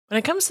When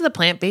it comes to the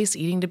plant-based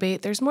eating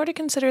debate, there's more to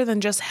consider than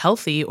just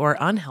healthy or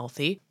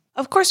unhealthy.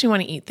 Of course, we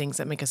want to eat things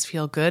that make us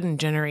feel good and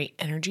generate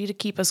energy to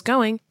keep us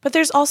going, but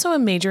there's also a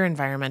major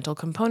environmental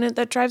component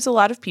that drives a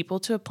lot of people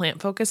to a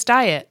plant-focused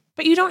diet.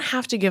 But you don't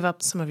have to give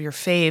up some of your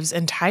faves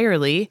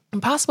entirely.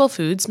 Impossible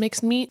Foods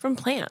makes meat from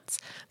plants.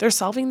 They're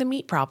solving the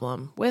meat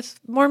problem with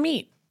more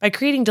meat. By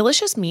creating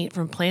delicious meat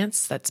from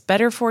plants that's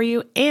better for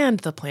you and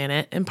the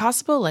planet,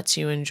 Impossible lets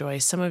you enjoy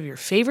some of your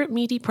favorite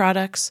meaty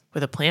products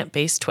with a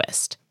plant-based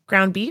twist.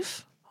 Ground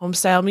beef,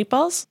 home-style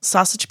meatballs,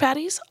 sausage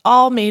patties,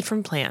 all made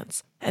from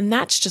plants. And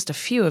that's just a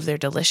few of their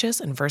delicious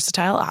and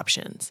versatile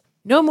options.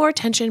 No more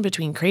tension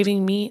between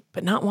craving meat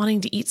but not wanting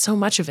to eat so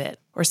much of it,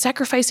 or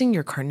sacrificing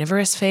your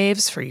carnivorous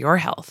faves for your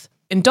health.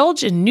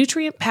 Indulge in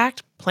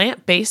nutrient-packed,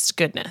 plant-based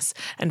goodness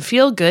and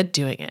feel good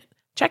doing it.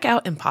 Check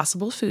out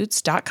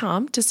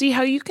impossiblefoods.com to see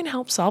how you can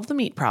help solve the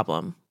meat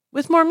problem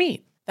with more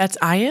meat. That's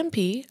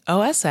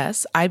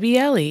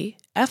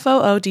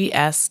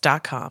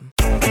IMPOSSIBLEFOODS.com.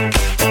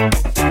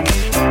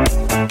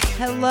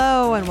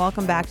 Hello and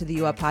welcome back to the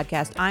U Up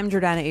Podcast. I'm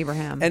Jordana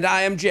Abraham. And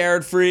I am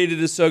Jared Freed.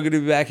 It is so good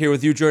to be back here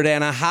with you,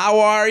 Jordana. How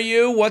are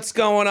you? What's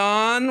going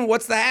on?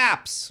 What's the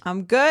haps?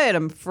 I'm good.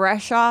 I'm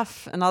fresh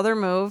off another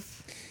move.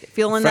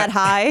 Feeling that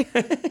high.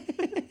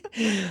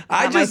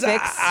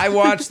 I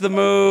watched the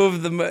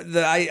move.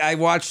 I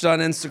watched on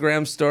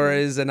Instagram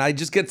stories, and I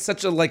just get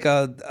such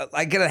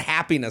I get a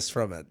happiness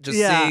from it. Just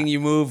seeing you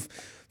move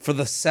for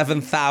the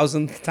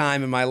 7,000th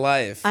time in my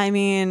life. I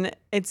mean,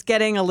 it's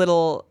getting a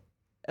little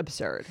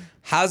absurd.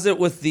 How's it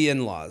with the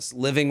in-laws?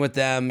 Living with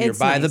them, you're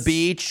by the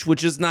beach,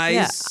 which is nice.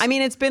 Yeah. I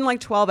mean, it's been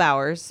like 12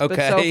 hours.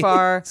 Okay. But so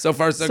far, so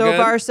good. So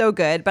far, so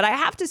good. But I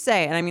have to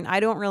say, and I mean, I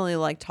don't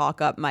really talk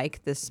up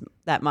Mike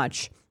that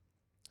much,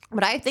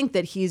 but I think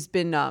that he's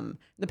been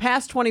the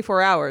past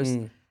 24 hours,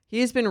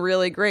 he's been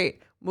really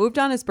great. Moved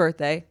on his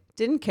birthday,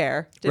 didn't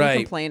care, didn't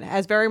complain.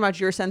 Has very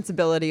much your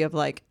sensibility of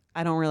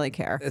I don't really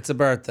care. It's a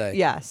birthday.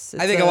 Yes.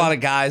 I think a lot of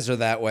guys are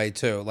that way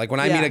too. Like when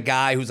I meet a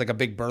guy who's like a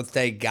big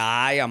birthday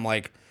guy, I'm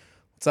like,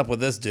 what's up with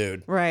this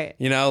dude? Right.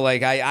 You know,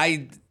 like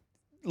I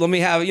let me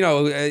have,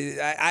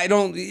 I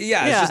don't, it's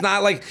just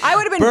not like I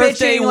would have been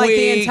bitching week, like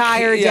the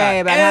entire day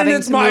about having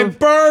it's my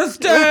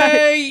birthday.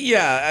 Right.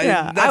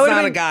 Yeah. That's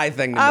not a guy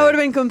thing to me. I would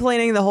have been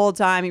complaining the whole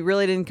time. He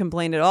really didn't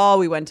complain at all.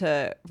 We went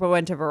to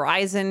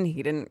Verizon.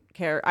 He didn't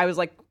care. I was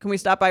like, can we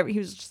stop by? He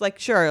was just like,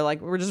 sure. Like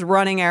we're just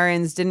running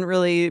errands. Didn't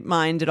really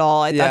mind at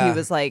all. I thought he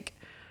was like,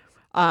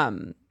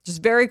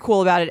 just very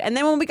cool about it. And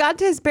then when we got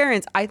to his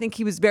parents, I think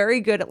he was very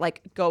good at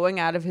going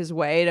out of his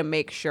way to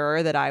make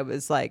sure that I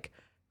was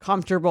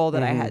comfortable,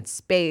 that I had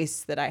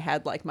space, that I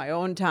had my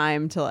own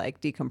time to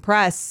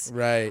decompress.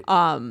 Right.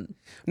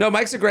 No,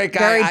 Mike's a great guy.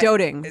 Very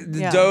doting.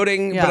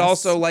 Doting, yes. But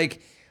also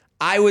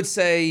I would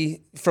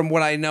say from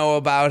what I know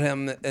about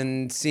him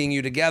and seeing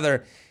you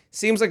together,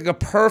 seems like a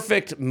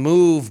perfect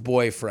move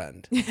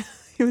boyfriend.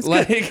 He was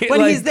when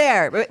he's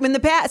there.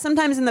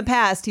 Sometimes in the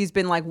past he's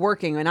been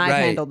working and I've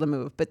handled the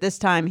move, but this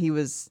time he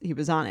was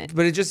on it.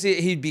 But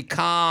he'd be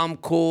calm,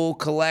 cool,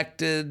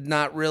 collected,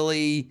 not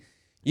really.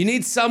 You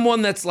need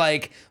someone that's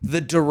the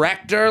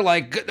director,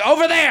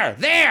 over there,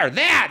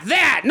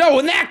 that, no,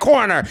 in that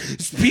corner.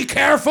 Be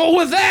careful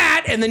with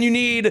that. And then you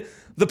need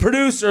the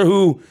producer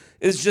who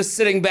is just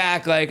sitting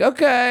back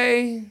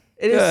okay.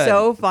 It is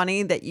so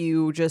funny that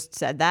you just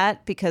said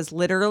that because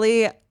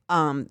literally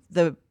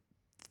the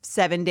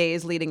 7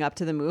 days leading up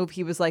to the move,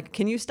 he was like,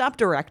 can you stop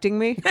directing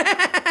me?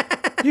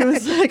 He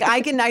was like,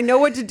 I know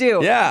what to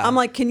do. Yeah. I'm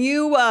like, can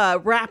you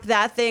wrap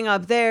that thing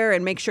up there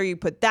and make sure you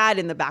put that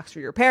in the box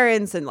for your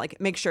parents and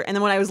make sure. And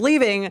then when I was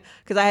leaving,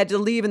 because I had to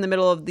leave in the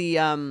middle of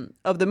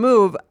the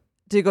move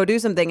to go do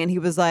something, and he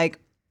was like,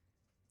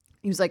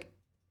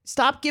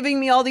 stop giving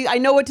me all these. I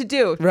know what to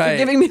do. Right. You're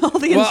giving me all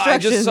the instructions. Well, I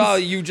just saw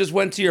you just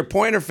went to your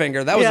pointer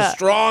finger. That was a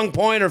strong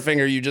pointer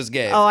finger you just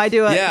gave. Oh, I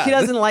do. Yeah. He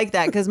doesn't like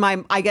that because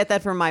I get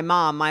that from my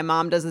mom. My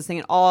mom does this thing,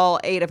 and all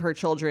 8 of her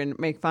children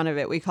make fun of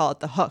it. We call it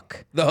the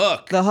hook. The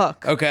hook. The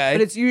hook. Okay.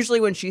 But it's usually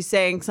when she's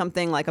saying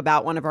something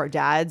about one of our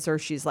dads, or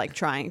she's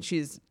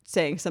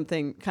saying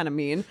something kind of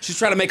mean. She's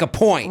trying to make a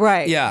point.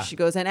 Right. Yeah. She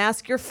goes, and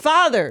ask your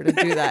father to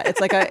do that.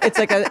 It's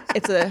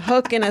a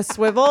hook and a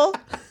swivel.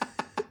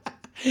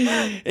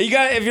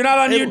 If you're not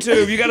on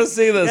YouTube, you got to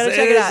see this.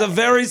 It is a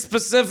very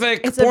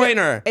specific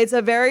pointer. It's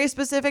a very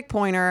specific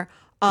pointer.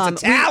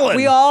 It's a talent.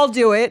 We all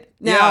do it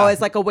now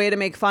as a way to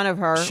make fun of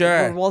her.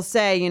 Sure. We'll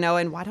say,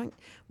 and why don't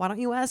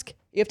you ask?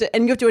 You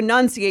have to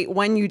enunciate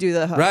when you do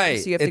the hook. Right.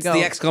 So you have it's to go,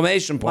 the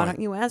exclamation point. Why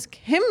don't you ask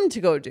him to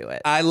go do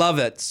it? I love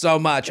it so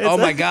much. Oh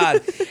my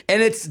God.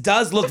 And it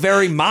does look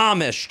very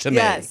momish to me.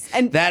 Yes.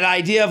 And that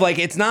idea of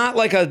it's not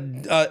like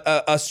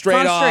a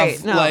straight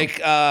off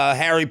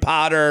Harry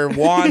Potter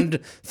wand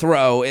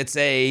throw. It's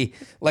a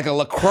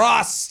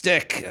lacrosse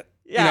stick.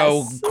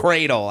 Yes.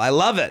 Cradle. I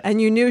love it.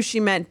 And you knew she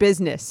meant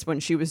business when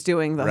she was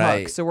doing the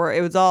hook. So it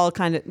was all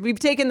we've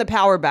taken the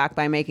power back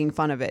by making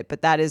fun of it,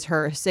 but that is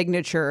her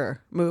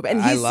signature move.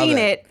 And he's seen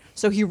it,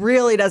 so he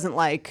really doesn't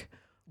like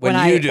when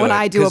I do a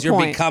point. Because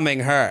you're becoming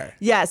her.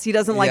 Yes, he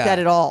doesn't like that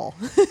at all.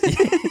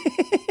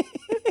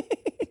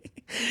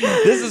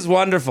 This is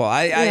wonderful.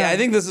 I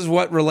think this is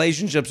what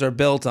relationships are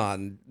built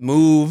on: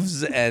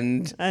 moves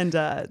and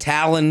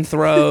talon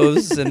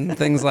throws and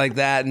things like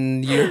that,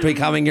 and you're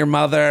becoming your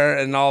mother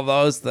and all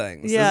those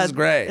things. Yeah, this is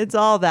great. It's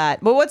all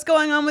that. But what's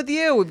going on with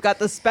you? We've got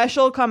the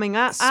special coming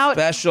out.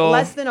 Special.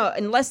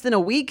 In less than a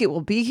week, it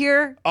will be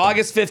here.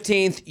 August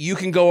 15th, you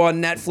can go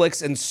on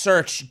Netflix and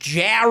search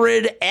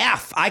Jared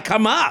F. I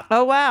come up.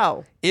 Oh,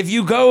 wow. If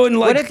you go and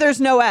What if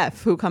there's no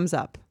F? Who comes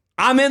up?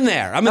 I'm in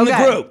there. I'm in the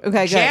group.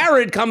 Okay, good.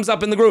 Jared comes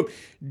up in the group.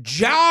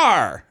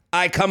 Jar,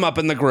 I come up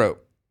in the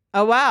group.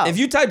 Oh, wow. If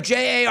you type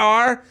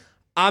JAR,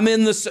 I'm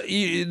in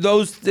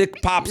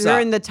it pops You're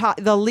up. in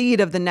the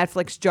lead of the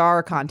Netflix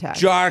Jar contest.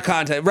 Jar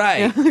content,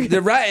 right?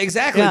 Right,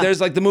 exactly. Yeah.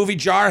 There's like the movie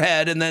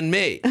Jarhead, and then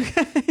me.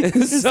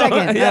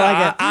 Second. Yeah, I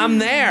like it. I'm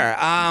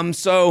there.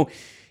 So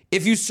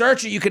if you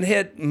search it, you can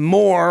hit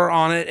more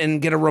on it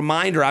and get a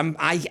reminder.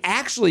 I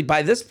actually,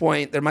 by this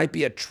point, there might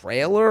be a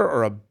trailer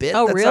or a bit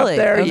that's really? up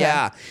there. Okay.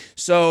 Yeah.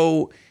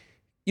 So,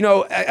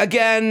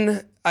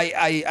 again,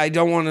 I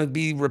don't want to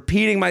be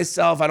repeating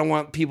myself. I don't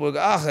want people to go,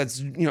 oh,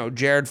 it's,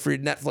 Jared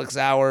Freed Netflix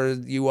hour,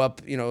 you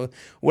up,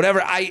 whatever.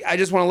 I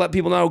just want to let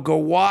people know, go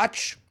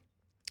watch,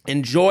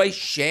 enjoy,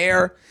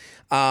 share.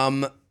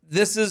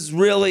 This is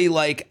really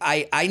like,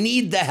 I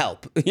need the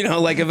help,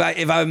 like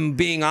if I'm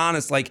being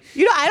honest, like,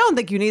 I don't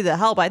think you need the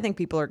help. I think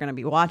people are going to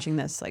be watching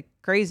this like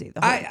crazy.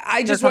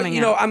 I just want,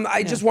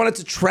 just want it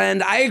to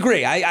trend. I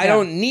agree. I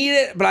don't need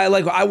it, but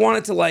I want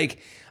it to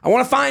I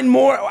want to find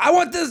more. I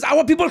want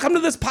people to come to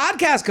this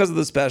podcast because of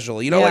the special.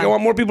 I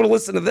want more people to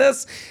listen to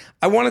this.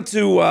 I wanted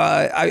to,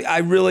 I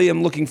really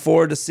am looking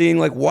forward to seeing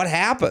like what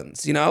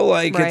happens,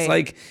 Right. It's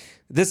like,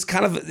 this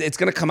it's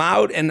going to come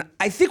out, and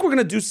I think we're going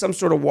to do some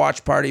sort of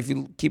watch party. If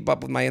you keep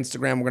up with my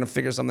Instagram, we're going to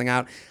figure something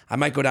out. I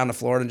might go down to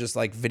Florida and just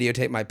like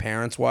videotape my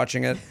parents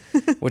watching it,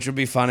 which would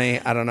be funny.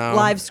 I don't know.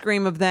 Live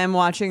stream of them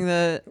watching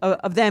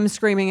of them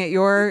screaming at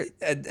your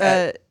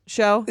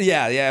show.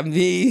 Yeah,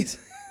 me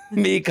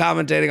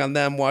commentating on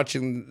them,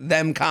 watching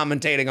them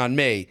commentating on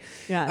me.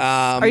 Yes.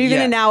 Are you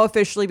going to now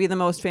officially be the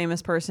most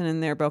famous person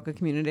in their Boca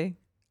community?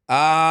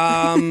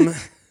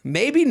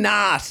 Maybe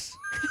not.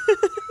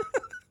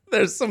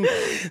 There's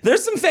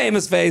some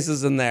famous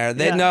faces in there.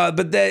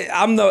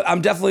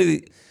 I'm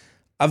definitely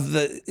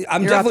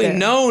definitely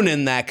known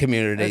in that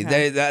community.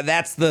 Okay.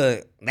 That's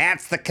the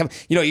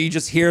you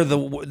just hear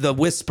the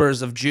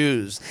whispers of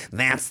Jews.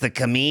 That's the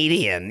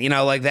comedian.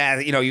 Like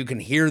that. You can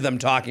hear them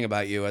talking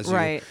about you as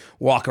you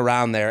walk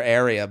around their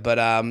area. But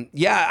I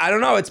don't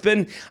know.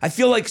 I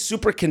feel like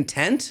super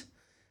content.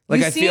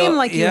 Like you seem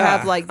like you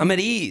have like I'm at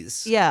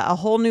ease. Yeah, a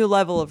whole new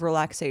level of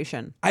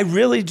relaxation. I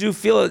really do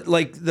feel it.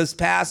 Like this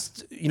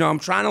past, I'm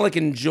trying to like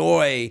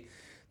enjoy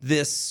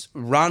this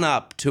run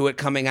up to it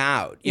coming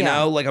out. You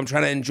know, like I'm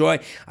trying to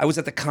enjoy. I was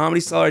at the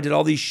Comedy Cellar. I did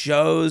all these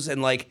shows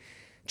and like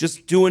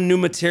just doing new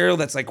material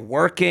that's like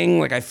working.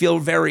 Like I feel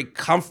very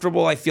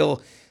comfortable. I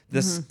feel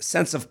this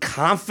sense of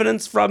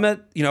confidence from it.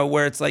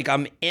 Where it's like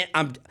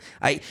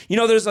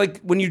there's like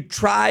when you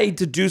try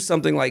to do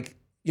something like.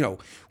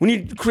 When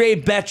you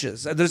create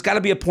betches, there's got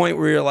to be a point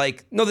where you're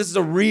like, no, this is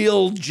a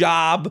real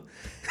job.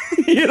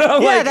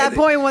 That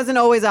point wasn't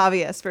always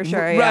obvious for sure.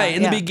 Right.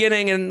 In the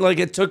beginning. And like,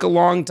 it took a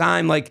long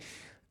time. Like,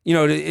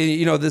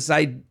 this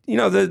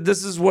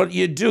is what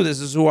you do. This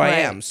is who I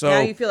am. So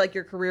now you feel like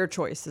your career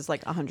choice is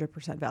like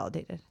 100%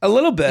 validated. A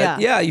little bit.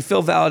 Yeah. You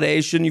feel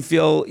validation. You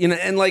feel,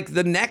 and like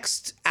the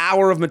next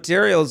hour of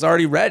material is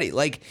already ready.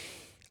 Like,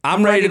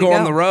 I'm ready to go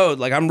on the road.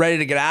 Like I'm ready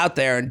to get out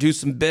there and do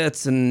some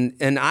bits and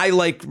I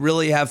like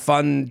really have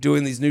fun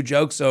doing these new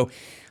jokes. So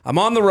I'm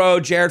on the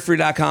road,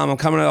 jaredfree.com. I'm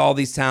coming to all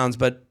these towns,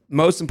 but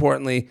most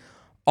importantly,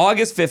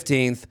 August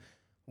 15th,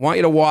 want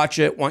you to watch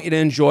it, want you to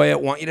enjoy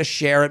it, want you to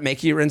share it,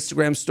 make it your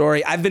Instagram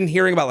story. I've been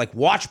hearing about like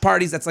watch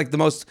parties. That's like the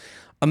most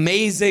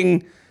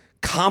amazing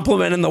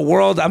compliment in the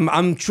world.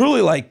 I'm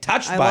truly like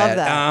touched by it.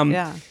 I love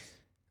that.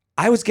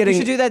 I was getting.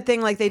 You should do that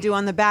thing like they do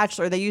on The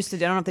Bachelor. They used to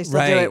do. I don't know if they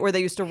still do it, where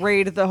they used to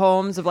raid the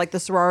homes of like the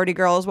sorority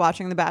girls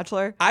watching The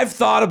Bachelor. I've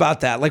thought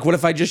about that. Like, what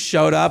if I just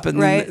showed up and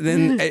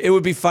then it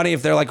would be funny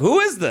if they're like,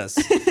 "Who is this?"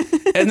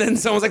 And then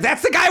someone's like,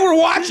 "That's the guy we're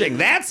watching.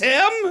 That's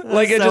him."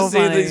 Like, I just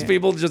see these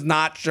people just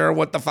not sure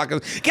what the fuck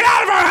is. Get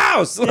out of our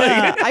house!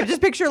 Like, I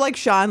just picture like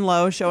Sean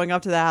Lowe showing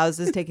up to the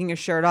houses, taking his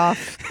shirt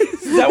off.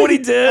 Is that what he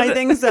did? I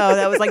think so.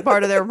 That was like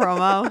part of their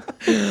promo.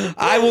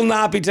 I will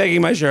not be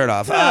taking my shirt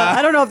off.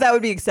 I don't know if that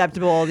would be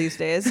acceptable these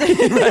days.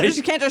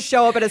 You can't just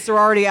show up at a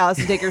sorority house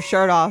and take your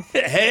shirt off.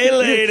 Hey,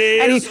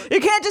 ladies. And you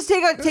can't just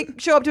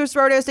show up to a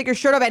sorority house, take your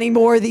shirt off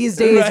anymore these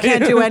days. Right.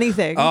 Can't do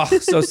anything. Oh,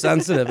 so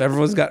sensitive.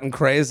 Everyone's gotten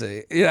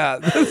crazy. Yeah.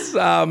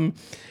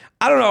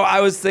 I don't know. I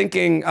was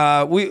thinking,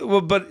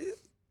 but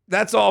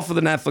that's all for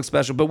the Netflix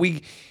special. But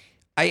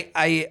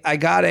I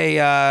got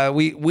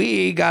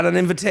we got an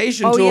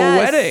invitation to a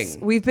wedding.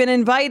 We've been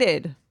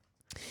invited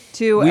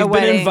to a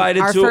wedding.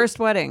 Invited our first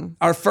wedding.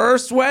 Our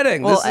first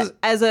wedding. Well,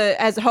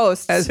 as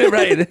hosts.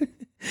 Right.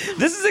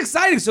 This is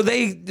exciting. So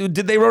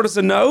they wrote us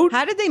a note.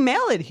 How did they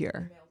mail it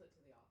here?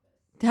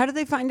 How did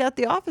they find out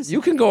the office?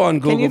 You can go on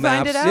Google Can you Maps.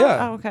 find it out?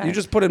 Yeah. Oh, okay. You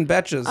just put in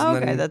Betches. Oh, and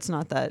okay, then, that's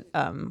not that.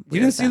 you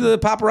didn't see the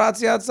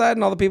paparazzi outside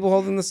and all the people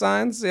holding the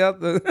signs? Yeah.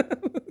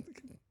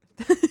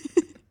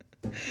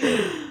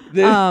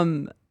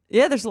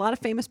 Yeah, there's a lot of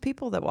famous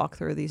people that walk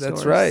through these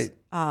That's stores.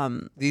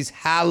 right. These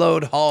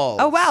hallowed halls.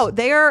 Oh wow,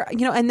 they are,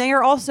 and they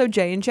are also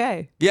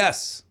J&J.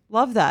 Yes.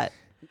 Love that.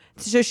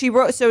 So she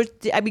wrote. So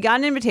we got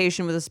an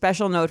invitation with a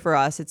special note for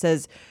us. It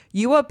says,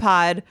 "You a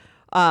pod."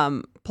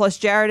 Plus,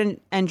 Jared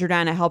and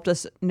Jordana helped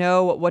us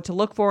know what to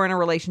look for in a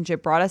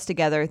relationship. Brought us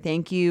together.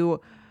 Thank you,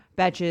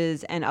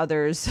 Betches and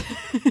others.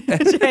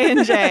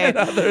 J&J. And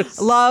others.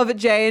 Love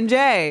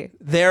J&J.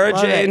 They're a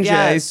J&J.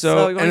 Yes.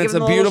 So we wanna and give it's a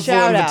them little beautiful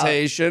shout out.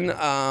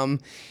 invitation.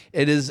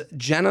 It is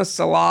Jenna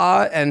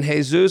Salah and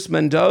Jesus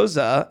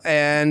Mendoza,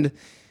 and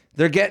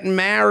they're getting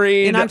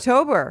married In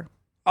October.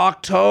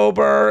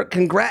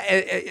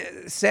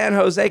 San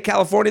Jose,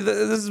 California.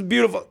 This is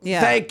beautiful.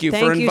 Yeah. Thank you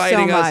for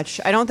inviting so us.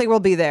 much. I don't think we'll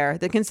be there.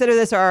 Consider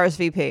this our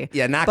RSVP.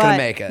 Yeah, not going to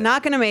make it.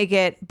 Not going to make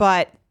it,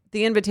 but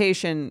the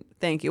invitation,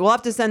 thank you. We'll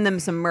have to send them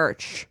some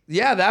merch.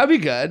 Yeah, that would be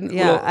good.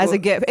 Yeah, as a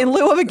gift. In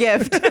lieu of a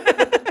gift.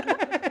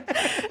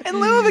 In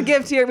lieu of a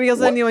gift here, we'll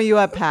send you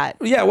a pat.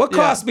 Yeah, what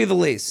cost me the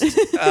least?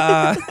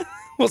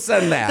 We'll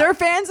send that. They're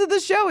fans of the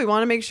show. We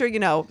want to make sure,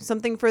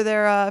 something for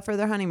their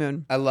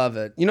honeymoon. I love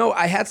it.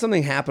 I had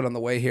something happen on the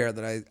way here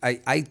that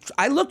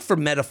I looked for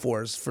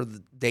metaphors for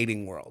the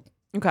dating world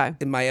Okay.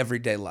 in my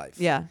everyday life.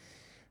 Yeah.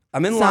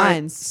 I'm in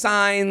line.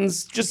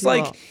 Signs, just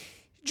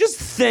just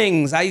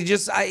things. I'm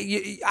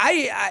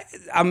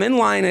in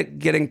line at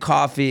getting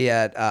coffee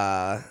at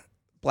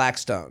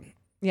Blackstone.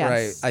 Yes.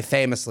 Right. I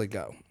famously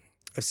go.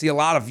 I see a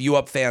lot of You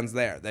Up fans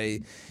there.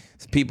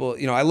 People,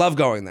 I love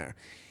going there.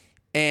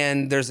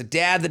 And there's a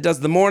dad that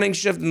does the morning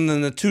shift, and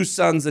then the two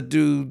sons that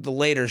do the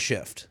later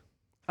shift.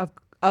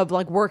 Of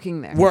like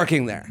working there.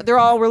 Working there. They're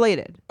all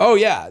related. Oh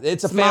yeah,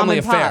 it's a family mom and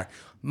affair. pop.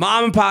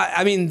 Mom and pop.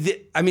 I mean,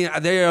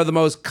 they are the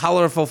most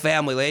colorful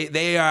family.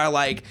 They are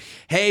like,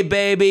 hey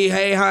baby,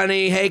 hey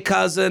honey, hey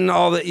cousin,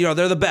 all that.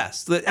 They're the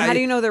best. How do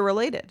you know they're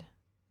related?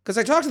 Because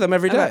I talk to them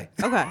every day.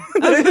 Okay.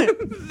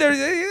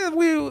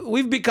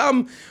 We've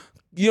become.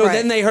 Right.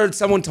 Then they heard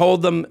someone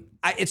told them.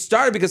 It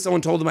started because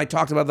someone told them I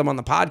talked about them on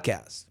the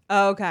podcast.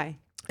 Oh, okay.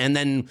 And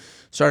then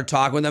started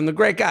talking with them. They're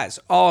great guys,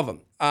 all of them.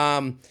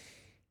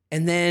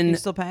 And then You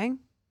still paying?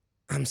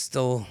 I'm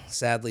still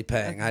sadly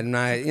paying. I'm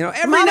not,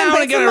 every Mom now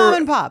and again, mom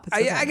and pop. It's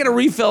okay. I get a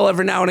refill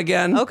every now and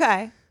again.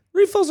 Okay.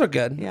 Refills are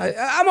good.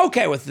 Yeah. I'm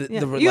okay with the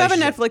relationship. You have a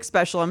Netflix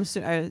special.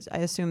 I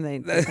assume they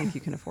think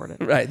you can afford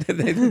it. Right.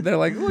 They're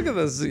like, look at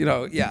this. Yeah,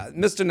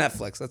 Mr.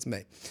 Netflix. That's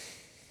me.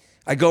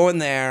 I go in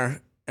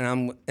there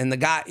and the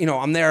guy,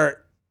 I'm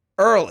there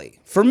early.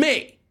 For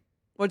me,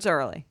 What's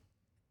early?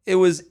 it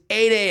was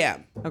 8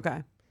 a.m.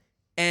 Okay.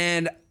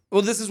 And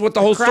this is what the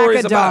whole Crack story of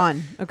is about.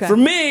 dawn. Okay. For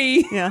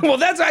me, Yeah. well,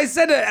 that's what I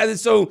said.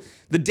 So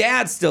the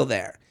dad's still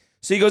there.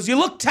 So he goes, you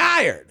look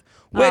tired.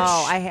 Which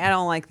I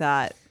don't like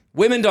that.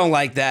 women don't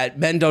like that.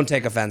 Men don't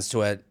take offense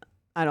to it.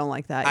 I don't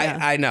like that. Yeah.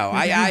 I know.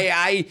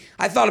 I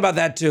thought about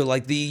that too.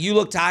 Like you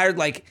look tired.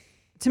 Like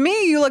To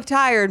me, you look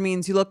tired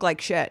means you look like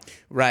shit.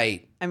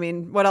 right. I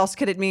mean, what else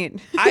could it mean?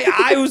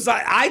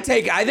 I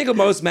think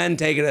most men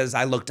take it as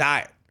I look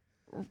tired.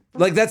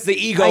 Like that's the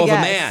ego of a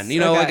guess.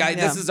 man. Okay,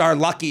 This is our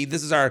lucky.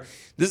 This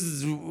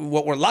is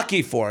what we're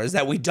lucky for is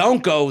that we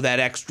don't go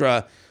that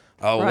extra.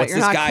 Oh, Right, what's you're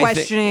this not guy?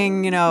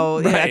 questioning,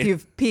 Right. if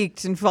you've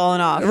peaked and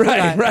fallen off.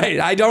 Right.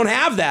 I don't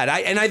have that.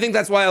 I think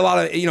that's why a lot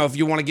of, if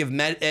you want to give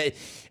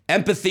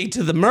empathy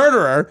to the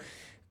murderer,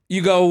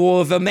 you go,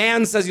 well, if a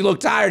man says you look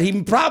tired,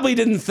 he probably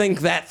didn't think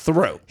that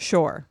through.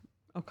 Sure.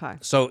 Okay.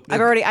 So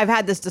I've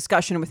had this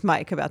discussion with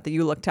Mike about the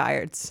you look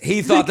tired.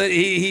 he thought that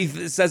he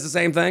says the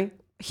same thing.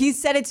 He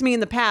said it to me in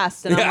the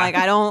past, and I'm like,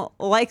 I don't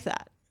like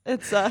that.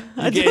 It's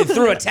He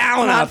threw a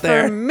talent not out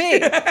there. for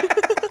me.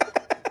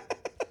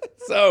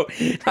 So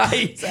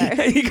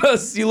he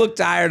goes, you look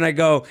tired, and I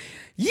go,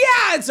 yeah,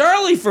 it's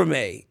early for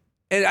me.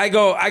 And I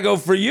go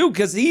for you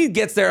because he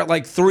gets there at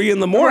like 3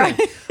 a.m. Right.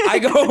 I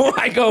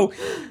go,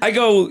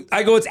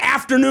 it's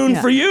afternoon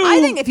for you. I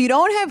think if you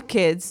don't have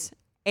kids,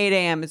 8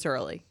 a.m. is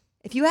early.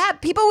 If you have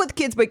people with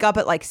kids wake up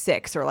at like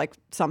 6 or like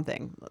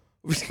something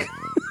like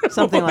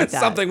that.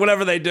 Something,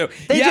 whatever they do.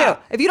 They do.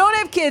 If you don't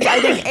have kids,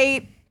 I think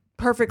 8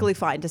 perfectly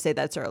fine to say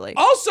that's early.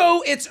 Also,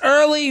 it's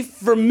early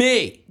for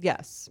me.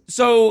 Yes.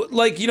 So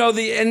like,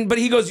 but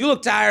he goes, you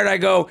look tired. I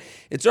go,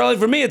 it's early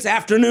for me. It's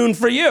afternoon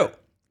for you.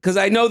 Because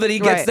I know that he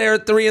gets Right. there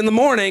at 3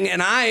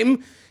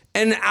 a.m.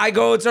 and I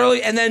go, it's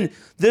early. And then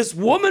this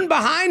woman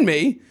behind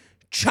me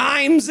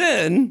chimes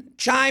in,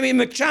 Chimey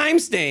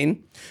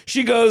McChimestein.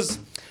 She goes,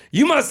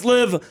 you must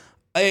live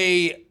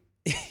a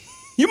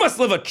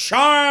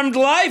charmed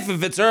life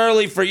if it's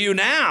early for you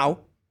now.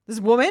 This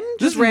woman?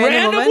 This Just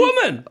random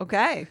woman.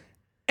 Okay.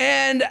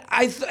 And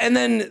and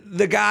then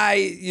the guy,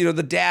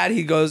 the dad,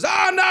 he goes,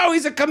 oh no,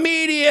 he's a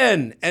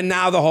comedian. And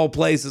now the whole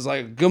place is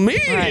like,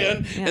 comedian? Right,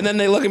 yeah. And then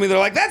they look at me, they're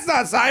like, that's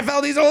not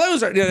Seinfeld, he's a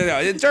loser. No.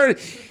 It turned,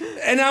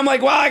 And I'm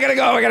like, well, I gotta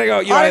go.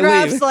 You know, I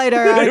Autographs leave.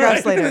 later.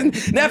 Autographs later.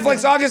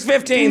 Netflix, August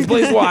 15th.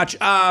 Please watch.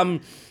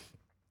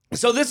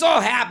 So this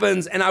all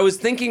happens, and I was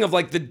thinking of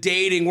like the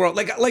dating world.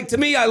 Like to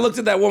me, I looked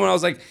at that woman. I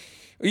was like,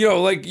 you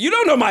know, like you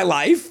don't know my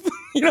life.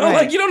 You know,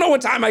 like you don't know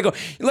what time I go.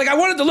 Like I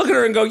wanted to look at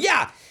her and go,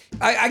 yeah.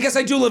 I guess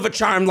I do live a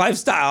charmed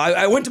lifestyle.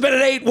 I went to bed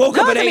at 8, woke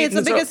up at 8. I mean, it's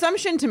a big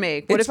assumption to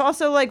make. What if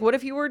also, like, what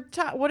if you were,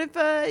 what if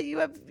you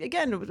have,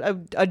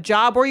 again, a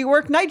job where you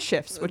work night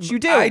shifts, which you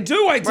do. I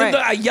do. I did.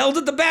 I yelled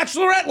at the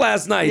Bachelorette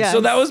last night. Yes.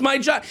 So that was my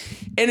job.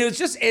 And it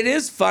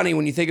is funny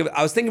when you think of it.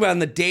 I was thinking about in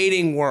the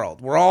dating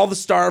world. We're all the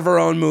star of our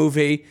own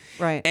movie.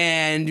 Right.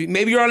 And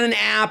maybe you're on an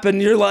app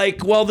and you're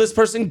like, well, this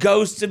person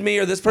ghosted me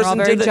or this person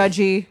did We're all very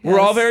judgy. We're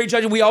all very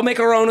judgy. We all make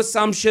our own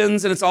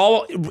assumptions and it's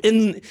all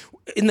in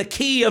the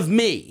key of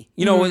me.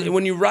 You know,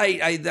 when you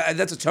write,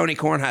 that's a Tony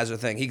Kornheiser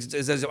thing. He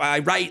says, I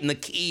write in the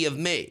key of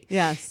me.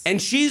 Yes.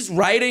 And she's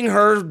writing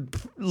her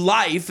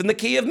life in the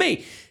key of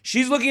me.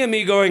 She's looking at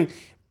me going,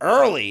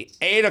 early,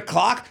 8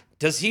 o'clock?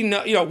 Does he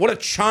know, you know, what a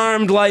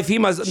charmed life he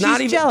must. She's not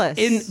even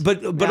jealous.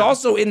 But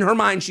also in her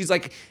mind, she's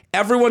like,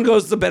 everyone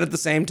goes to bed at the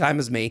same time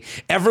as me.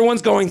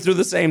 Everyone's going through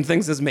the same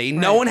things as me.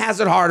 Right. No one has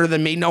it harder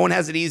than me. No one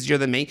has it easier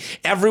than me.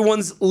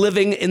 Everyone's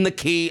living in the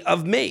key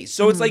of me.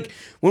 So it's like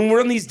when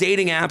we're on these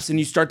dating apps and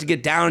you start to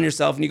get down on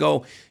yourself and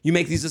you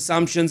make these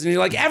assumptions and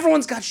you're like,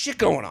 everyone's got shit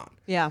going on.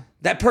 Yeah.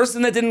 That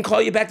person that didn't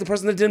call you back, the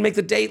person that didn't make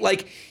the date,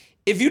 like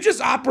if you just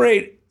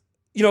operate.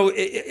 You know,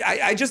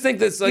 I just think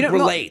this like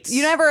relates.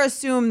 You never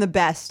assume the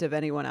best of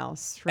anyone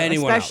else.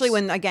 Especially else.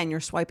 when, again,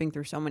 you're swiping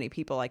through so many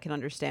people. I can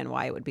understand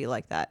why it would be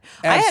like that.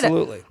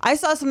 Absolutely. I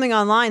saw something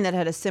online that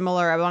had a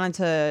similar, I wanted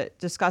to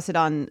discuss it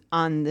on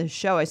the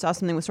show. I saw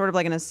something with sort of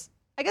like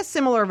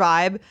similar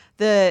vibe.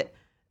 It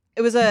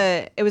was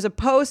a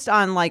post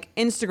on like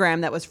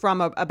Instagram that was from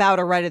about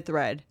a Reddit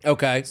thread.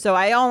 Okay. So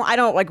I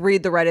don't like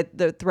read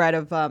the thread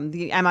of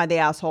the Am I the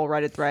Asshole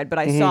Reddit thread, but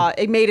I saw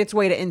it made its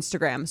way to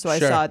Instagram. So I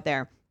saw it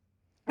there.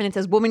 And it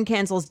says, woman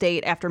cancels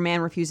date after man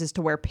refuses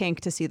to wear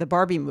pink to see the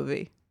Barbie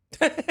movie.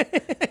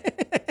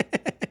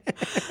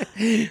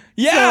 Yeah.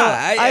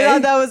 So I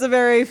thought that was a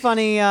very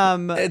funny...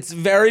 it's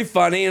very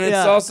funny, and it's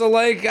also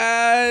like,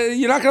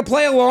 you're not going to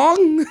play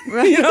along?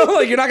 Right. You know,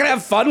 like you're not going to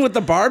have fun with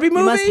the Barbie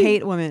movie? You must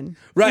hate women.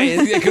 Right.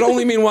 It can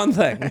only mean one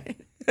thing.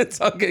 It's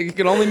okay. It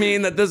can only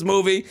mean that this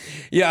movie...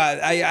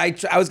 Yeah,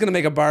 I was going to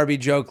make a Barbie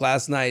joke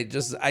last night.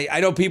 Just I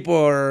know people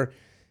are...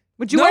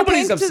 Would you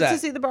Nobody's wear pink upset to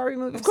see the Barbie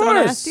movie? Of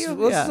course. Let's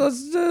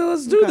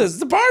do this.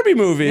 It's a Barbie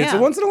movie. Yeah. It's a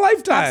once in a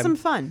lifetime. Have some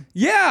fun.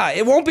 Yeah.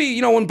 It won't be,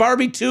 you know, when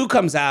Barbie 2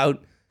 comes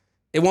out,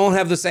 it won't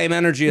have the same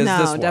energy as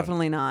this one. No,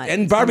 definitely not.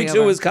 And Barbie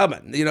 2 is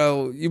coming. You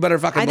know, you better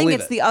fucking believe it. I think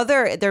it's the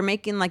other, they're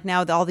making like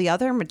now all the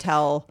other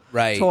Mattel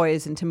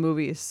toys into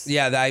movies.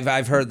 Yeah,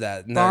 I've heard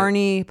that. And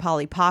Barney,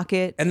 Polly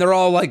Pocket. And they're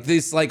all like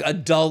this like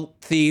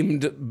adult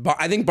themed,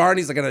 I think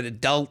Barney's like an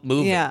adult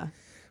movie. Yeah.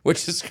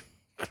 Which is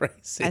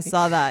crazy. I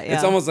saw that. Yeah.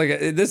 It's almost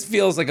like this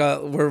feels like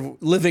we're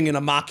living in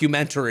a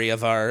mockumentary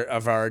of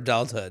our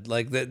adulthood.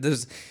 Like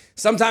there's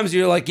sometimes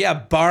you're like, yeah,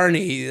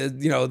 Barney,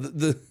 you know,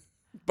 the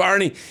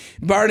Barney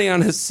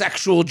on his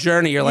sexual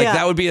journey. You're like,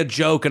 that would be a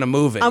joke in a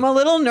movie. I'm a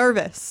little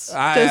nervous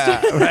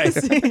to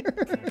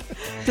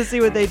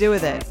see what they do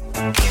with it.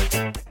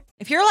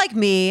 If you're like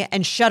me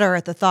and shudder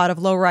at the thought of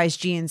low-rise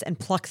jeans and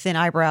pluck-thin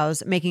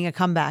eyebrows making a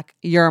comeback,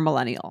 you're a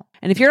millennial.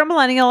 And if you're a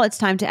millennial, it's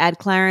time to add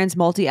Clarins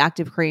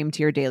Multi-Active Cream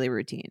to your daily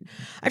routine.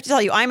 I have to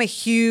tell you, I'm a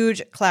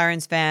huge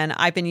Clarins fan.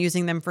 I've been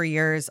using them for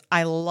years.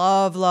 I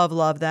love, love,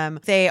 love them.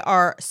 They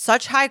are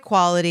such high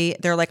quality.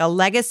 They're like a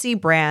legacy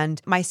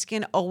brand. My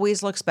skin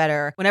always looks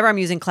better whenever I'm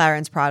using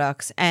Clarins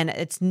products, and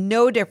it's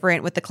no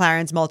different with the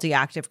Clarins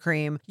Multi-Active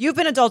Cream. You've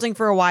been adulting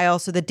for a while,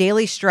 so the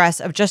daily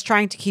stress of just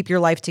trying to keep your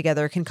life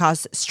together can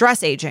cause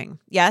stress aging.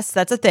 Yes,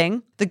 that's a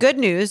thing. The good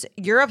news,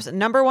 Europe's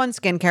 #1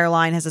 skincare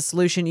line has a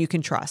solution you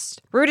can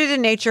trust. Rooted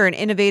in nature and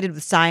innovated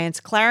with science,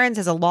 Clarins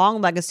has a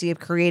long legacy of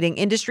creating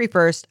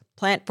industry-first,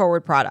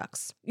 plant-forward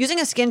products.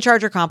 Using a skin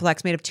charger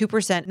complex made of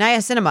 2%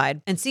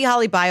 niacinamide and sea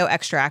holly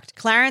bioextract,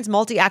 Clarins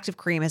Multi-Active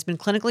Cream has been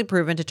clinically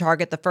proven to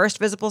target the first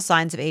visible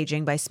signs of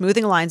aging by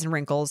smoothing lines and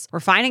wrinkles,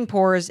 refining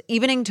pores,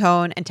 evening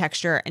tone and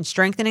texture, and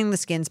strengthening the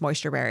skin's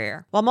moisture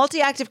barrier. While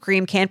Multi-Active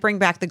Cream can't bring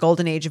back the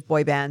golden age of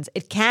boy bands,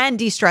 it can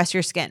de-stress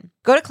your skin.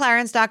 Go to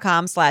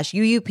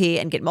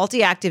clarins.com/UUP and get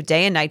Multi-Active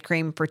Day and Night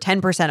Cream for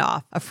 10%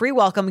 off, a free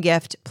welcome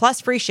gift,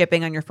 plus free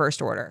shipping on your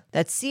first order.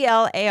 That's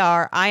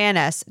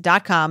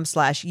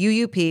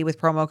clarins.com/UUP with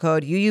promo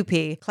code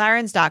UUP,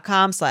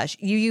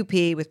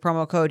 clarins.com/UUP with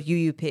promo code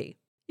UUP.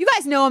 You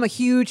guys know I'm a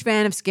huge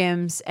fan of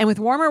Skims, and with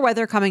warmer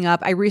weather coming up,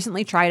 I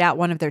recently tried out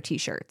one of their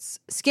t-shirts.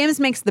 Skims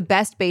makes the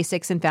best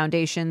basics and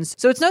foundations,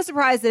 so it's no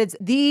surprise that it's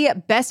the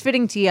best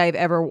fitting tee I've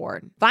ever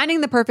worn.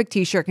 Finding the perfect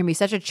t-shirt can be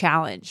such a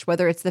challenge,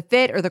 whether it's the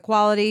fit or the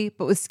quality,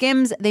 but with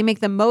Skims, they make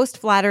the most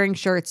flattering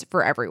shirts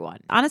for everyone.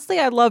 Honestly,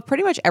 I love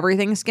pretty much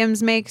everything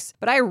Skims makes,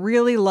 but I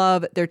really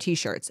love their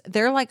t-shirts.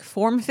 They're like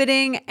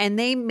form-fitting, and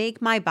they make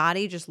my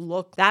body just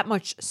look that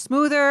much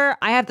smoother.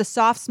 I have the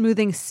soft,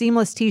 smoothing,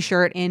 seamless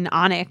t-shirt in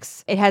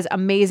Onyx. It has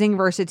amazing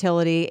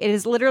versatility. It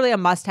is literally a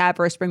must-have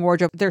for a spring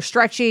wardrobe. They're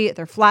stretchy,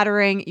 they're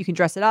flattering. You can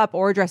dress it up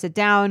or dress it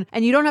down,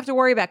 and you don't have to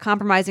worry about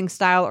compromising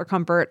style or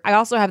comfort. I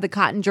also have the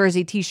cotton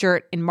jersey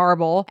t-shirt in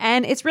marble,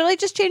 and it's really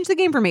just changed the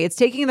game for me. It's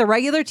taking the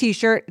regular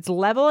t-shirt, it's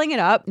leveling it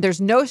up.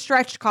 There's no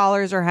stretched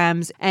collars or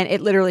hems, and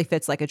it literally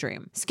fits like a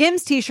dream.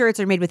 Skims t-shirts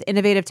are made with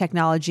innovative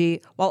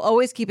technology while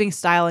always keeping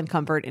style and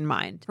comfort in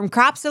mind. From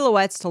crop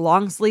silhouettes to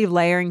long sleeve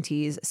layering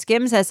tees,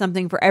 Skims has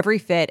something for every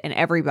fit and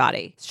every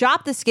body.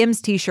 Shop the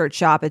Skims t-shirt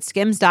shop at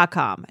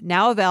skims.com,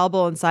 now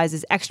available in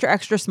sizes extra,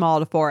 extra small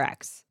to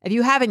 4X. If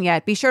you haven't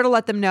yet, be sure to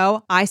let them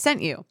know I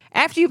sent you.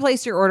 After you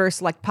place your order,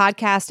 select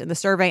podcast in the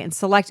survey and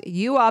select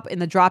You Up in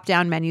the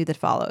drop-down menu that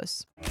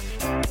follows.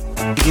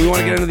 Do we want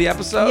to get into the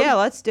episode? Yeah,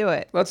 let's do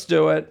it. Let's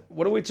do it.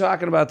 What are we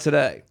talking about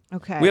today?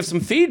 Okay. We have some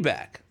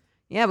feedback.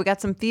 Yeah, we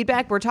got some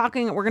feedback. We're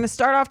going to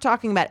start off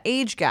talking about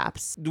age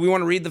gaps. Do we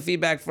want to read the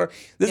feedback first?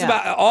 This is Yeah.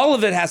 about, all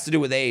of it has to do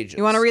with ages.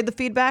 You want to read the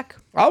feedback?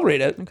 I'll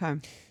read it. Okay.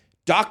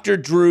 Dr.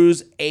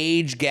 Drew's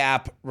age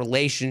gap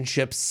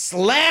relationship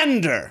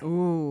slander.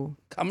 Ooh.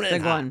 Coming in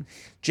big hot. one.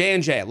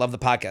 J&J, I love the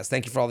podcast.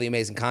 Thank you for all the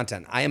amazing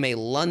content. I am a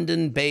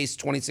London-based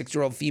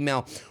 26-year-old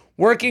female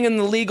working in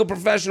the legal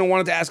profession and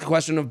wanted to ask a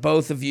question of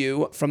both of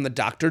you from the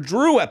Dr.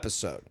 Drew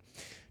episode.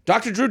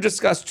 Dr. Drew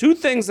discussed two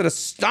things that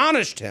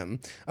astonished him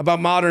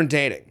about modern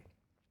dating.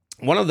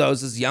 One of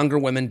those is younger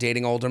women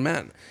dating older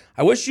men.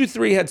 I wish you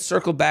three had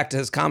circled back to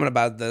his comment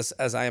about this,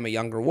 as I am a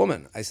younger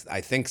woman. I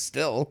think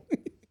still.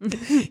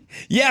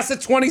 Yes,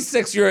 at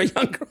 26, you're a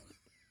younger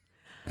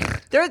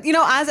There,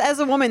 as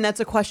a woman, that's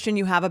a question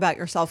you have about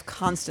yourself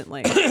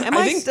constantly. Am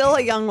I still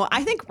a young woman?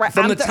 I think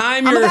from the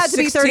time I'm you're about to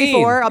be 16.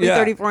 34. I'll be Yeah.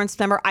 34 in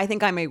September. I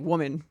think I'm a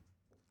woman.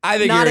 I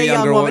think Not you're a young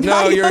younger woman.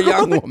 Not No, you're a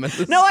young woman.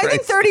 This No, is I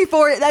think crazy.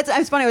 34.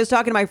 That's funny. I was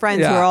talking to my friends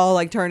who Yeah. are all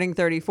like turning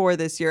 34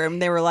 this year,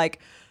 and they were like,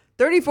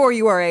 34,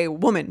 you are a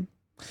woman.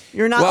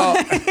 You're not Well,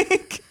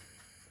 like...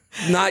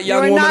 Not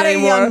young You're woman not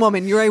anymore. a young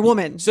woman. You're a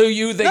woman. So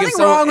you think Nothing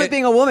wrong with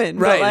being a woman.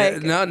 but, right?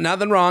 like, No,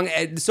 nothing wrong.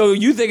 So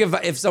you think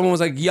if someone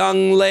was like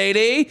young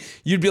lady,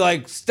 you'd be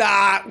like,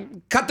 stop,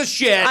 cut the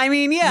shit. I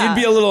mean, yeah. You'd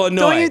be a little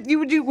annoyed.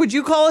 Would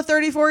you call a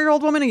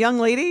 34-year-old woman a young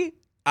lady?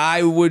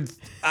 I would.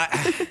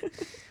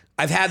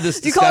 I've had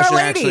this You call her discussion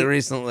lady. actually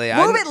recently.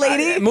 Move it,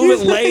 lady.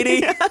 Move it, lady.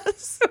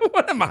 Yes.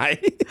 What am I?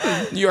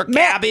 You're a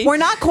cabbie? We're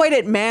not quite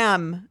at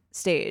ma'am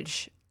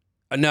stage.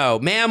 No,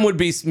 ma'am would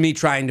be me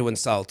trying to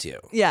insult you.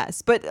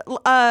 Yes, but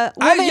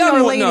woman young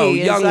or wo- lady. no,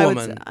 is, young I would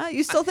woman. say-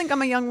 you still think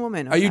I'm a young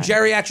woman? Are you Okay.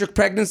 geriatric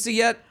pregnancy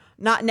yet?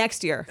 Not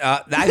next year.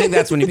 I think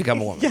that's when you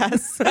become a woman.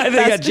 Yes. I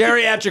think a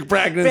geriatric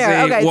pregnancy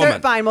Fair. Okay, woman.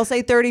 fine. We'll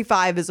say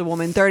 35 is a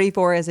woman,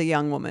 34 is a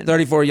young woman.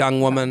 34 young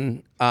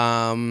woman.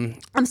 I'm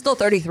still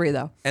 33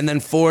 though. And then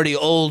 40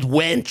 old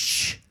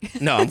wench.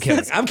 No, I'm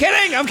kidding. I'm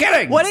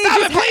kidding. What Stop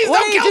age it, please. what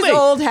Don't age kill is me.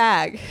 old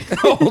hag?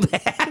 Old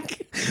hag.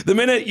 The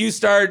minute you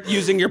start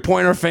using your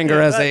pointer finger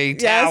as a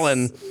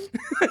talon,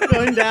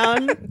 Going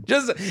down.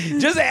 just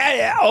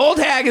old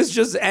hag is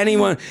just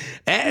anyone.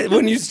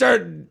 When you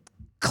start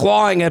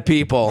clawing at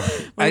people,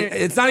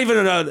 it's not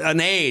even an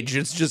age.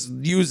 It's just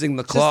using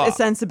the claw. Just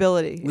a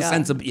sensibility. The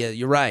sense of, yeah,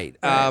 you're right.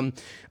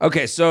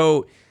 Okay,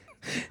 so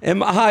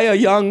am I a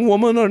young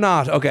woman or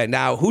not? Okay,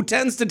 now, who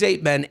tends to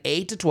date men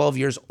 8 to 12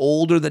 years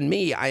older than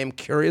me? I am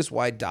curious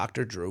why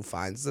Dr. Drew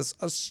finds this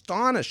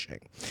astonishing.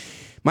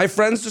 My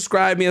friends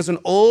describe me as an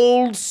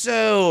old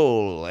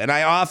soul, and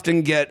I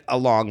often get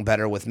along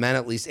better with men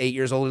at least 8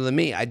 years older than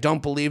me. I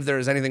don't believe there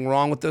is anything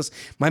wrong with this.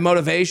 My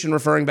motivation,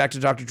 referring back to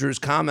Dr. Drew's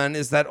comment,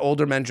 is that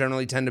older men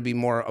generally tend to be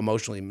more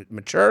emotionally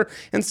mature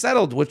and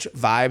settled, which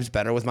vibes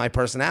better with my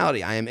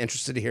personality. I am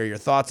interested to hear your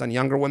thoughts on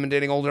younger women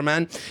dating older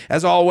men.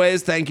 As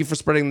always, thank you for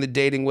spreading the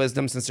dating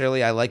wisdom.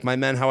 Sincerely, I like my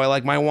men how I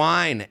like my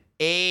wine.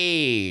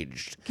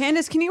 Aged.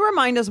 Candace, can you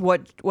remind us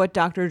what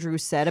Dr. Drew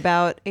said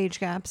about age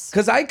gaps?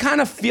 Because I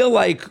kind of feel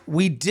like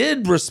we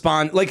did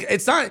respond. Like,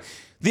 it's not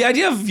the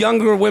idea of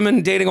younger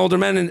women dating older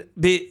men, and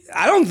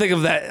I don't think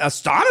of that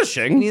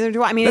astonishing. Neither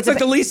do I. I mean, that's like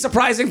the least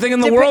surprising thing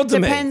in the world to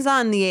me. Depends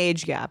on the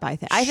age gap, I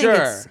think.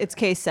 Sure. It's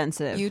case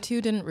sensitive. You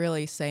two didn't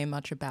really say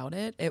much about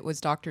it. It was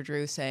Dr.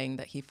 Drew saying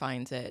that he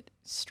finds it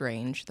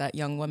strange that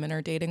young women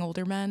are dating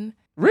older men.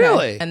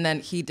 Really? And then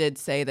he did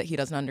say that he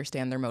doesn't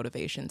understand their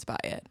motivations by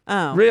it.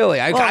 Oh.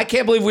 Really? I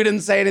can't believe we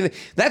didn't say anything.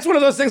 That's one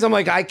of those things I'm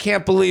like, I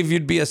can't believe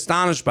you'd be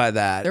astonished by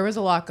that. There was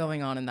a lot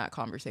going on in that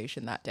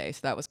conversation that day, so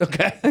that was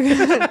Okay.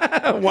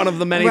 One of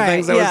the many Right,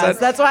 things that was yes. said.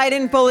 That's why I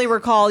didn't fully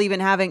recall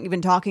even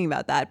talking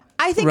about that.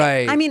 I think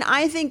Right.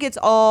 I think it's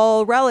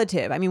all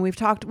relative. I mean, we've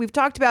talked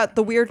about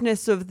the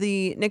weirdness of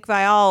the Nick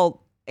Viall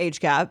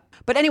age gap.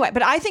 But anyway,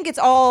 I think it's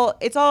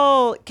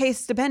all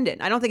case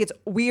dependent. I don't think it's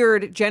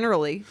weird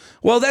generally.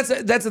 Well, that's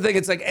the thing.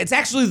 It's like it's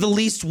actually the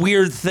least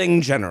weird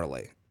thing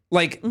generally.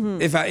 Like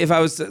if I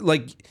was to,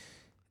 like,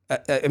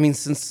 I mean,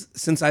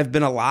 since I've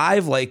been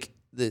alive, like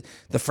the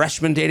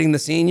freshmen dating the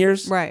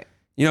seniors, Right.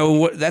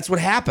 That's what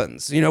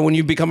happens. When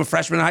you become a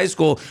freshman in high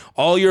school,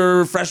 all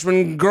your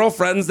freshman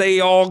girlfriends, they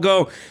all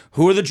go,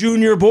 who are the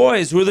junior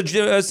boys? Who are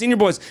the senior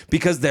boys?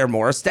 Because they're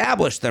more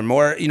established. They're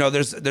more,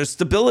 there's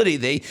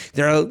stability.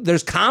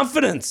 There's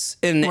confidence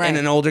in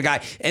an older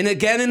guy. And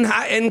again,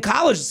 in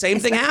college, the same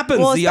thing happens.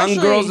 Well, the young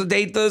girls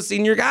date the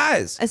senior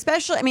guys.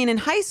 Especially, in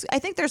high school, I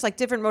think there's like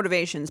different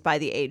motivations by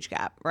the age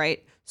gap,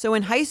 right? So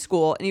in high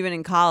school and even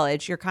in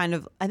college, you're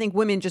I think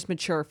women just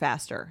mature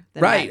faster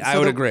than Right, men. I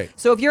would agree.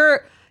 So if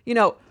you're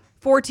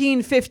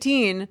 14,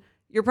 15,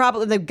 you're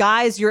probably the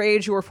guys your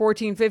age who are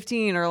 14,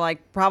 15 are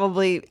like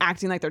probably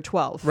acting like they're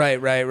 12.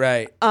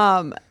 Right.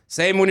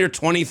 Same when you're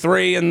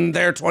 23 and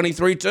they're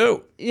 23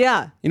 too.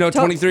 Yeah.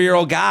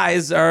 23-year-old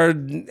guys are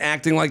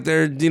acting like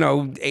they're,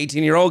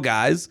 18-year-old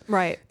guys.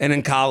 Right. And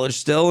in college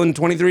still, and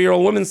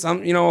 23-year-old women,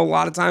 a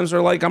lot of times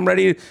are like, I'm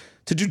ready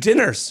to do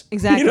dinners.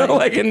 Exactly.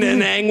 And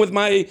hang with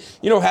my,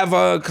 have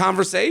a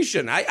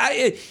conversation.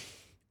 I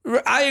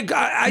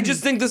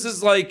just think this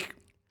is like,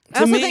 I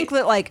also think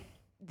that like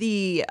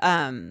the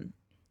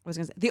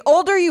the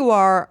older you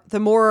are, the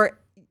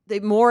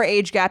more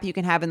age gap you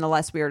can have and the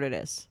less weird it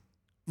is.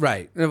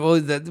 Right.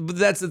 Well,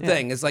 that's the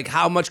thing. It's like,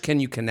 how much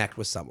can you connect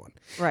with someone?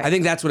 Right. I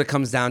think that's what it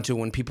comes down to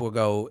when people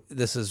go,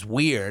 this is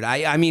weird.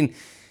 I mean,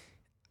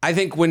 I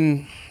think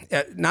when,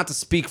 not to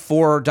speak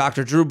for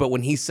Dr. Drew, but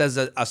when he says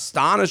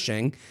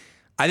astonishing,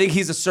 I think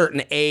he's a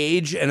certain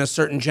age and a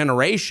certain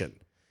generation.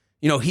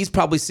 He's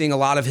probably seeing a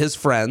lot of his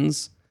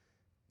friends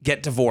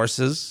get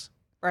divorces.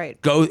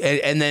 Right. Go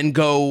and then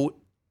go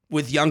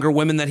with younger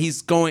women that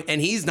he's going, and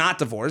he's not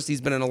divorced.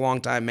 He's been in a long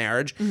time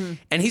marriage,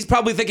 and he's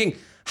probably thinking,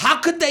 how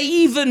could they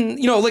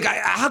even,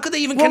 how could they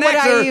even connect?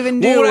 What would I even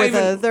do with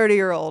a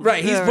 30-year-old?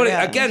 Right. He's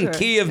putting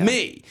key of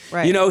me.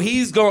 Right.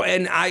 He's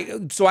going,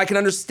 so I can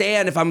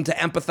understand if I'm to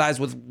empathize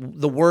with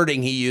the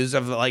wording he used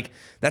of like,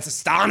 that's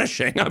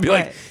astonishing. I'd be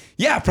like,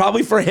 yeah,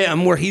 probably for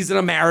him, where he's in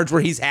a marriage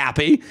where he's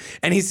happy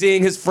and he's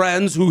seeing his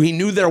friends who he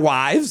knew their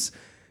wives.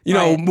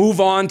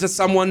 Move on to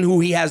someone who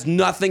he has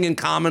nothing in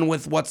common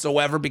with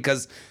whatsoever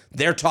because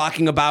they're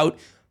talking about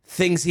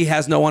things he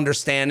has no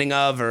understanding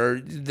of or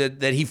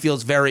that he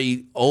feels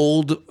very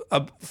old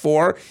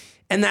for.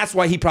 And that's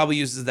why he probably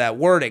uses that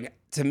wording.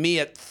 To me,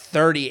 at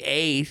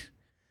 38,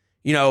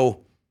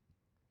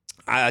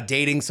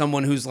 dating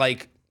someone who's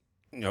like,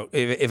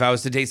 if I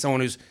was to date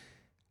someone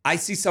I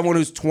see someone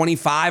who's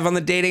 25 on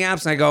the dating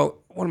apps and I go,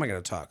 what am I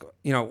going to talk about?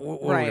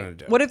 What am I going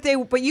to do? What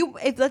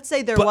if let's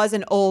say there was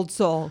an old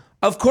soul.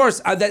 Of course,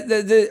 I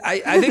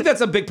think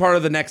that's a big part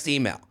of the next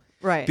email.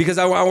 Right. Because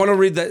I want to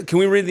read that. Can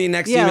we read the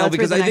next email? Let's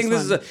Because read the I think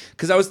next this is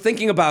because I was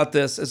thinking about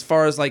this as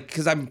far as like,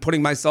 because I'm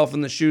putting myself in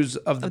the shoes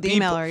of the people,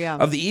 emailer, yeah.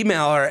 of the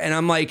emailer. And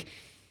I'm like,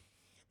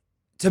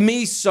 to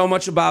me, so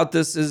much about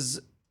this is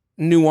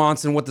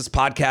nuance and what this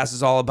podcast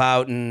is all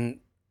about. And,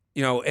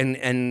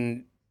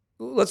 and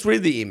let's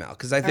read the email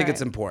because I think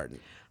it's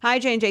important. Hi,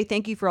 J&J.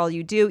 Thank you for all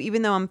you do.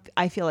 Even though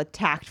I feel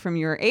attacked from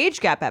your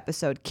age gap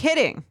episode.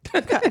 Kidding. I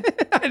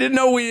didn't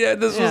know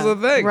this was a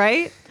thing.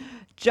 Right?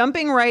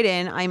 Jumping right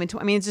in.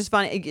 It's just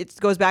fun. It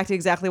goes back to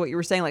exactly what you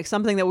were saying, like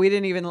something that we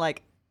didn't even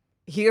like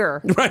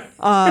hear. Right.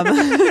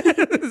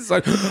 It's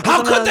like,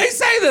 how could they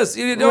say this?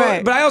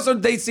 Right.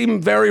 But they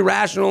seem very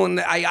rational, and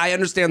I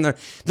understand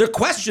their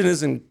question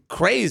isn't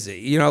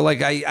crazy.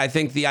 I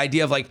think the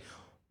idea of like,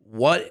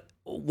 what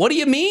do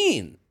you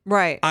mean?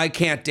 Right. I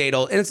can't date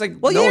old. And it's like,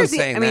 well, no one's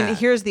saying that.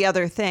 Here's the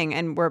other thing,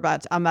 and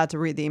I'm about to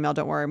read the email.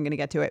 Don't worry, I'm going to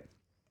get to it.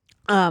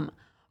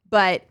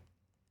 But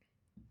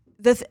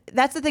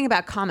that's the thing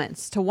about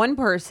comments. To one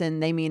person,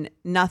 they mean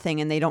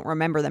nothing and they don't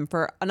remember them.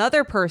 For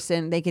another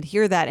person, they could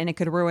hear that and it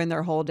could ruin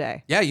their whole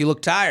day. Yeah, you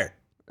look tired.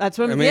 That's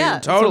what totally.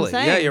 That's what I'm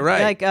saying. Yeah, you're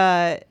right.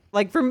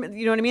 Like for,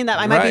 you know what I mean? That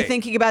I might be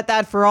thinking about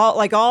that for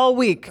all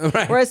week.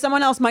 Right. Whereas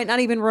someone else might not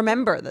even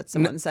remember that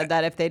someone said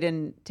that if they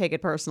didn't take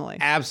it personally.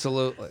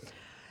 Absolutely.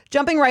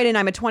 Jumping right in,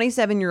 I'm a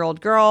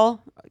 27-year-old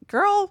girl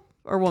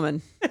or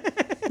woman?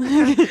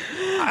 Girl.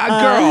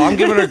 I'm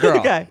giving her a girl.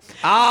 Okay.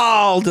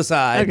 I'll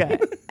decide. Okay.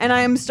 And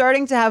I am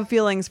starting to have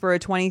feelings for a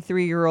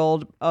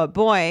 23-year-old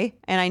boy,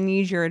 and I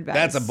need your advice.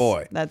 That's a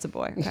boy. That's a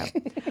boy. Okay.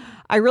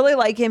 I really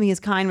like him. He is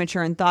kind,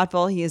 mature, and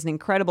thoughtful. He is an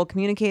incredible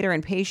communicator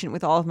and patient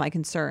with all of my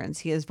concerns.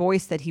 He has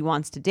voiced that he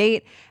wants to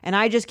date, and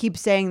I just keep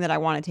saying that I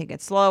want to take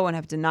it slow and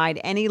have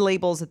denied any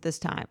labels at this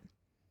time.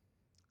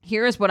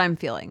 Here is what I'm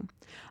feeling.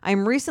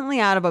 I'm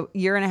recently out of a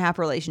 1.5-year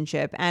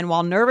relationship, and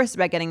while nervous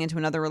about getting into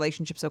another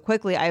relationship so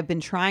quickly, I have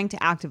been trying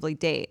to actively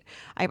date.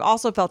 I've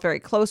also felt very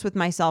close with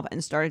myself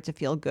and started to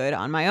feel good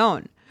on my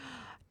own.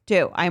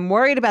 2, I'm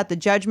worried about the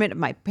judgment of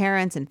my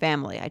parents and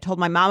family. I told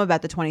my mom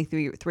about the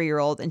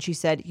 23-year-old, and she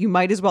said, you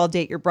might as well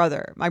date your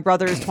brother. My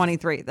brother is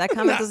 23. That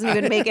comment doesn't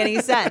even make any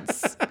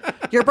sense.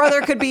 Your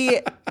brother could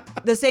be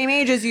the same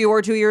age as you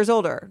or 2 years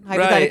older,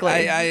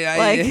 hypothetically.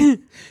 Right.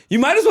 You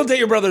might as well date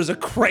your brother is a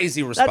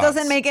crazy response. That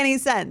doesn't make any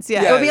sense.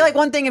 Yeah. It would be like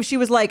one thing if she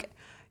was like,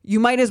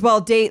 you might as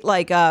well date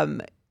like,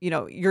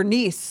 your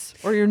niece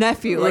or your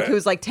nephew, like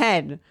who's like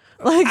 10.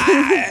 Like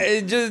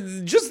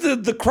just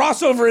the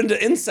crossover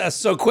into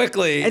incest so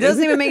quickly. It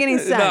doesn't even make any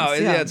sense. No,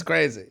 yeah, it's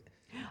crazy.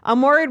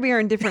 I'm worried we are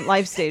in different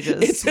life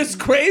stages. It's as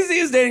crazy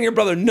as dating your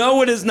brother.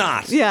 No, it is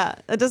not. Yeah,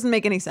 that doesn't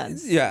make any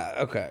sense. Yeah,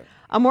 okay.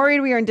 I'm worried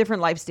we are in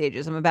different life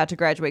stages. I'm about to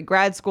graduate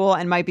grad school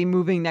and might be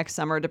moving next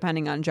summer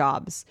depending on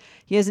jobs.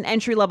 He has an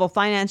entry-level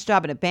finance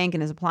job at a bank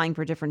and is applying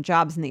for different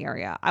jobs in the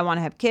area. I want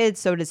to have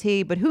kids, so does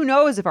he, but who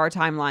knows if our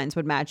timelines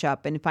would match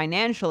up and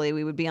financially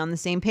we would be on the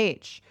same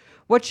page.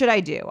 What should I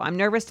do? I'm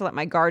nervous to let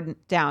my guard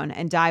down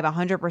and dive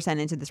 100%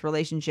 into this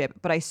relationship,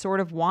 but I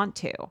sort of want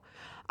to.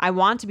 I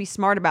want to be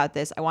smart about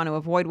this. I want to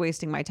avoid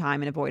wasting my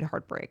time and avoid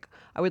heartbreak.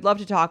 I would love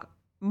to talk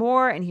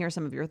more and hear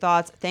some of your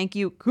thoughts. Thank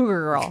you,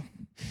 Cougar Girl.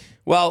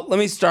 Well, let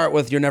me start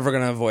with you're never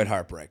going to avoid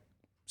heartbreak.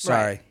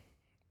 Sorry.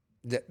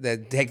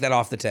 Take that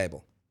off the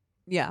table.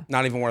 Yeah.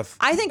 Not even worth.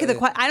 I think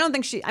I don't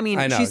think she, I mean,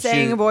 she's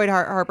saying avoid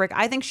heartbreak.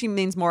 I think she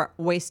means more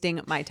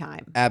wasting my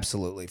time.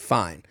 Absolutely.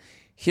 Fine.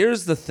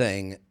 Here's the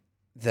thing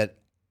that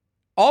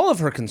all of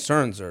her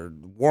concerns are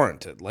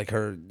warranted. Like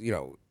her,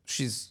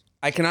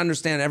 I can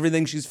understand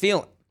everything she's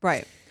feeling.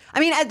 Right. I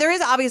mean, there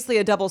is obviously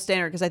a double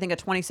standard because I think a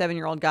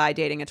 27-year-old guy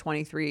dating a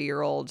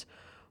 23-year-old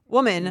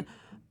woman,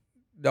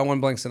 no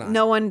one blinks an eye.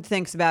 no one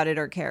thinks about it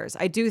or cares.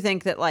 I do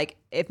think that, like,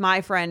 if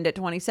my friend at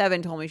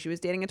 27 told me she was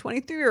dating a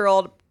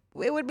 23-year-old,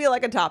 it would be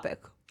like a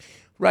topic.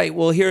 Right.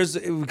 Well,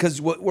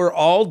 because what we're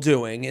all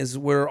doing is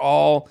we're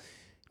all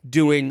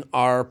doing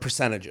our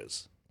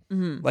percentages.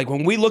 Mm-hmm. Like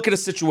when we look at a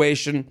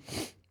situation,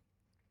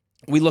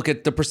 we look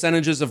at the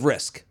percentages of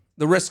risk.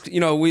 The risk,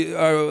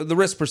 the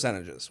risk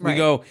percentages. Right. We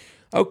go,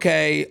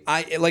 okay,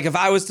 if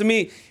I was to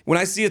meet, when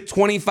I see a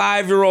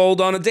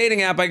 25-year-old on a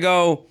dating app, I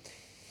go,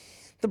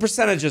 the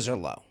percentages are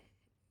low.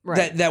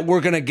 Right. That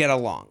we're going to get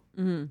along.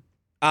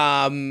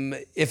 Mm-hmm.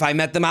 If I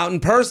met them out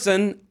in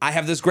person, I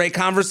have this great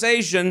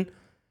conversation.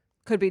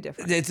 Could be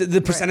different.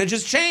 The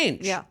percentages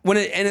change. Yeah.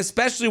 And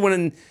especially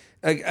when,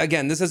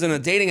 again, this isn't a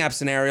dating app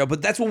scenario,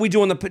 but that's what we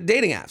do on the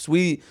dating apps.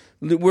 We're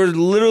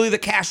literally, the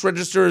cash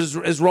register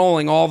is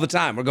rolling all the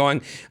time. We're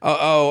going,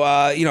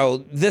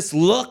 this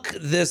look,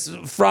 this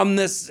from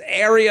this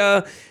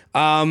area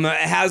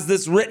has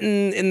this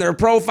written in their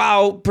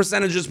profile,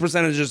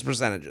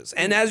 percentages.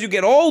 And as you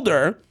get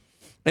older,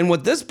 and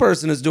what this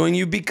person is doing,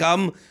 you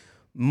become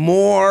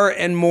more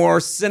and more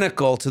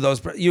cynical to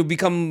those. You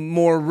become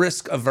more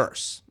risk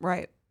averse.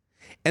 Right.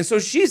 And so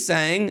she's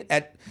saying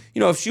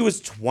if she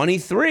was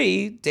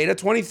 23, date a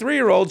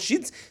 23-year-old,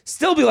 she'd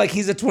still be like,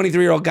 he's a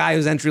 23-year-old guy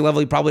who's entry level.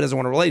 He probably doesn't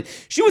want to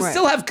relate. She would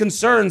still have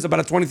concerns about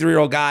a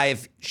 23-year-old guy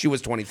if she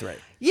was 23.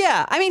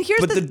 Yeah. I mean,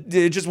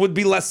 it just would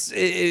be less,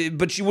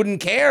 but she wouldn't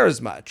care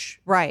as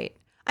much. Right.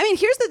 I mean,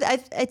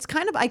 it's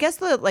kind of, I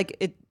guess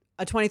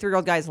a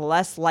 23-year-old guy is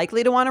less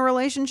likely to want a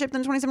relationship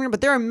than a 27-year-old,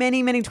 but there are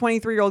many, many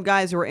 23-year-old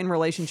guys who are in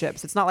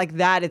relationships. It's not like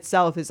that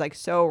itself is like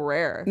so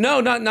rare.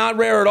 No, not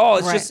rare at all.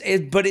 It's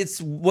but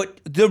it's what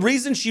the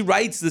reason she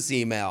writes this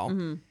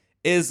email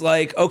is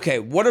like, okay,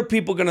 what are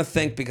people going to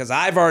think? Because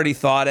I've already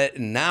thought it,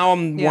 and now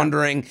I'm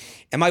wondering,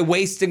 am I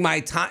wasting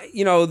my time?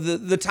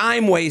 The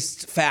time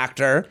waste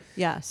factor.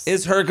 Yes,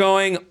 is her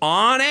going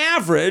on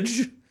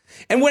average,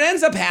 and what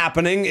ends up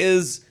happening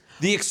is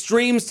the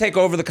extremes take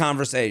over the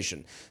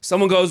conversation.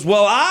 Someone goes,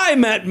 well, I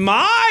met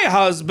my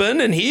husband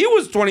and he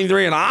was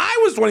 23 and I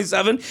was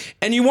 27.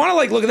 And you want to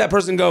look at that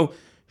person and go,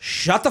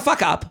 shut the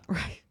fuck up.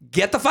 Right.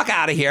 Get the fuck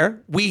out of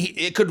here.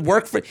 It could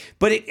work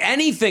but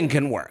anything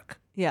can work.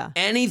 Yeah.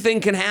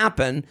 Anything can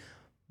happen.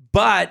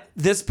 But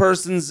this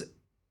person's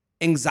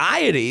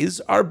anxieties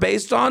are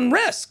based on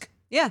risk.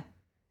 Yeah.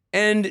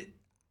 And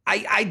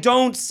I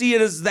don't see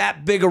it as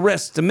that big a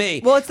risk to me.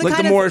 Well, it's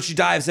the more she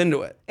dives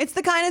into it. It's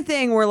the kind of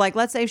thing where,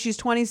 let's say she's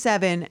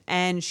 27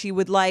 and she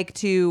would like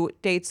to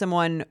date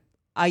someone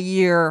a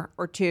year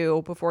or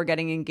two before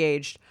getting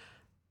engaged,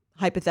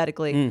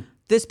 hypothetically.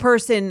 This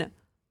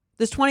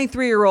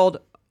 23-year-old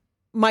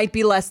might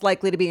be less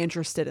likely to be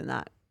interested in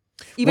that,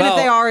 even if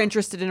they are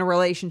interested in a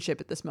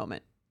relationship at this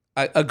moment.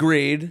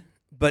 Agreed.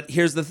 But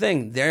here's the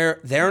thing.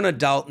 They're an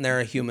adult and they're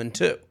a human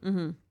too.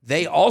 Mm-hmm.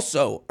 They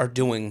also are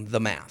doing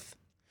the math.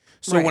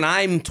 So when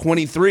I'm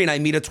 23 and I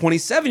meet a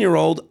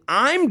 27-year-old,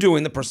 I'm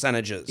doing the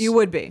percentages. You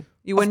would be.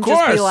 You wouldn't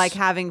just be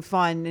having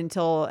fun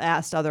until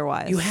asked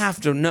otherwise. You have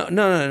to. No.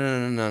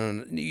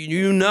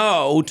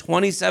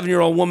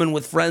 27-year-old woman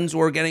with friends who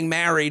are getting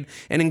married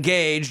and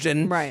engaged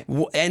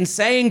and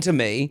saying to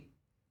me,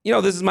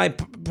 this is my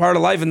part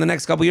of life in the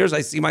next couple of years.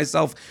 I see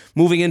myself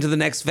moving into the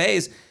next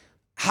phase.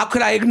 How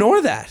could I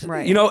ignore that?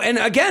 Right. And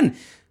again,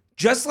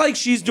 just like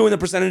she's doing the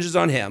percentages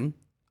on him,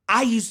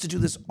 I used to do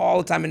this all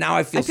the time, and now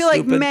I feel stupid.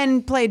 Stupid. Like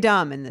men play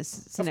dumb in this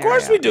scenario. Of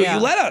course we do. Yeah.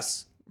 You let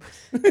us.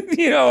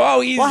 He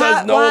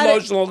has no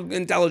emotional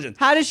intelligence.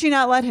 How does she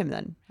not let him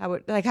then?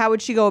 How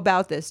would she go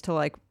about this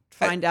to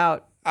find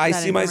out? I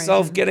see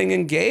myself getting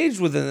engaged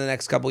within the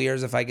next couple of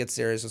years if I get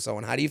serious with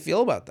someone. How do you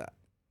feel about that?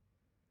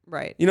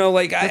 Right.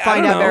 I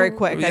find out very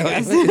quick.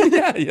 I guess.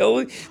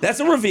 Yeah, that's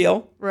a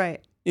reveal.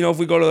 Right. If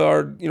we go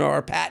to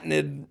our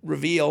patented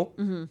reveal.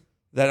 Mm-hmm.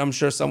 That I'm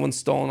sure someone's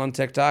stolen on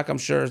TikTok. I'm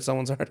sure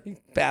someone's already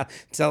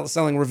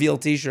selling reveal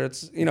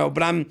T-shirts.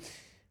 But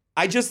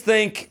I just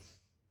think,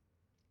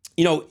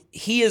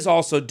 he is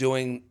also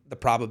doing the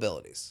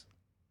probabilities.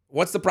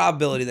 What's the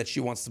probability that she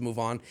wants to move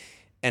on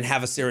and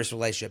have a serious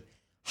relationship?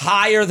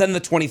 Higher than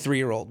the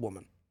 23-year-old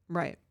woman.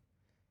 Right.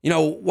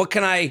 What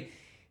can I,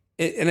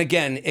 and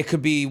again, it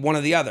could be one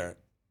or the other.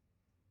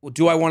 What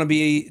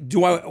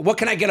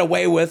can I get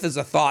away with is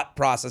a thought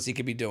process he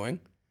could be doing.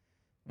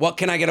 What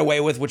can I get away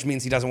with, which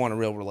means he doesn't want a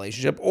real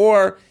relationship?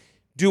 Or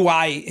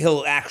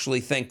he'll actually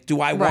think,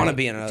 do I want to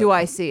be in a... Do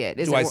I see it?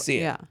 Do I see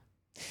it? Yeah.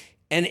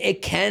 And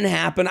it can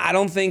happen.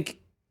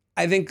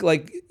 I think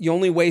like you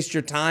only waste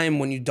your time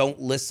when you don't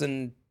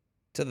listen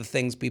to the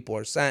things people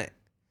are saying.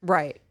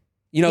 Right.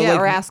 Like,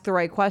 or ask the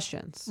right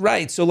questions.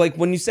 Right. So like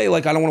when you say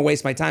like, I don't want to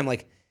waste my time,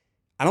 like,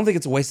 I don't think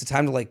it's a waste of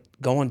time to like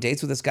go on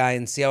dates with this guy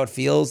and see how it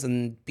feels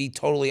and be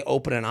totally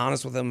open and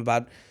honest with him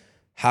about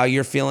how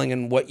you're feeling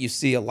and what you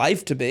see a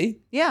life to be.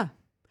 Yeah.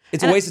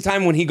 It's a waste of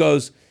time when he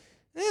goes,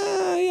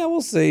 yeah,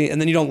 we'll see.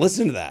 And then you don't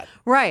listen to that.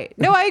 Right.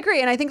 No, I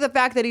agree. And I think the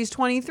fact that he's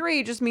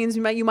 23 just means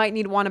you might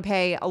need to want to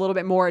pay a little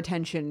bit more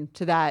attention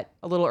to that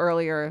a little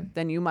earlier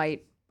than you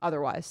might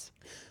otherwise.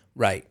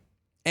 Right.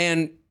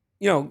 And,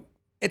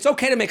 it's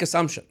okay to make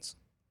assumptions.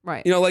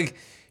 Right. Like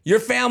your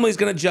family's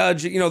going to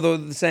judge,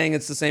 the saying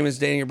it's the same as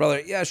dating your brother.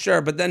 Yeah,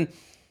 sure. But then,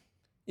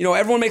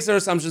 everyone makes their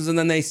assumptions and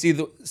then they see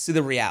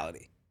the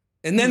reality.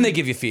 And then they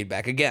give you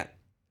feedback again.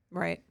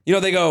 Right.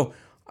 They go,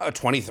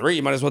 23,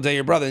 you might as well date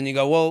your brother. And you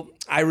go, well,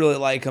 I really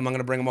like him. I'm going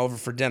to bring him over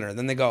for dinner. And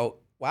then they go,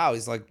 wow,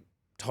 he's like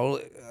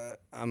totally,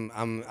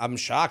 I'm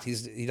shocked.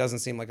 He doesn't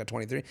seem like a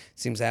 23.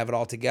 Seems to have it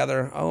all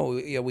together. Oh,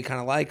 yeah, we kind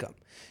of like him.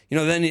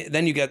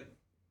 Then you get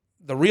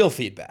the real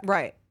feedback.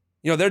 Right.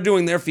 They're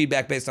doing their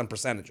feedback based on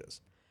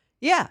percentages.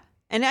 Yeah.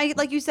 And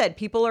like you said,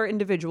 people are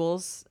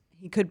individuals.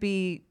 He could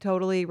be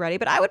totally ready,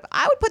 but I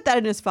would put that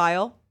in his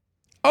file.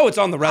 Oh, it's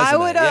on the resume. I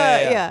would,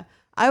 yeah.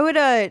 I would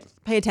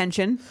pay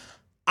attention.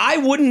 I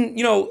wouldn't,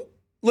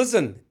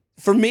 listen,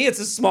 for me, it's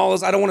as small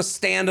as I don't want to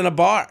stand in a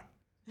bar.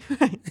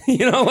 Right.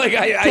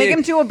 Take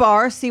him to a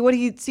bar, see what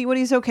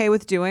he's okay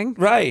with doing.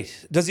 Right.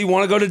 Does he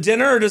want to go to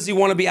dinner or does he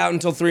want to be out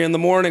until 3 a.m.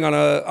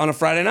 on a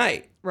Friday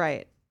night?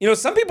 Right.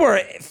 Some people are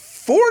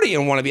 40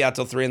 and want to be out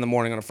till 3 a.m.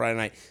 on a Friday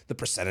night. The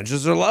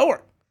percentages are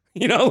lower.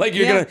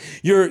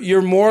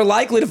 You're more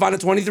likely to find a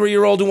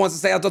 23-year-old who wants to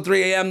stay out till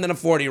 3 a.m. than a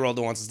 40-year-old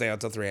who wants to stay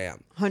out till 3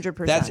 a.m.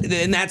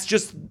 100%. That's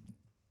just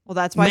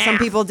that's why math. some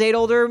people date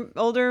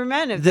older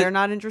men if they're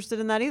not interested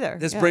in that either.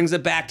 This brings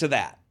it back to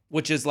that,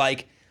 which is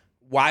like,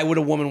 why would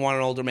a woman want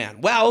an older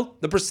man? Well,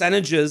 the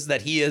percentages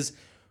that he is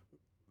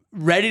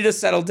ready to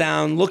settle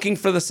down, looking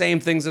for the same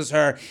things as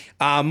her,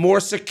 more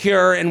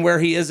secure in where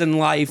he is in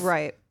life,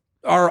 right,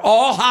 are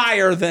all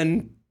higher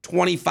than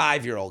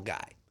 25-year-old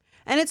guy.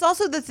 And it's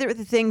also the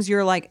things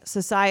you're like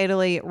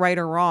societally, right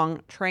or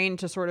wrong, trained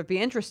to sort of be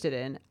interested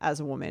in as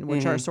a woman,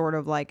 which are sort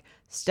of like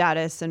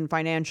status and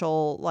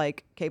financial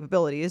like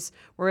capabilities.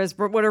 Whereas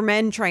what are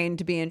men trained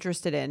to be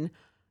interested in?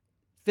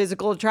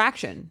 Physical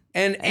attraction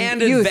and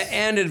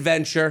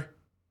adventure.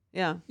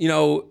 Yeah.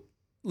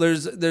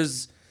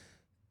 There's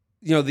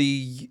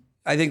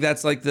I think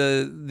that's like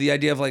the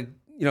idea of like,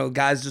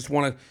 guys just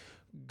want to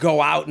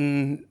go out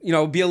and,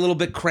 be a little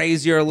bit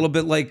crazier, a little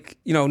bit like,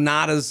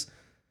 not as,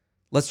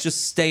 let's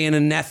just stay in a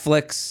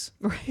Netflix.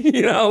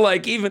 Right.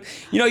 Like even,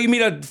 you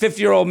meet a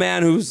 50-year-old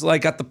man who's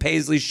like got the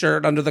paisley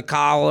shirt under the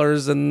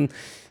collars and,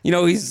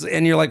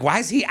 and you're like, why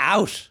is he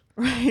out?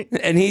 Right.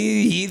 And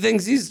he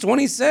thinks he's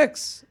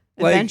 26.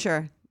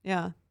 Adventure.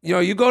 Yeah.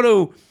 You go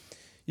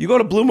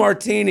to Blue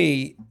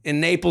Martini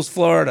in Naples,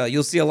 Florida.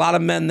 You'll see a lot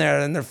of men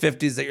there in their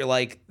 50s that you're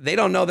like, they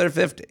don't know they're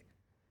 50.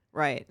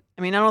 Right.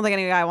 I mean, I don't think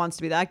any guy wants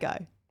to be that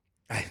guy.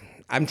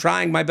 I'm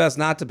trying my best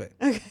not to be.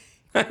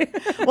 Okay.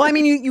 Well, I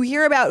mean, you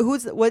hear about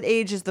what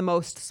age is the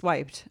most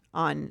swiped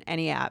on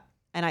any app,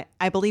 and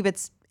I believe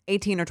it's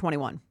 18 or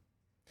 21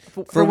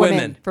 for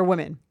women. For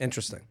women.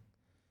 Interesting.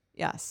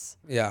 Yes.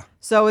 Yeah.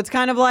 So it's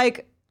kind of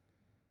like,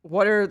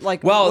 but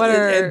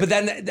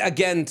then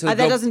again, that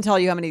doesn't tell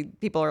you how many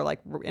people are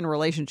like in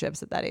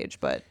relationships at that age,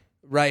 but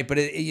right. But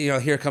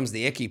here comes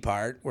the icky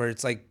part where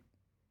it's like,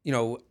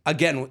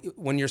 again,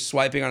 when you're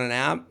swiping on an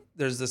app,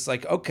 there's this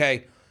like,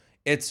 okay,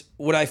 it's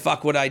would I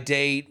fuck, would I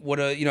date,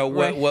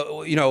 and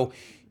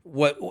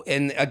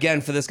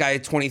again, for this guy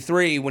at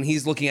 23, when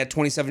he's looking at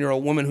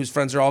 27-year-old woman whose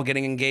friends are all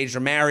getting engaged or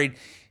married,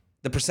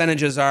 the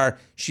percentages are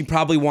she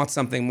probably wants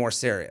something more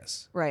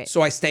serious. Right.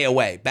 So I stay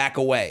away, back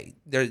away.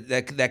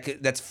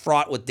 That's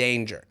fraught with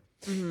danger.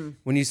 Mm-hmm.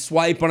 When you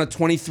swipe on a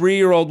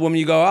 23-year-old woman,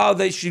 you go, oh,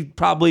 they should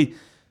probably,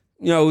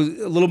 a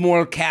little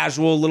more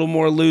casual, a little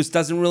more loose.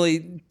 Doesn't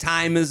really,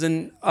 time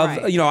isn't, I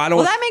don't.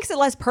 Well, that makes it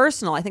less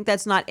personal. I think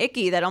that's not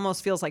icky. That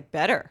almost feels like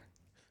better.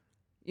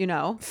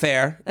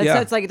 Fair.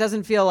 It's like, it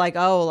doesn't feel like,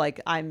 oh,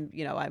 like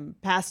I'm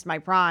past my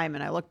prime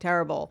and I look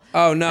terrible.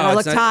 Oh no, and I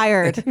look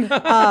tired.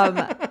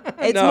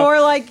 It's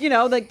more like,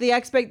 like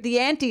the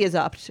ante is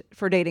upped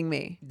for dating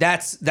me.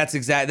 That's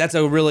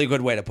a really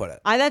good way to put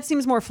it. That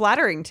seems more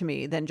flattering to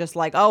me than just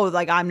like, oh,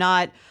 like I'm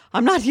not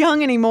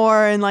young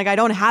anymore and like I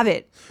don't have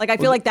it. Like I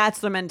feel like that's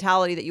the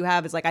mentality that you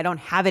have is like I don't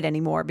have it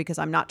anymore because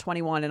I'm not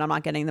 21 and I'm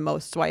not getting the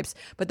most swipes.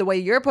 But the way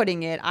you're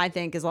putting it, I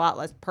think is a lot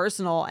less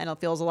personal and it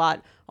feels a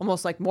lot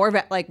almost like more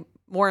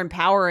more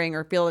empowering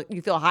or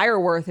you feel higher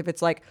worth if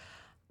it's like,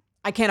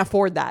 I can't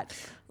afford that.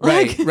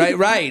 Right.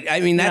 I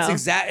mean, that's know?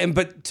 exact.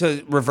 But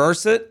to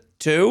reverse it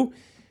too,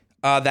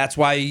 that's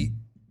why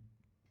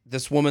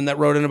this woman that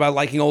wrote in about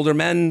liking older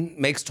men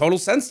makes total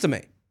sense to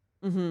me.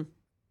 Mm-hmm.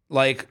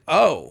 Like,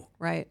 oh,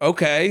 Right.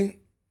 okay,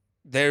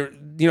 they're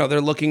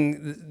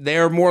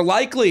more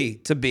likely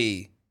to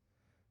be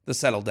the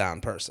settled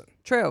down person.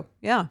 True.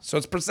 Yeah. So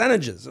it's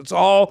percentages.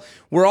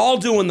 We're all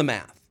doing the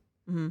math.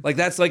 Like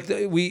that's like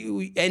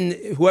we and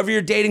whoever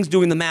you're dating's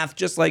doing the math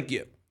just like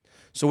you.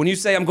 So when you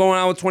say I'm going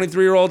out with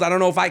 23-year-old, I don't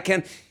know if I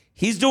can.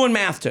 He's doing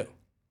math too.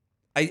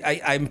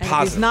 I'm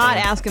positive. He's not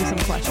asking some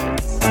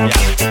questions.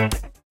 Yeah.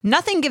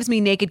 Nothing gives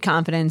me naked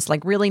confidence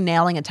like really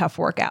nailing a tough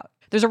workout.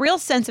 There's a real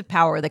sense of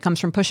power that comes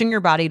from pushing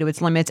your body to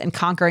its limits and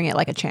conquering it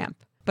like a champ.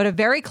 But a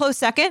very close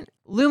second,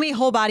 Lumi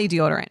Whole Body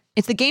Deodorant.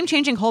 It's the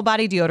game-changing whole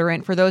body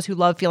deodorant for those who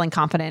love feeling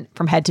confident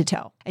from head to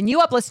toe. And You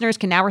Up listeners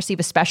can now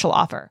receive a special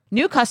offer.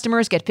 New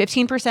customers get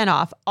 15%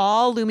 off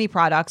all Lumi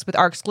products with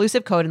our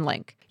exclusive code and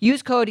link.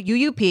 Use code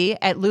UUP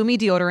at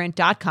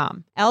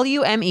LumiDeodorant.com.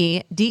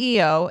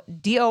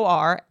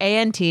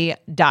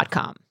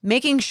 LumiDeodorant.com.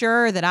 Making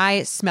sure that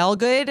I smell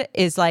good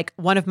is like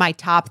one of my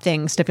top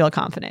things to feel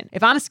confident.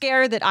 If I'm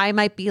scared that I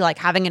might be like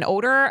having an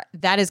odor,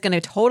 that is going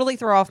to totally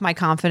throw off my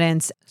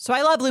confidence. So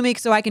I love Lumi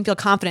so I can feel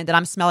confident that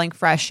I'm smelling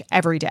fresh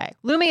every day.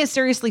 Lumi is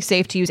seriously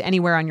safe to use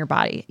anywhere on your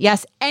body.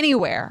 Yes,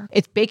 anywhere.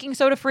 It's baking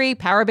soda free,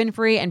 paraben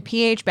free, and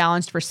pH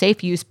balanced for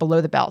safe use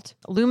below the belt.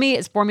 Lumi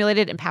is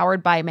formulated and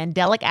powered by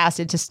mandelic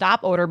acid to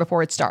stop odor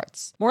before it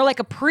starts. More like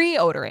a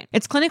pre-odorant.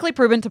 It's clinically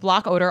proven to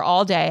block odor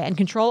all day and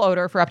control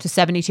odor for up to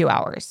 72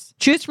 hours.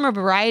 Choose from a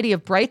variety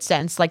of bright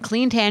scents like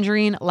clean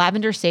tangerine,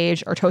 lavender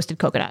sage, or toasted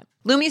coconut.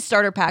 Lumi's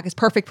starter pack is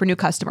perfect for new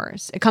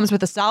customers. It comes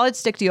with a solid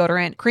stick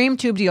deodorant, cream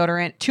tube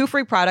deodorant, 2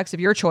 free products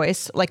of your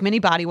choice, like mini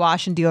body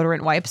wash and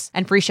deodorant wipes,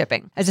 and free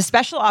shipping. As a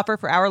special offer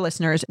for our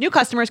listeners, new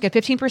customers get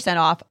 15%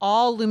 off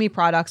all Lumi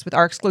products with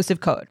our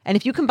exclusive code. And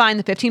if you combine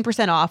the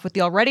 15% off with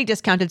the already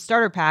discounted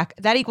starter pack,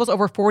 that equals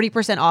over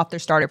 40% off their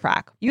starter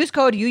pack. Use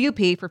code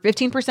UUP for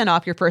 15%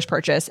 off your first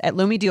purchase at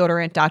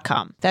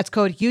LumiDeodorant.com. That's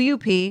code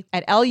UUP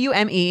at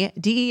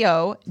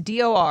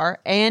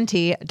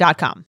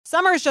LumiDeodorant.com.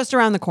 Summer is just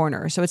around the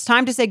corner, so it's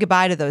time to say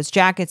goodbye to those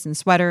jackets and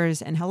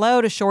sweaters and hello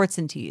to shorts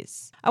and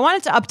tees. I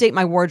wanted to update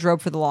my wardrobe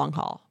for the long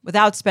haul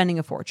without spending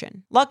a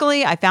fortune.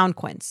 Luckily, I found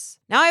Quince.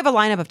 Now I have a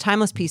lineup of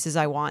timeless pieces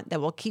I want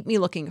that will keep me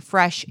looking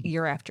fresh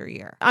year after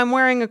year. I'm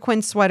wearing a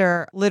Quince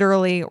sweater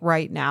literally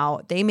right now.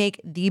 They make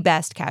the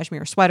best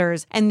cashmere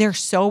sweaters and they're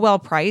so well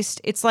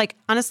priced. It's like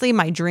honestly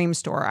my dream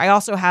store. I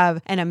also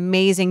have an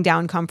amazing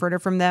down comforter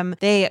from them.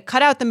 They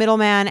cut out the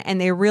middleman and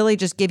they really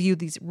just give you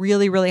these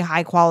really, really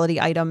high quality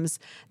items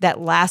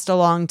that last a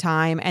long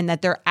time and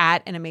that they're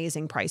at an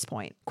amazing price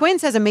point.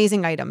 Quince has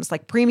amazing items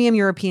like premium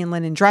European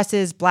linen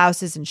dresses,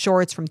 blouses, and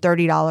shorts from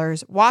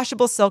 $30,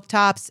 washable silk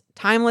tops,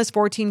 timeless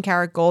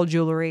 14-karat gold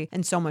jewelry,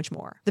 and so much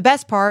more. The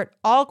best part,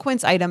 all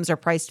Quince items are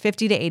priced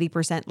 50 to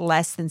 80%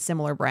 less than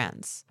similar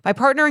brands. By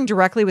partnering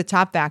directly with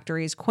top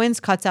factories, Quince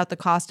cuts out the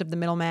cost of the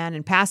middleman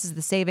and passes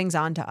the savings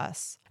on to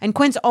us. And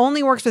Quince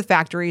only works with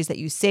factories that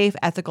use safe,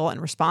 ethical,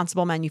 and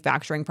responsible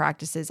manufacturing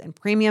practices and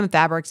premium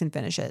fabrics and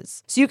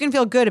finishes, so you can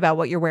feel good about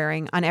what you're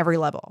wearing on every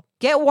level.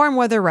 Get warm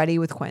weather ready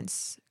with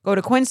Quince. Go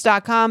to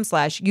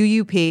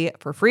quince.com/UUP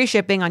for free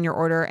shipping on your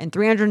order and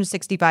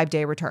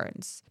 365-day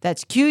returns.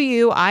 That's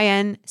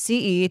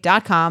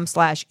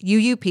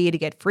QUINCE.com/UUP to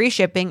get free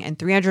shipping and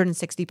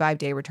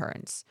 365-day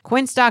returns.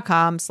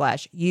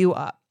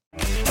 Quince.com/UUP.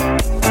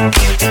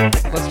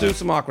 Let's do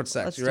some awkward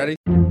sex. You ready?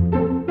 Want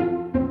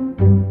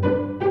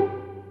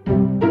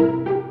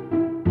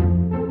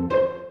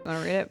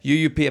to read it?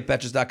 UUP at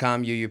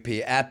Betches.com,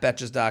 UUP at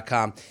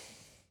Betches.com.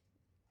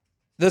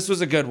 This was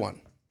a good one.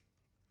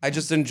 I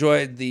just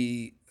enjoyed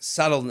the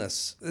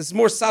subtleness. It's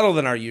more subtle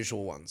than our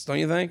usual ones, don't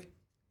you think?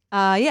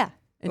 Yeah.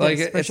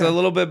 It's a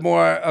little bit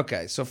more,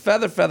 okay, so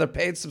Feather,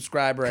 paid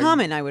subscriber.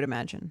 Common, I would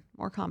imagine.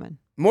 More common.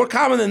 More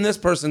common than this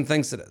person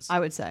thinks it is. I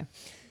would say.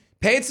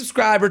 Paid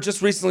subscriber,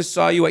 just recently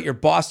saw you at your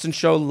Boston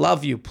show.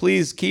 Love you.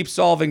 Please keep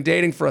solving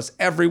dating for us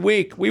every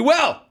week. We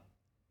will.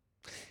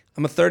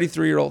 I'm a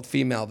 33-year-old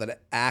female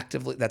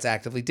that's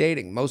actively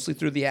dating, mostly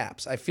through the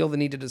apps. I feel the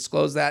need to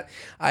disclose that.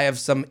 I have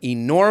some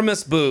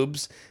enormous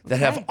boobs that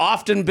have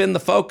often been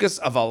the focus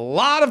of a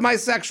lot of my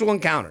sexual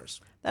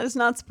encounters. That is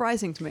not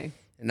surprising to me.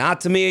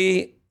 Not to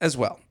me as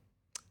well.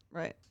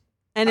 Right.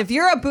 And if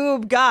you're a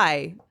boob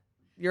guy,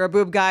 you're a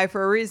boob guy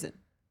for a reason.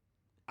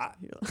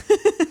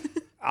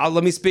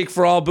 Let me speak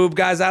for all boob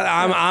guys.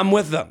 I'm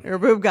with them. You're a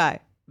boob guy.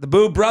 The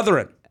boob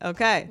brethren.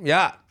 Okay.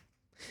 Yeah.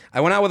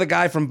 I went out with a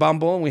guy from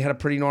Bumble, and we had a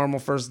pretty normal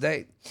first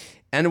date.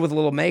 Ended with a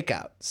little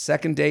makeout.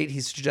 Second date, he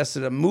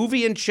suggested a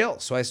movie and chill,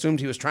 so I assumed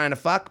he was trying to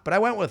fuck, but I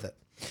went with it.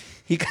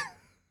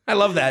 I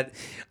love that.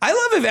 I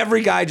love if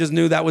every guy just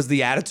knew that was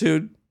the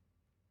attitude.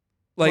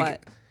 Like,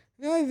 what?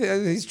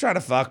 Yeah, he's trying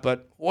to fuck,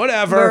 but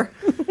whatever.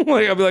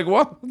 Like, I'll be like,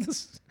 what?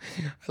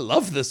 I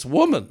love this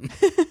woman.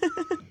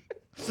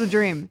 It's a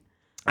dream.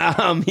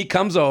 He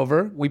comes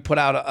over. We put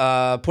on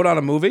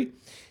a movie.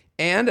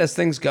 And as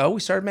things go, we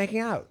started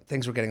making out.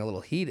 Things were getting a little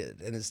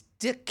heated, and his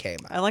dick came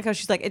out. I like how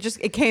she's like,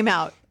 it came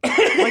out.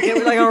 Like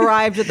it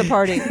arrived at the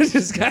party.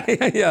 Just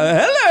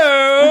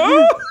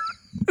hello.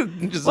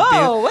 Just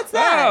Whoa, what's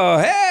that? Oh,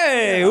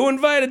 hey, who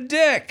invited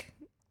Dick?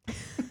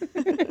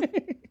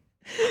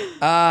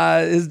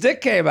 His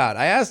dick came out.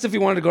 I asked if he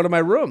wanted to go to my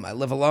room. I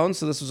live alone,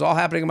 so this was all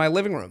happening in my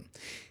living room.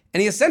 And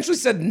he essentially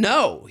said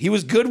no. He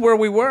was good where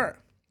we were.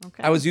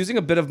 Okay. I was using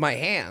a bit of my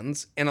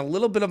hands and a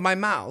little bit of my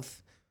mouth.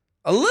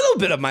 A little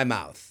bit of my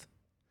mouth.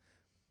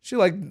 She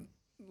like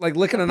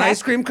licking an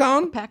ice cream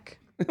cone? Peck.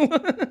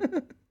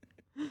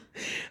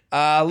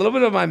 A little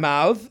bit of my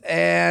mouth.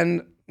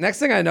 And next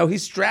thing I know,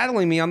 he's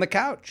straddling me on the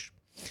couch.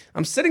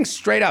 I'm sitting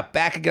straight up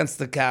back against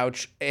the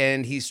couch,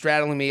 and he's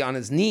straddling me on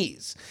his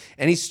knees.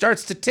 And he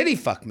starts to titty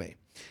fuck me.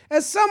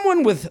 As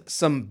someone with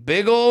some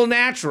big old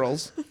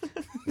naturals,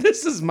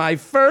 as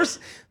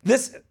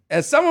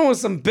someone with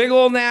some big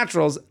old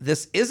naturals,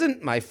 this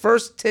isn't my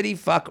first titty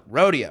fuck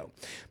rodeo.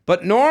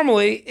 But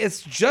normally,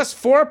 it's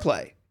just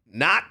foreplay.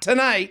 Not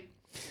tonight.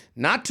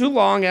 Not too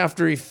long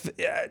after he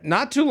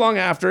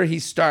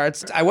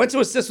starts, I went to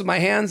assist with my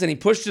hands, and he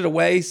pushed it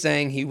away,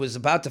 saying he was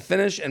about to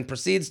finish, and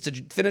proceeds to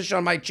finish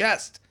on my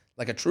chest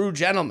like a true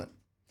gentleman.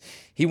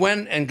 He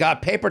went and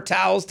got paper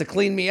towels to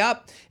clean me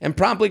up, and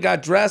promptly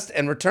got dressed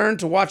and returned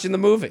to watching the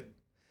movie.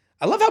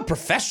 I love how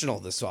professional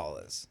this all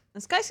is.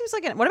 This guy seems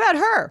like what about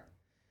her?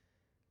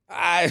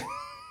 I'm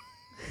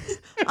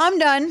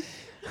done.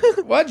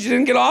 What? You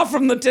didn't get off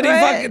from the titty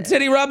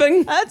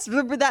rubbing?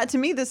 That to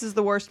me, this is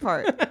the worst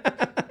part.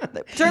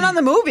 Turn on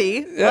the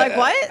movie. Like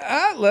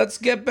what? Let's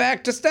get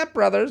back to Step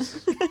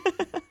Brothers.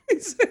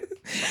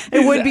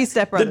 It would be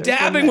Step Brothers. The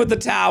dabbing with the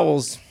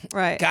towels.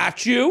 Right.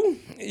 Got you.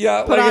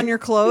 Yeah. Put on your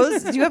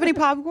clothes. Do you have any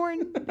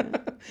popcorn?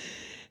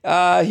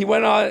 He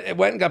went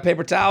and got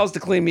paper towels to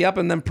clean me up,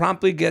 and then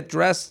promptly got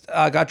dressed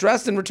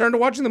and returned to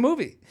watching the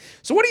movie.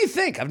 So what do you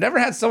think? I've never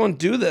had someone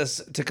do this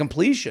to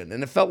completion,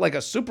 and it felt like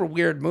a super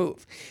weird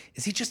move.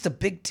 Is he just a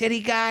big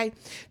titty guy?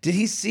 Did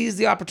he seize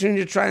the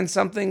opportunity to try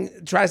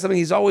something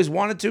he's always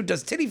wanted to?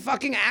 Does titty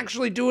fucking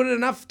actually do it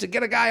enough to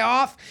get a guy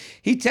off?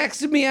 He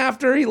texted me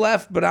after he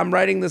left, but I'm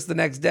writing this the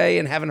next day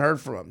and haven't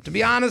heard from him. To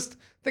be honest, I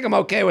think I'm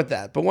okay with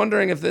that, but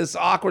wondering if this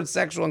awkward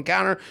sexual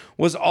encounter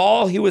was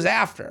all he was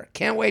after.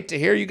 Can't wait to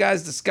hear you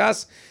guys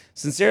discuss.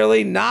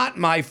 Sincerely, not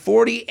my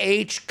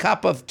 40H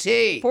cup of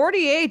tea.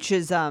 40H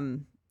is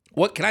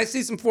What, can I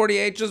see some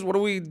 40Hs? What are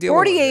we dealing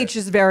with? 40H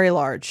is very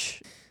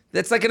large.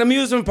 That's like an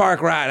amusement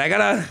park ride. I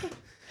gotta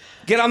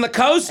get on the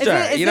coaster.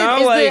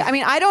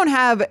 I don't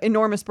have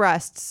enormous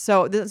breasts,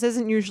 so this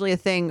isn't usually a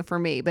thing for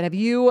me. But have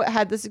you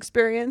had this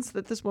experience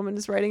that this woman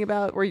is writing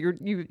about, where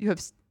you have?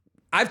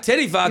 I've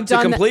titty fucked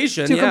to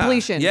completion.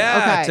 Completion.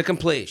 Yeah, okay. to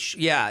completion.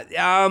 Yeah.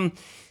 I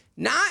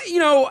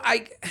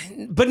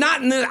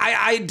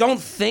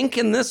don't think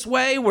in this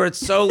way where it's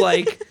so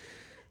like,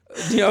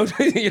 just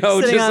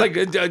like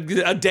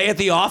a day at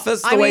the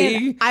office.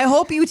 I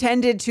hope you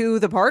tended to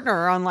the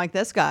partner unlike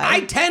this guy.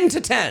 I tend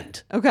to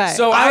tend. Okay.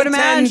 So I would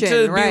imagine,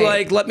 tend to right. be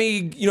like, let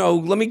me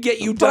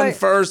get you done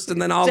first,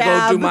 and then I'll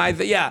go do my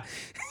thing. Yeah.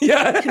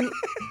 Yeah.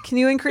 Can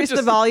you increase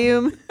the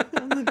volume?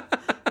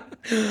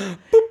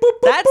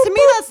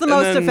 That's the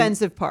most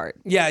offensive part.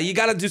 Yeah, you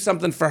got to do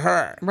something for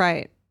her.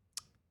 Right.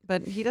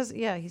 But he does,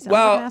 he sounds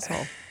like an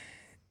asshole.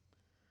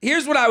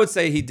 Here's what I would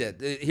say he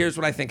did. Here's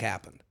what I think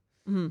happened.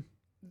 Mm-hmm.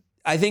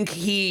 I think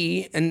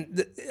he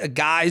and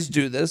guys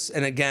do this.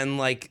 And again,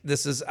 like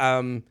this is,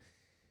 I'm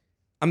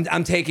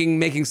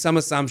making some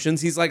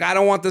assumptions. He's like, I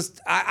don't want this.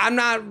 I'm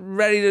not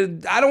ready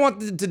to, I don't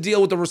want to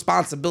deal with the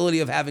responsibility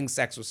of having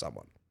sex with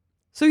someone.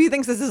 So he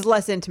thinks this is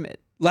less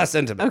intimate. Less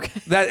intimate.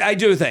 Okay. That I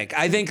do think.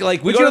 I think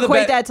like would you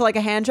equate that to like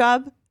a hand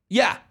job?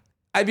 Yeah.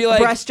 I'd be like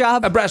a breast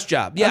job. A breast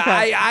job. Yeah.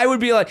 Okay. I would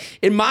be like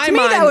in my mind. To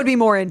me, that would be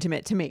more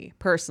intimate to me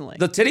personally.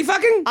 The titty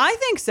fucking? I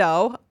think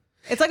so.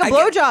 It's like a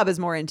blowjob is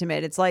more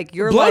intimate. It's like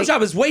your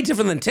blowjob is way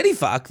different than titty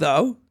fuck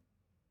though.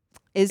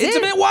 Is it?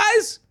 Intimate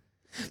wise?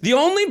 The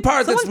only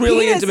part Someone's that's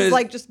really penis intimate is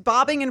like just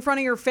bobbing in front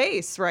of your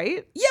face,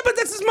 right? Yeah, but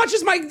that's as much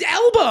as my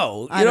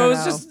elbow. You know,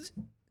 it's just.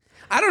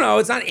 I don't know.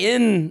 It's not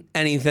in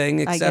anything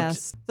except. I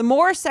guess. The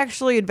more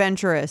sexually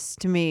adventurous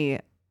to me,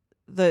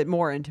 the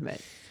more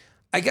intimate.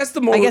 I guess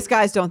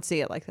guys don't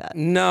see it like that.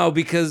 No,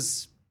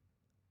 because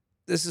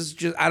this is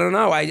just. I don't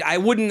know. I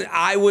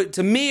would.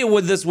 To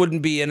me, this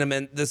wouldn't be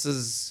intimate. This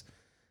is.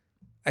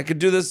 I could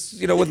do this,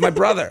 with my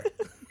brother.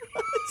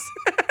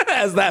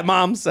 As that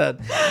mom said.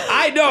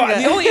 I know.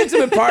 Okay. The only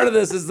intimate part of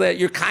this is that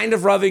you're kind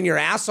of rubbing your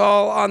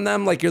asshole on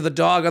them, like you're the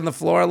dog on the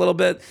floor a little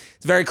bit.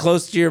 It's very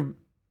close to your.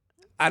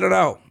 I don't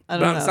know.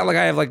 It's not like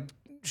I have like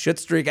shit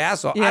streak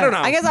asshole. Yeah. I don't know.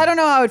 I guess I don't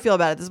know how I would feel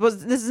about it.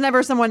 This is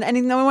never someone.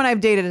 No one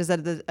I've dated has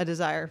had a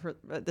desire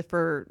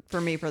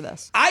for me for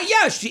this.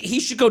 He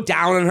should go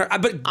down on her.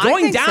 But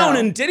going down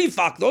and titty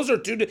fuck, those are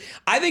two.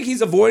 I think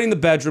he's avoiding the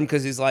bedroom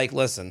because he's like,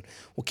 listen,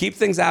 we'll keep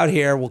things out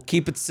here. We'll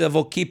keep it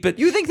civil. Keep it.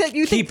 You think that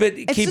you keep think it.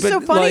 It's keep just it,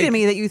 so funny like, to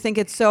me that you think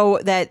it's so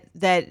that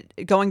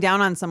going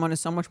down on someone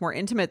is so much more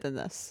intimate than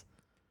this.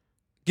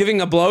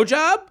 Giving a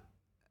blowjob.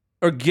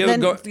 Or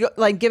giving a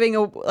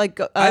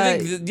I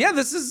think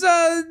this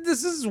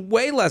is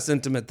way less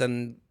intimate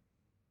than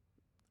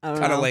I don't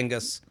know.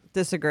 cunnilingus.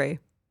 Disagree.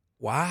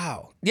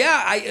 Wow.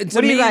 Yeah. What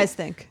do you guys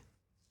think?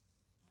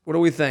 What do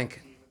we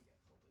think?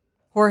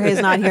 Jorge's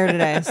not here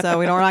today, so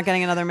we're not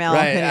getting another male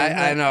Right. opinion.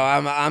 I know.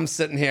 I'm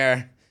sitting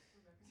here.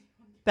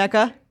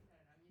 Becca?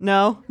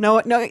 No.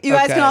 You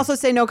guys can also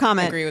say no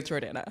comment. Agree with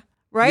Jordana.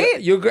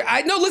 Right? You agree?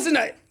 No, listen.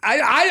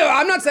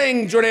 I'm not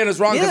saying Jordana's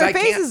wrong because I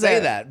can't say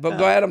that. But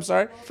go ahead. I'm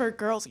sorry. For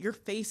girls, your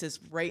face is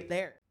right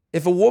there.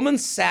 If a woman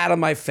sat on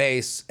my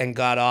face and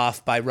got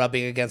off by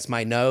rubbing against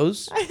my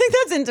nose, I think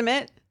that's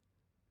intimate.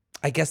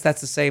 I guess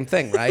that's the same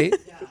thing, right?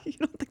 You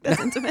don't think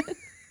that's intimate?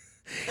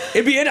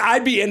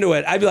 I'd be into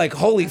it. I'd be like,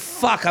 holy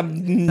fuck,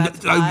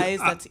 That's eyes,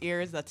 that's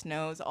ears, that's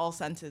nose. All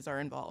senses are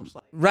involved.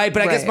 Right,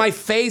 but I guess Right. my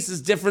face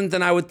is different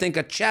than I would think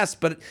a chest.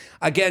 But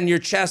again, your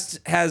chest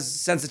has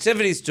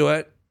sensitivities to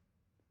it,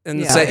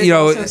 and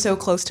So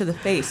close to the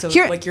face, so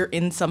Here- like you're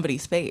in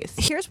somebody's face.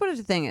 Here's what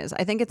the thing is.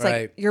 I think it's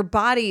Right. like your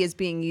body is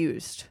being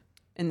used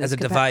in this As a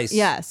device.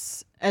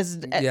 Yes,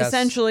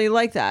 essentially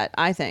like that.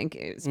 I think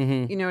is,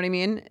 Mm-hmm. you know what I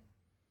mean.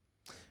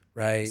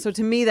 right. So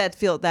to me, that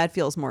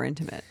feels more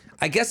intimate.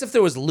 I guess if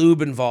there was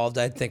lube involved,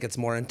 I'd think it's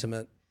more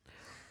intimate.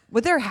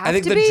 Would there have I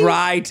think to the be?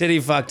 dry titty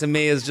fuck to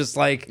me is just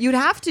like You'd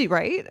have to,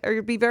 right? Or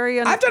you'd be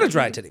very. I've done a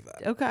dry titty fuck.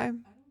 Okay.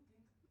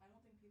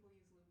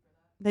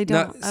 They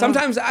No, don't.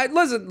 sometimes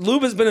listen,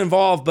 lube has been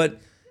involved, but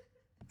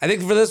I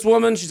think for this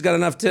woman, she's got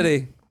enough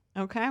titty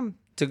Okay.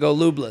 to go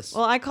lubeless.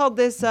 Well, I called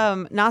this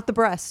not the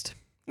breast.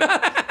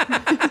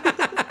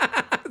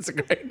 That's a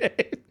great name.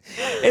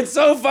 It's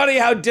so funny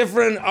how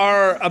different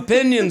our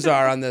opinions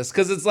are on this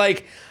because it's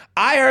like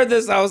I heard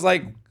this, I was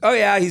like, oh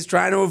yeah, he's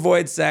trying to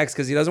avoid sex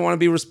because he doesn't want to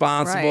be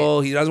responsible.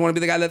 Right. He doesn't want to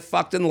be the guy that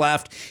fucked and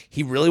left.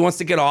 He really wants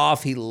to get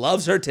off. He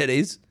loves her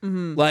titties.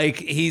 Mm-hmm. Like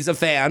he's a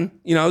fan,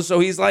 so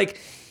he's like,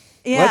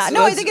 Yeah. I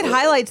let's- think it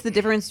highlights the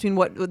difference between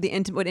what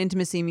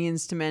intimacy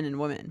means to men and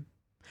women.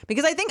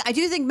 Because I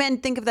do think men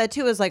think of that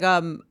too as like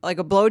a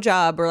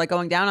blowjob or like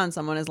going down on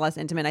someone is less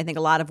intimate. I think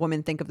a lot of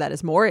women think of that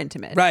as more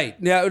intimate. right.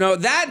 Yeah, no,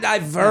 that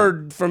I've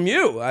heard from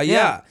you.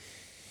 Yeah.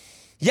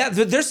 Yeah,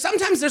 there's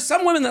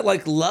some women that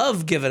like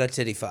love giving a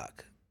titty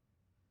fuck.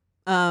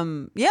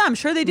 Yeah, I'm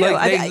sure they do. Like,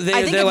 I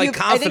think they're, like, I think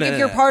confident if in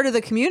you're it. part of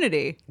the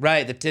community,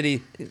 Right, the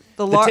titty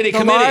the titty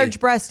committee. large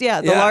breast, the Yeah.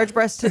 large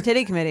breast to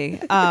titty committee,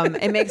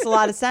 it makes a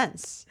lot of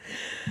sense.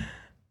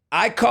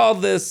 I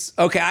called this,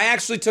 okay, I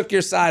actually took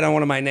your side on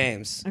one of my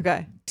names.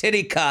 Okay.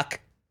 Titty cuck.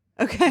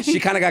 Okay. She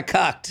kind of got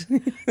cucked.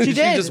 She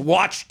did. just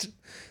watched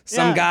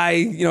some Yeah.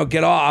 guy,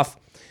 get off.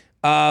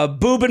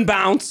 Boob and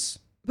bounce.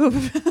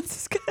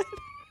 That's good.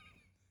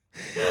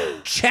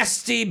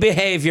 Chesty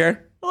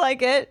behavior. I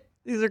like it.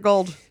 These are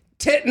gold.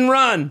 Tit and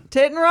run.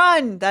 Tit and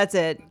run. That's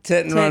it.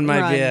 Tit and run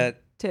might be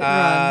it. Tit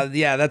and run.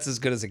 Yeah, that's as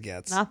good as it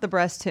gets. Not the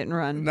breast. Tit and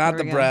run. Not There we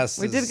the go. breast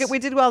We is-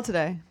 did well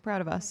today.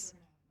 Proud of us.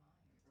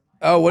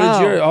 Oh, what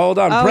did your, hold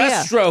on. Oh,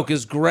 yeah. Breaststroke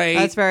is great.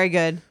 That's very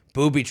good.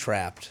 Booby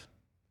trapped.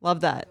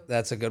 Love that.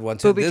 That's a good one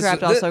too. Booby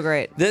trapped also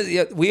great.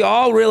 We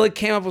all really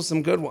came up with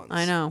some good ones.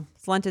 I know.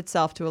 It's lent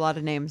itself to a lot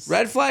of names.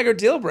 Red flag or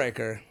deal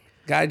breaker?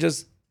 Guy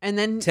just And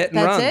then tit and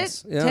that's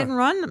runs. it. Yeah. Tit and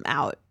run, I'm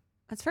out.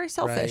 That's very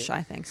selfish, Right.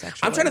 I think,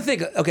 sexually. I'm trying to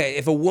think. Okay,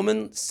 if a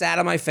woman sat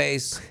on my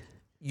face,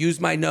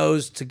 used my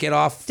nose to get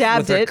off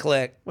Dabbed with her it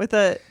clit, with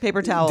a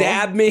paper towel.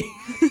 dab me,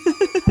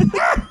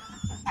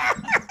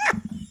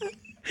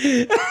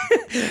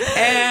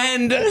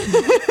 and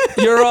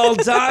you're all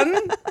done.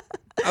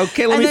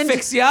 Okay, let And me then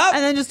fix you up.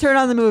 And then just turn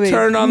on the movie.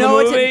 Turn on the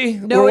movie.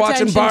 No We're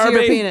watching attention to your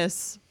Barbie.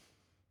 penis.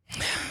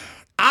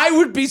 I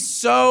would be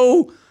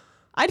so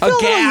I'd feel a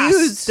little Aghast.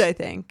 used, I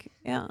think.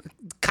 Yeah.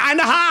 kind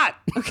of hot.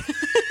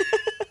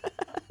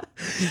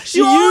 She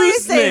You always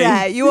used say me.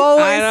 that. You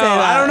always I know. say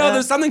that. I don't know.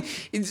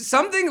 There's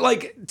something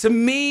like to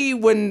me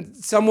when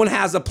someone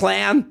has a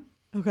plan.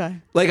 Okay.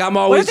 Like I'm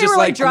always if they just were,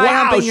 like, dry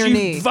wow, humping your she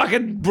knee?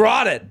 fucking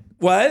brought it.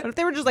 What? What if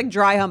they were just like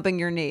dry humping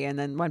your knee and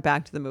then went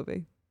back to the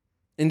movie?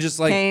 And just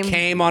like Came-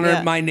 came on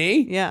yeah. my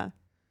knee. Yeah.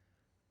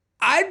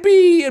 I'd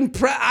be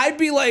impressed. I'd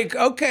be like,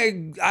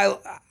 okay,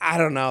 I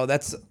don't know.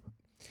 That's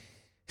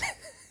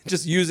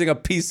just using a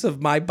piece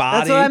of my body.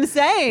 That's what I'm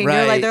saying. You're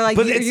Right. like they're like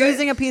But you're it's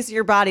using a piece of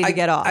your body to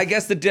get off. I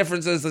guess the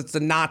difference is it's a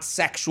not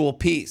sexual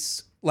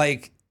piece.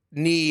 Like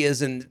knee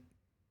isn't.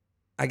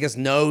 I guess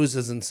nose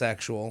isn't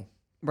sexual.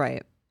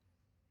 Right.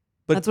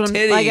 But That's what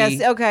titty, I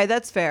guess. Okay,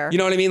 that's fair. You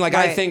know what I mean? Like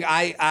I Right. think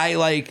I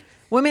like.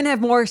 Women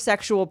have more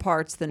sexual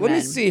parts than Let men.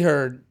 me see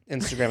her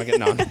Instagram again.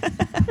 No.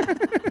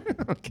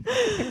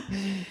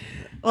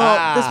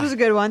 Well, this was a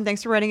good one.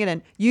 Thanks for writing it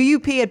in.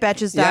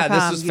 UUP@betches.com. Yeah,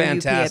 this was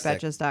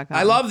fantastic. UUP@betches.com.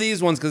 I love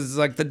these ones because it's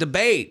like the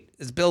debate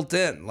is built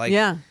in. Like,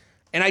 Yeah.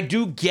 and I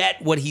do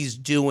get what he's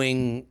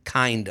doing,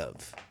 kind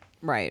of.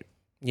 Right.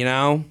 You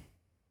know?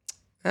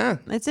 Yeah.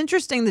 It's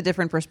interesting the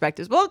different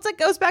perspectives. Well, it's like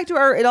goes back to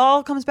our. It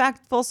all comes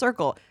back full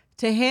circle.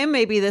 To him,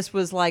 maybe this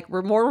was like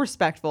we're more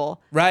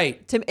respectful. Right.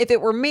 If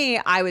it were me,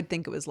 I would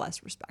think it was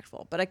less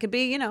respectful. But it could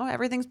be,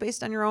 everything's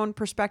based on your own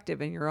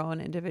perspective and your own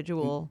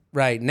individual.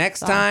 Right. Next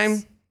Thoughts?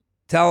 time,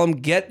 Tell them,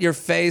 get your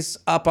face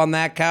up on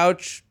that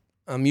couch.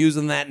 I'm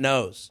using that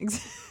nose. I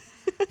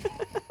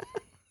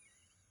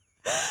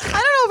don't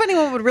know if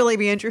anyone would really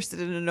be interested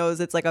in a nose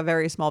that's like a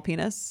very small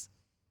penis.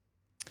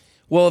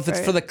 Well, if it's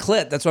for the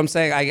clit, that's what I'm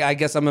saying. I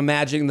guess I'm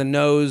imagining the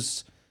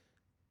nose,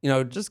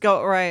 Just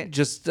go right.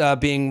 just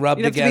being rubbed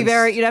You'd have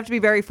against. you'd have to be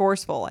very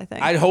forceful, I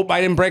think. I'd hope I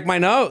didn't break my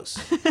nose.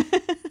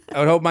 I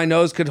would hope my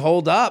nose could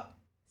hold up.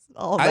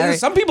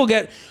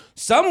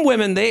 Some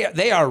women,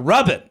 they are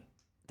rubbing.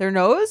 Their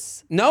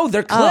nose? No,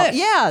 their Oh, clit.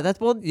 yeah, that's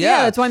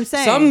that's what I'm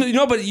saying.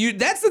 But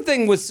that's the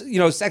thing with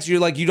sex. You're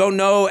like, you don't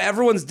know.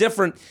 Everyone's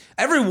different.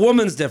 Every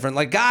woman's different.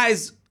 Like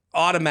guys,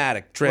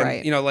 automatic trim.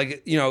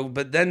 Right.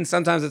 But then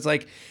sometimes it's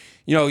like,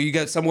 you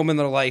get some women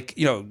that are like,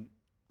 rub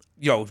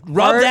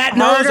that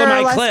nose harder on my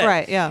or less, clit.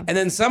 right, yeah. And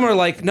then some are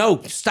like,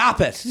 no, stop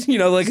it.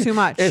 Like It's too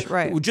much,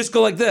 right. Just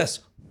go like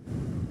this.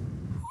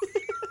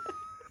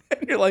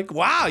 And you're like,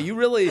 wow, you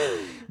really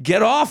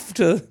get off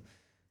to.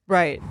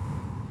 Right.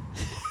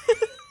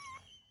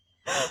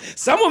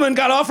 Some women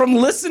got off from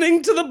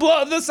listening to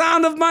the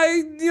sound of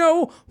my,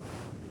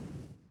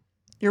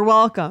 You're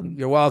welcome.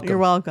 You're welcome. You're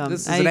welcome.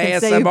 This is Now an you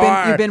can say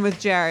ASMR. you've been with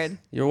Jared.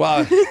 You're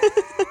welcome.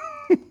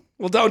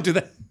 Well, don't do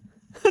that.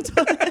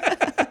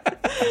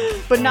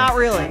 But not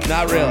really.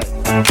 Not really.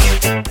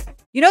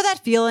 You know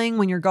that feeling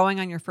when you're going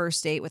on your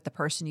first date with the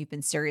person you've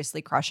been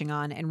seriously crushing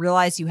on and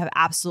realize you have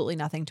absolutely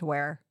nothing to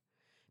wear?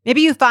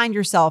 Maybe you find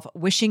yourself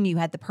wishing you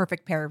had the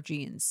perfect pair of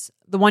jeans,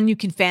 the one you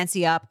can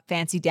fancy up,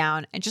 fancy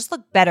down, and just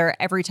look better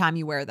every time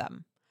you wear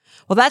them.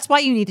 Well, that's why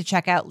you need to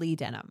check out Lee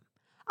Denim.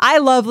 I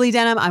love Lee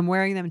Denim. I'm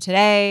wearing them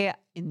today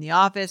in the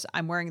office.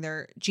 I'm wearing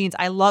their jeans.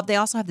 They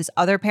also have this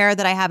other pair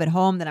that I have at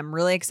home that I'm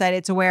really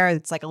excited to wear.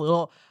 It's like a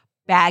little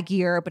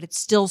baggier, but it's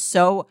still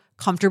so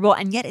comfortable,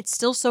 and yet it's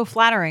still so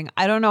flattering.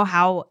 I don't know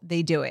how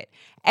they do it.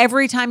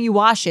 Every time you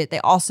wash it, they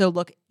also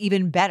look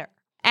even better.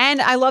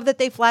 And I love that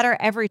they flatter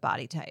every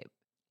body type.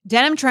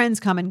 Denim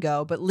trends come and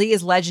go, but Lee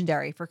is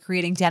legendary for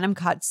creating denim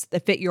cuts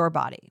that fit your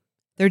body.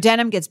 Their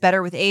denim gets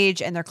better with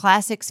age, and their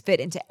classics fit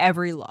into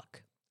every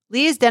look.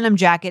 Lee's denim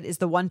jacket is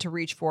the one to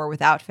reach for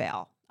without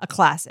fail, a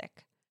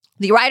classic.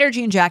 The Rider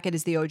jean jacket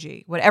is the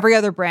OG, what every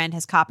other brand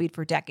has copied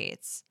for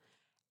decades.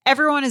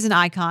 Everyone is an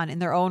icon in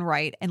their own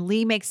right, and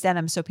Lee makes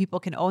denim so people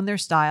can own their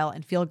style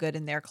and feel good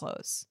in their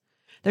clothes.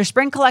 Their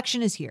spring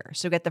collection is here,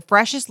 so get the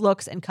freshest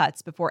looks and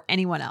cuts before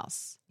anyone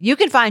else. You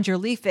can find your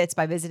Lee fits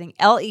by visiting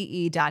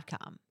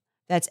lee.com.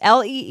 That's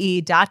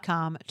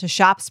lee.com to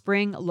shop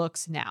spring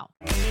looks now.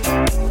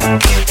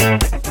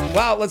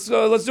 Wow, let's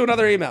do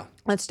another email.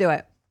 Let's do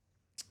it.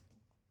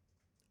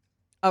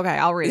 Okay,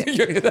 I'll read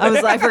it.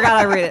 I forgot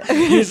I read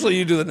it. Usually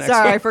you do the next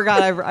Sorry, one. I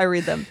forgot I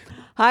read them.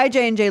 Hi,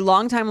 J&J,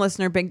 longtime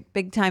listener,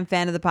 big time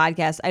fan of the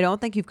podcast. I don't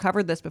think you've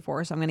covered this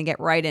before, so I'm going to get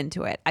right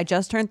into it. I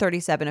just turned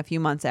 37 a few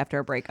months after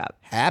a breakup.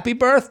 Happy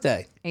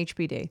birthday.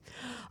 HBD.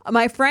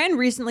 My friend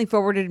recently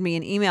forwarded me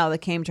an email that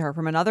came to her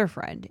from another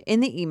friend. In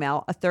the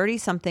email, a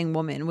 30-something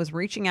woman was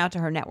reaching out to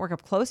her network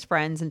of close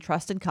friends and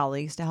trusted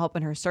colleagues to help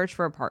in her search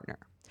for a partner.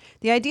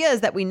 The idea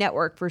is that we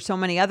network for so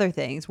many other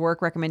things,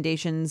 work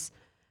recommendations,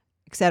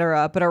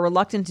 etc., but are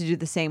reluctant to do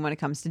the same when it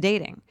comes to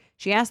dating.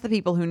 She asked the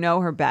people who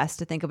know her best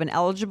to think of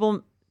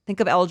eligible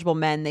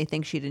men they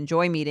think she'd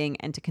enjoy meeting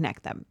and to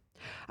connect them.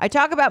 I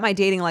talk about my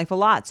dating life a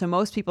lot, so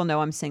most people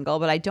know I'm single,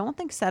 but I don't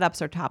think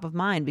setups are top of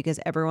mind because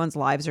everyone's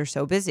lives are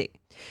so busy.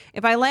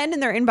 If I land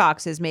in their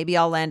inboxes, maybe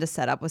I'll land a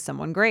setup with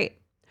someone great.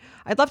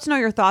 I'd love to know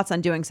your thoughts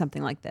on doing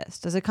something like this.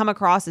 Does it come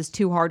across as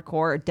too hardcore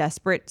or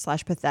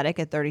desperate/pathetic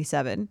at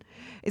 37?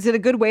 Is it a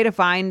good way to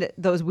find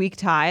those weak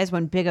ties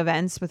when big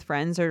events with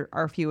friends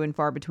are few and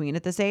far between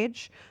at this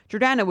age?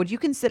 Jordana, would you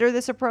consider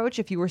this approach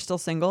if you were still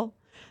single?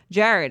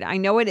 Jared, I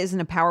know it isn't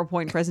a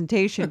PowerPoint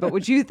presentation, but what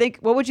would you think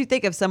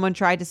if someone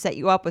tried to set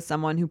you up with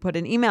someone who put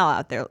an email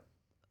out there,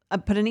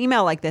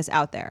 like this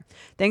out there?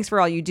 Thanks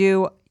for all you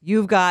do.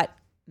 You've got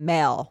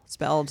mail,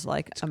 spelled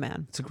like a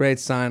man. It's a great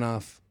sign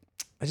off.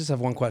 I just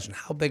have one question.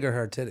 How big are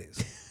her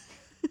titties?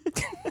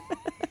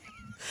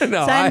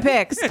 No, Send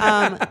pics.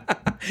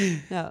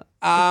 No.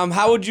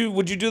 How would you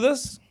do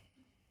this?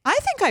 I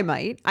think I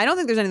might. I don't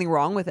think there's anything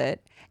wrong with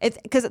it. It's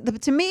because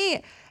to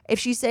me, if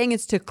she's saying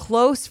it's to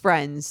close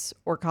friends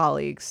or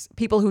colleagues,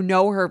 people who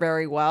know her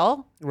very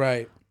well,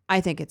 Right.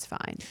 I think it's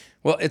fine.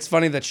 Well, it's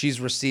funny that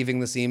she's receiving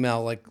this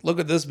email like, look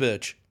at this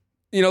bitch.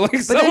 Like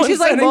But then she's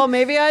like, well,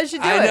 maybe I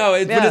should do it. I know,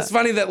 Yeah. but it's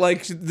funny that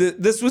like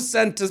this was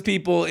sent to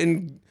people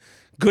in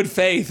good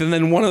faith, and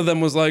then one of them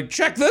was like,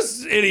 check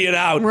this idiot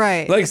out.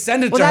 Right. Like,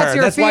 send it Well, to that's her.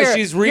 your That's fear. why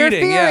she's reading.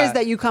 Your fear yeah. is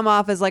that you come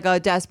off as like a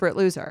desperate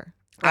loser.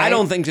 Right? I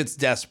don't think it's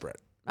desperate.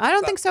 I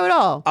don't think so at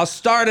all. I'll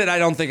start it. I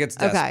don't think it's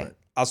desperate. Okay.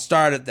 I'll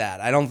start at that.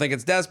 I don't think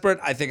it's desperate.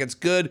 I think it's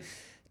good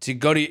to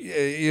go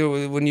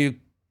to when you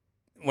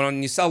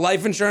sell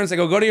life insurance. They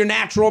go to your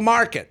natural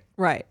market.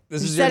 Right.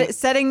 This is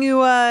setting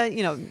you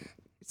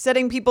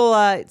setting people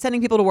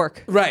to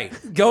work. Right.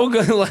 Go.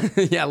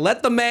 Yeah.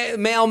 Let the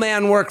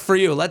mailman work for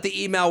you. Let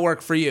the email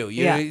work for you.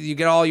 You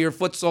get all your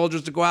foot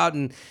soldiers to go out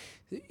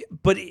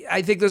but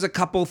I think there's a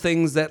couple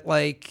things that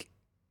like,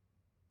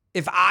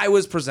 if I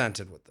was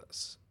presented with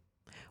this.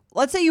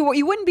 let's say you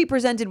wouldn't be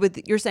presented with,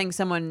 you're saying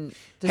someone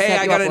to Hey, set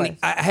I you got up an with.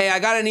 I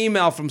got an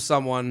email from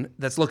someone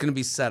that's looking to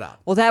be set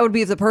up. Well, that would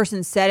be if the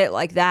person said it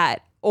like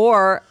that.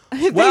 Or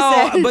if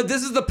Well, they said, but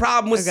this is the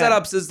problem with Okay.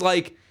 setups is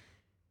like,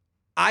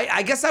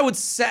 I guess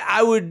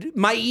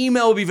my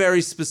email would be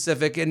very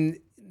specific, and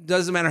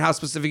doesn't matter how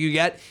specific you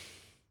get,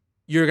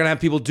 you're gonna have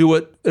people do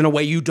it in a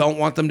way you don't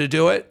want them to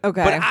do it.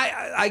 Okay. But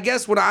I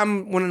guess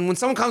when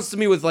someone comes to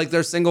me with like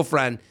their single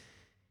friend,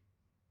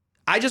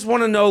 I just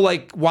want to know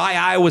like why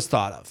I was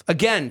thought of.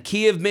 Again,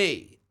 key of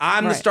me.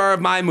 I'm the Right. star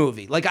of my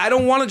movie. Like I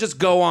don't want to just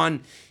go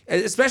on,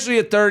 especially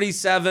at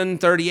 37,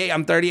 38.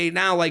 I'm 38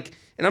 now. Like,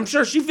 and I'm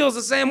sure she feels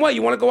the same way.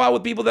 You want to go out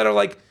with people that are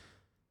like,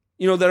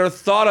 that are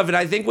thought of. And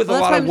I think with Well, a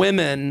that's lot why of I'm-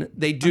 women,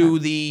 they do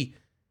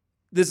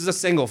this is a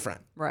single friend.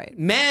 right.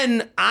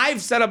 Men,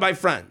 I've set up my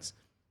friends.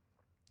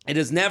 It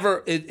is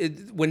never,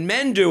 when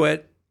men do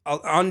it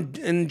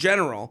in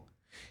general,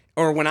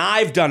 or when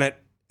I've done it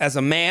as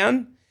a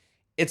man,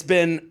 it's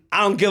been,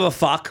 I don't give a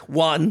fuck.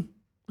 One,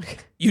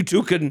 you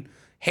two can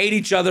hate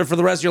each other for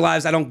the rest of your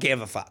lives. I don't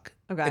give a fuck.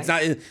 Okay. It's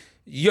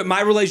not,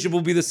 my relationship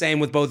will be the same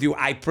with both of you.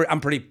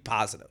 I'm pretty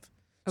positive.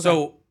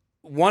 So,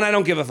 one, I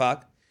don't give a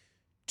fuck.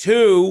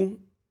 Two,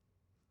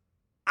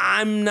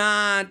 I'm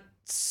not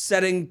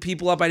setting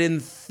people up. I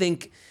didn't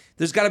think,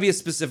 there's got to be a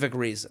specific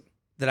reason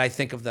that I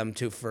think of them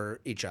to for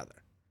each other.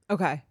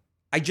 Okay.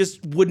 I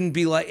just wouldn't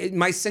be like,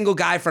 my single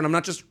guy friend, I'm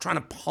not just trying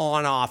to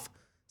pawn off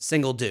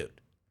single dude.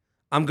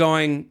 I'm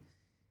going,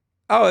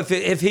 oh,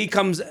 if he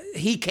comes,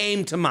 he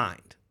came to mind.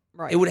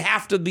 Right. It would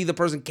have to be the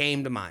person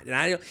came to mind. And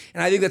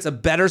I think that's a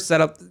better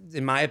setup,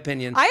 in my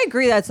opinion. I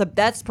agree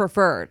that's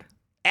preferred.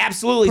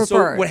 Absolutely.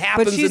 Preferred. So what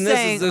happens But she's in this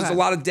saying- is there's okay. a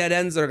lot of dead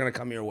ends that are going to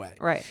come your way.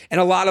 Right.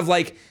 And a lot of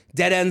like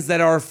dead ends that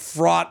are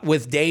fraught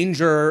with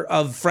danger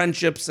of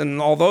friendships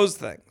and all those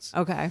things.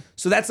 Okay.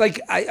 So that's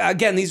like,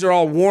 again, these are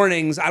all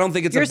warnings. I don't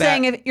think it's You're a bad...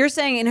 saying if you're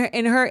saying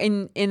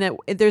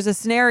there's a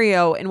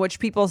scenario in which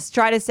people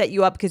try to set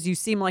you up because you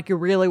seem like you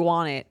really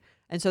want it,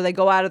 and so they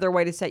go out of their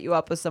way to set you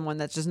up with someone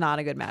that's just not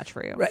a good match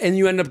for you. Right, and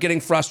you end up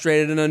getting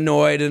frustrated and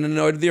annoyed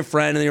with your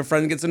friend, and your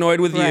friend gets annoyed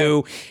with Right.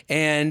 you,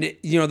 and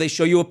they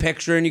show you a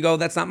picture and you go,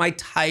 that's not my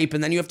type,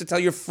 and then you have to tell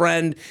your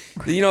friend,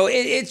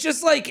 it's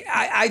just like,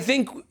 I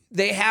think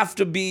they have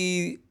to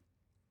be,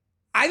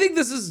 I think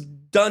this is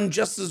done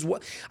just as well.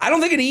 I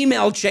don't think an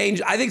email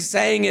change. I think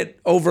saying it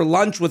over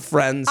lunch with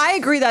friends. I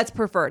agree that's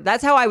preferred.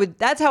 That's how I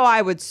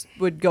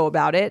would go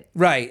about it.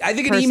 Right. I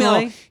think an Personally.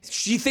 email,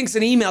 she thinks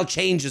an email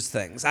changes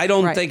things. I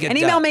don't Right. think it An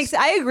email does.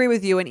 I agree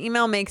with you. An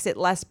email makes it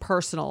less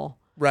personal.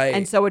 Right.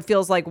 And so it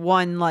feels like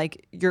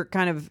you're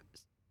kind of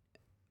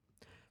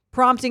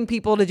prompting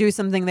people to do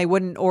something they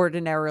wouldn't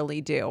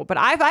ordinarily do. But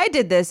if I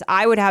did this,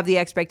 I would have the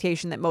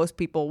expectation that most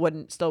people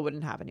wouldn't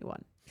have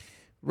anyone.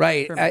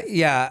 Right.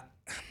 Yeah.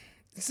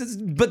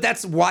 But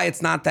that's why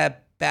it's not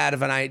that bad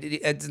of an idea.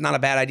 It's not a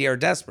bad idea or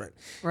desperate.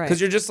 Right. Because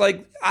you're just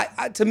like,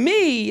 to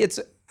me, it's,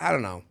 I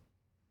don't know.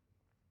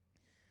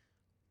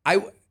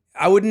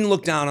 I wouldn't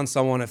look down on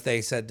someone if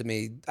they said to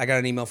me, I got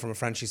an email from a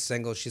friend, she's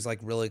single, she's like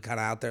really kind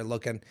of out there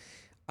looking.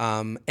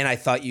 And I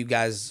thought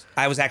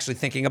I was actually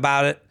thinking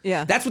about it.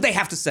 Yeah. That's what they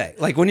have to say.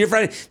 Like when your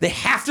friend, they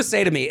have to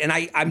say to me, and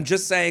I'm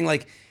just saying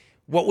like,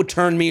 what would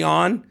turn me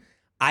on?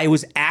 I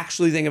was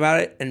actually thinking about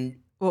it, and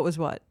What was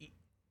what?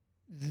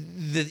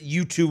 that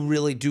you two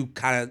really do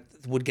kind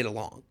of would get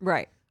along.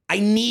 Right. I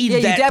need Yeah,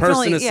 you that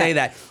definitely- person to yeah. say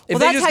that. If Well,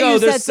 they that's just how go, you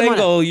they're set someone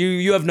single,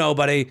 you have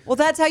nobody. Well,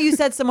 that's how you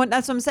set someone.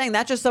 That's what I'm saying.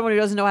 That's just someone who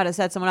doesn't know how to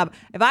set someone up.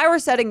 If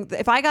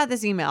I got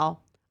this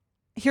email,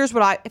 here's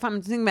what if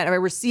I'm thinking about it, I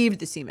received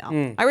this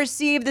email. I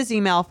received this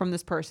email from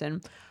this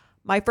person.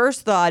 My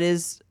first thought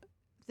is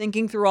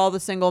thinking through all the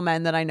single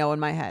men that I know in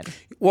my head.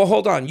 Well,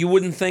 hold on. You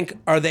wouldn't think,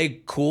 are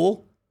they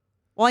cool?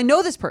 Well, I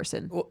know this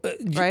person.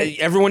 Right.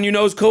 Everyone you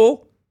know is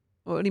cool?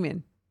 What do you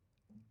mean?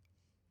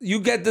 You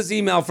get this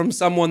email from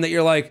someone that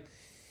you're like,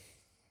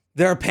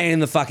 they're a pain in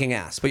the fucking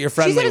ass, but you're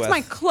friendly She said with. it's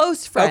my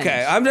close friend.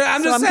 Okay, I'm So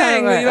just I'm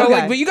saying, kinda right,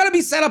 okay. but you got to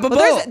be set up a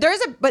Well,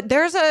 boat.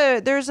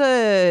 there's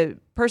a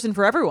person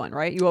for everyone,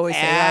 right? You always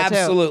say that too.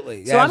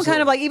 Absolutely. So I'm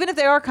kind of like, even if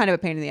they are kind of a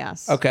pain in the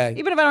ass. Okay.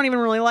 Even if I don't even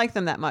really like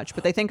them that much,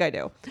 but they think I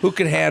do. Who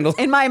could handle?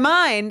 In my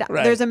mind,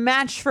 Right. there's a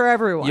match for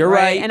everyone. You're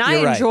right, And I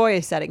you're right. enjoy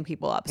setting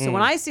people up. So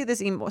when I see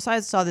this email, I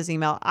saw this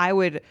email, I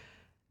would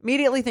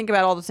immediately think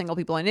about all the single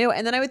people I knew,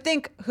 and then I would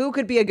think who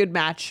could be a good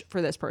match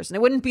for this person.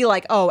 It wouldn't be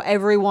like, oh,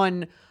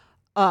 everyone.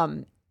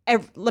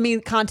 Let me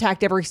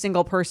contact every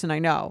single person I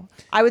know.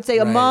 I would say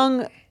Right.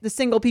 among the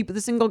single people,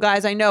 the single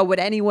guys I know, would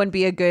anyone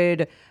be a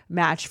good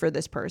match for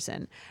this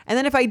person? And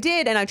then if I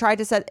did, and I tried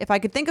to if I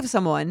could think of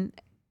someone,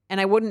 and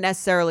I wouldn't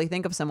necessarily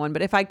think of someone,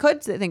 but if I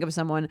could think of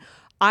someone,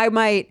 I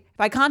might, if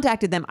I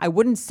contacted them, I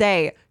wouldn't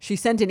say she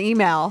sent an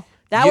email.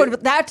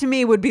 That to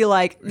me would be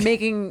like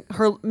making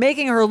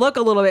her look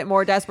a little bit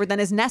more desperate than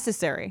is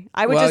necessary.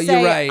 I would just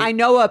say, you're right. I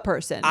know a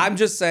person. I'm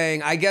just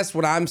saying, I guess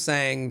what I'm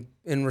saying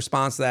in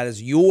response to that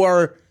is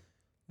you're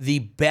the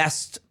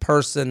best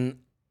person.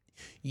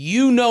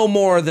 You know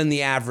more than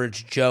the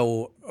average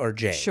Joe or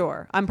Jay.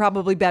 Sure. I'm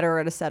probably better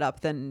at a setup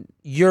than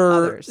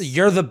You're others.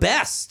 the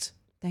best.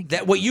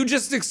 That what you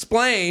just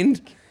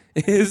explained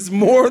is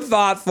more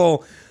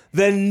thoughtful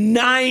than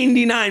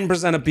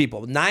 99% of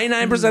people.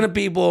 99% of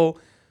people,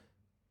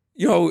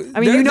 you know. I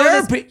mean,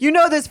 you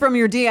know this from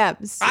your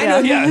DMs. I know.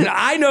 Yeah,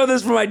 I know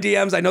this from my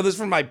DMs. I know this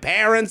from my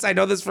parents. I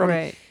know this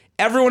from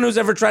everyone who's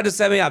ever tried to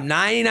set me up.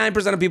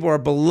 99% of people are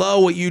below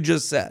what you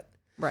just said.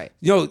 Right.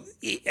 You know,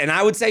 and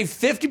I would say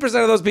 50%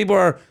 of those people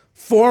are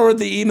forward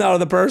the email to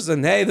the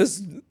person. Hey,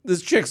 this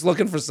chick's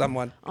looking for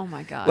someone. Oh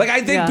my God. Like,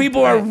 I think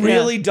people are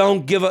really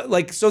don't give a,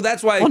 like, so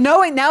that's why. Well,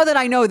 now that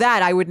I know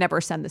that, I would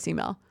never send this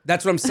email.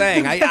 That's what I'm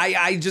saying.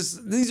 I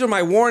just, these are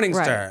my warnings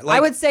to her. Like,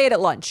 I would say it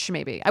at lunch,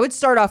 maybe. I would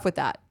start off with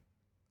that.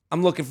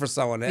 I'm looking for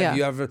someone. Have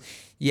you ever?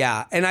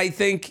 Yeah. And I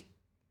think,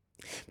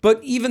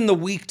 but even the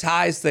weak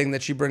ties thing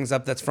that she brings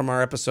up, that's from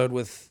our episode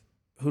with,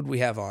 who'd we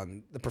have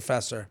on? The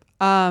professor.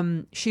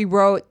 She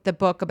wrote the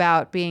book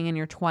about being in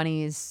your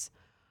 20s.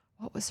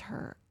 What was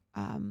her?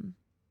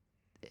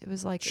 It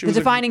was like The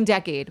Defining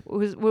Decade.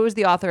 What was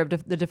the author of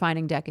The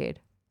Defining Decade?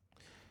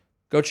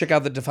 Go check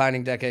out The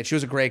Defining Decade. She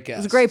was a great guest. It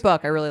was a great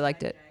book. I really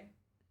liked it.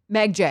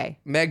 Meg J.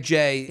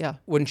 Yeah.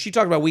 When she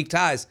talked about weak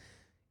ties,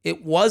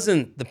 it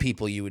wasn't the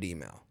people you would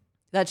email.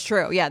 That's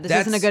true. Yeah, this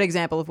isn't a good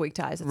example of weak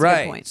ties. That's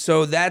a good point.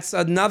 So that's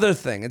another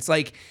thing. It's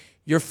like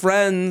your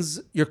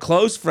friends, your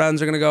close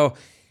friends are going to go,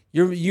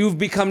 you've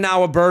become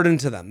now a burden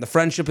to them. The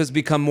friendship has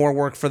become more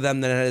work for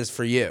them than it is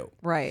for you.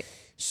 Right.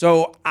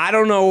 So I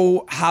don't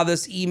know how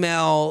this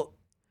email,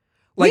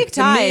 like, weak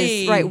ties,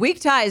 me, right?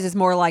 Weak ties is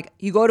more like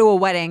you go to a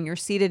wedding, you're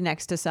seated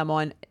next to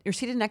someone, you're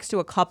seated next to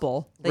a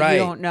couple that you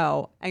don't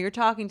know, and you're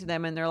talking to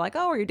them, and they're like,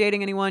 "Oh, are you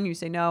dating anyone?" You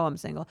say, "No, I'm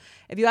single."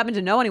 If you happen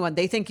to know anyone,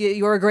 they think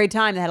you're a great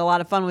time, they had a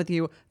lot of fun with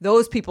you.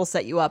 Those people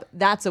set you up.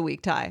 That's a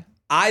weak tie.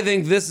 I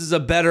think this is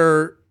a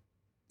better.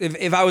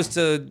 If I was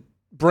to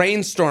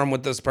brainstorm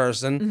with this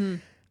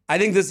person, I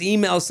think this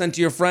email sent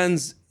to your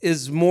friends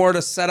is more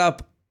to set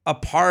up a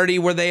party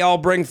where they all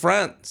bring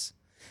friends.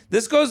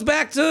 This goes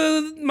back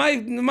to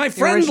my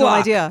friend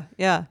luck. Idea.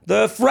 Yeah.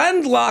 The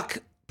friend luck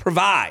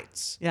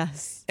provides.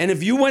 Yes. And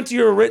if you went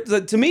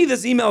to to me,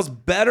 this email's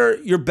better.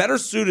 You're better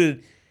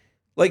suited.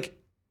 Like,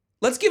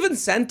 let's give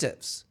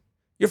incentives.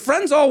 Your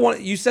friends all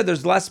want. You said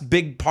there's less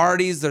big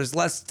parties. There's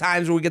less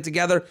times where we get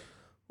together.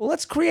 Well,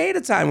 let's create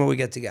a time where we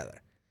get together.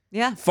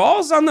 Yeah.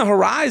 Fall's on the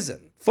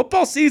horizon.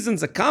 Football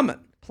season's a coming.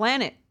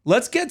 Plan it.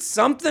 Let's get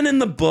something in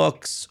the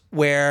books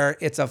where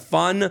it's a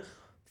fun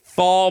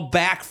fall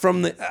back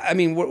from the. I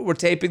mean, we're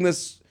taping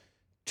this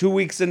 2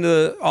 weeks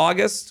into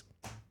August.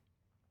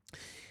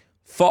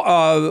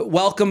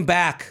 Welcome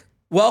back,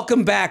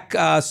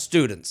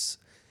 students.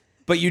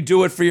 But you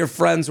do it for your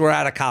friends who are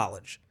out of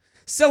college.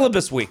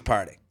 Syllabus week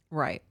party.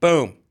 Right.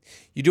 Boom.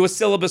 You do a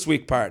syllabus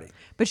week party.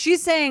 But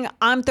she's saying,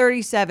 I'm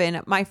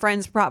 37. My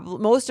friends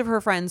most of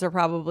her friends are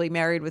probably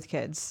married with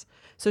kids.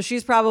 So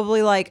she's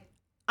probably like,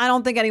 I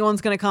don't think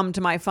anyone's going to come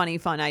to my funny,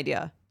 fun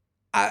idea.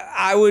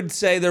 I would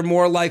say they're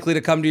more likely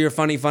to come to your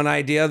funny, fun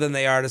idea than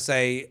they are to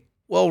say,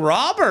 well,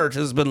 Robert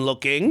has been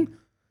looking.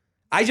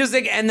 I just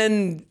think, and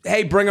then,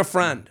 hey, bring a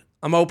friend.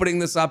 I'm opening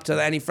this up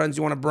to any friends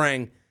you want to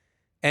bring.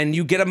 And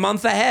you get a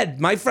month ahead.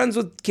 My friends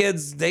with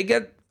kids,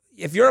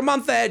 if you're a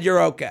month ahead,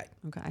 you're okay.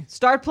 Okay.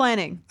 Start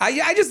planning.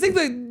 I just think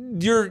that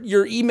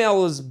your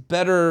email is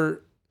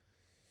better.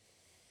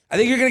 I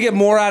think you're going to get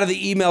more out of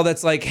the email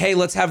that's like, hey,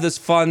 let's have this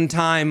fun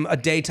time, a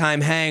daytime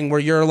hang where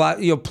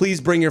you're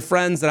please bring your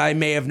friends that I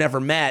may have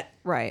never met.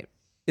 Right.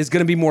 Is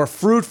going to be more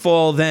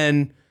fruitful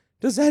than,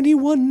 does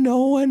anyone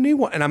know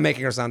anyone? And I'm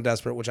making her sound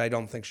desperate, which I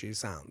don't think she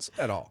sounds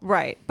at all.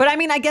 Right. But I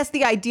mean, I guess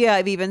the idea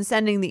of even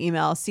sending the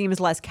email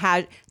seems less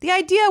casual. The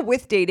idea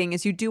with dating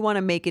is you do want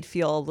to make it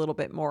feel a little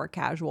bit more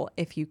casual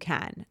if you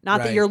can.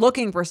 Not that you're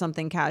looking for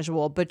something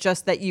casual, but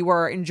just that you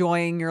are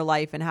enjoying your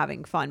life and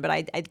having fun. But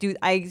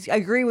I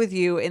agree with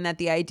you in that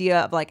the idea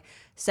of like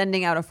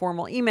sending out a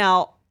formal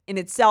email in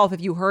itself,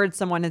 if you heard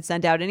someone had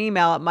sent out an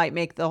email, it might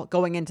make the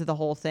going into the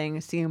whole thing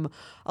seem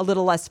a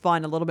little less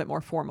fun, a little bit more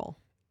formal.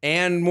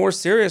 And more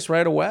serious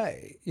right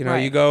away.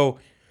 You go,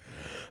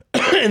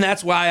 and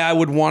that's why I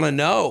would want to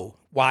know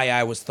why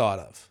I was thought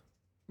of.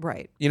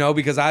 Right.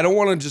 Because I don't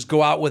want to just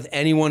go out with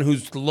anyone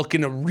who's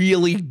looking to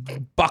really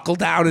buckle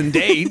down and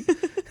date.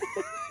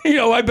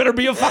 I better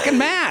be a fucking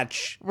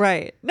match.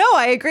 Right. No,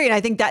 I agree. And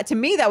I think that to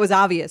me, that was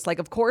obvious. Like,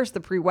 of course,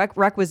 the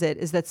prerequisite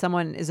is that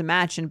someone is a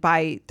match. And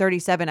by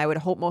 37, I would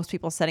hope most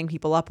people setting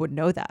people up would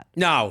know that.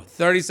 No,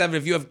 37,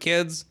 if you have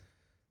kids,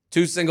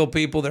 2 single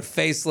people, they're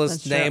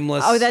faceless,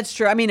 nameless. Oh, that's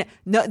true. I mean,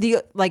 no,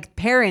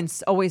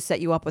 parents always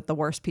set you up with the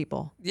worst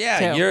people.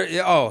 Yeah,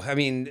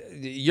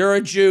 you're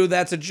a Jew.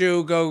 That's a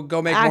Jew.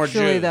 Go make more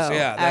Jews. Though,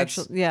 yeah,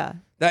 yeah.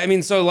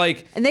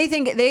 And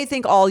they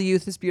think all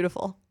youth is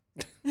beautiful.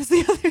 That's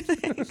the other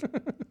thing.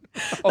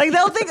 Like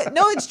they'll think,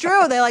 no, it's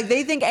true.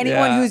 They think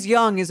anyone who's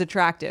young is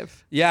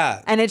attractive.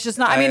 Yeah, and it's just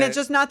not. I mean, it's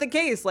just not the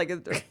case. Like,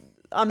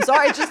 I'm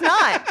sorry, it's just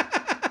not.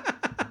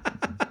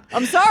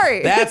 I'm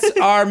sorry. That's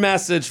our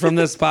message from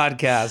this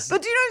podcast.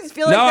 But do you not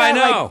feel like No, that? I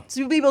know. Like,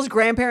 some people's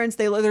grandparents,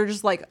 they're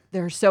just like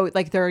they're so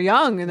like they're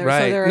young and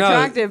Right. they're No.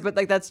 attractive, but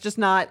like that's just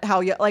not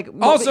how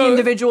Also-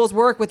 individuals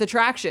work with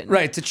attraction.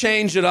 Right, to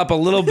change it up a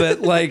little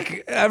bit,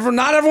 like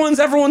not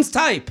everyone's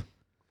type.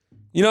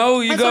 You know,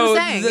 you That's go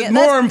what I'm saying. Yeah,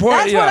 more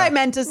important. That's what I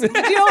meant to say. Do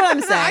you know what I'm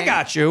saying? I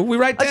got you. We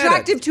right there.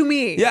 Attractive to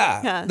me.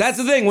 Yeah, Yes. that's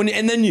the thing.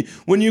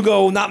 When you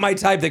go, not my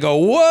type, they go,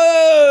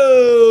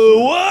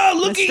 whoa,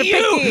 look Mr. at you,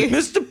 Picky.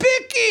 Mr.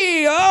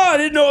 Picky. Oh, I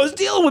didn't know I was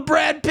dealing with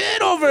Brad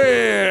Pitt over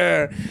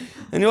here.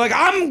 And you're like,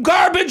 I'm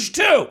garbage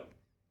too,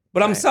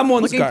 but I'm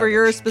someone's Looking garbage. for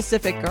your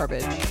specific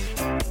garbage.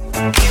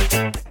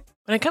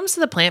 When it comes to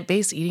the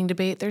plant-based eating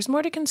debate, there's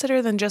more to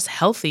consider than just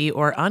healthy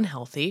or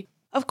unhealthy.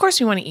 Of course,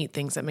 we want to eat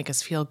things that make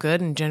us feel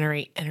good and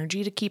generate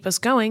energy to keep us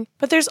going,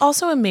 but there's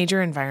also a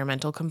major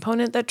environmental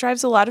component that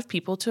drives a lot of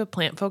people to a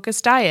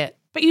plant-focused diet.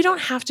 But you don't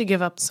have to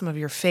give up some of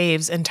your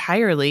faves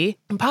entirely.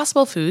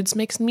 Impossible Foods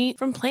makes meat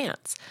from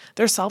plants.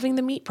 They're solving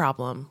the meat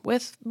problem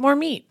with more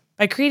meat.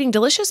 By creating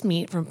delicious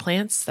meat from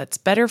plants that's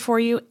better for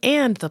you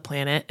and the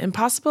planet,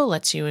 Impossible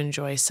lets you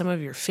enjoy some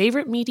of your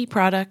favorite meaty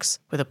products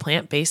with a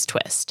plant-based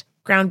twist.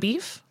 Ground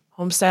beef,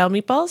 home-style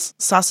meatballs,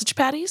 sausage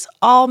patties,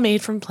 all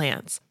made from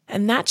plants.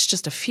 And that's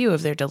just a few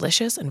of their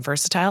delicious and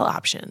versatile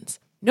options.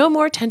 No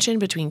more tension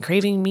between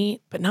craving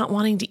meat but not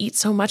wanting to eat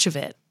so much of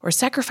it, or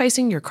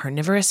sacrificing your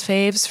carnivorous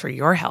faves for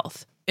your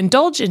health.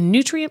 Indulge in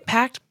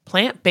nutrient-packed,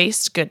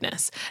 plant-based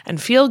goodness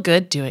and feel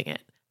good doing it.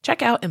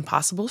 Check out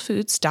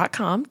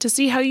impossiblefoods.com to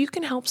see how you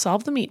can help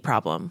solve the meat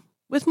problem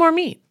with more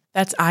meat.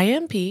 That's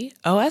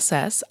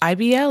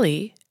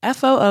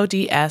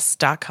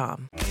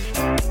IMPOSSIBLEFOODS.com.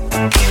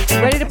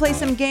 Ready to play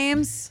some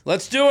games?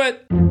 Let's do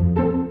it.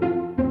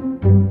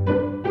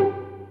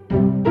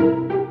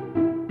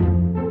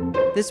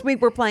 This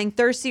week we're playing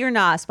Thirsty or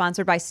Nah,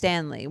 sponsored by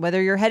Stanley.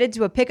 Whether you're headed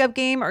to a pickup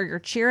game or you're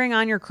cheering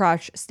on your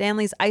crush,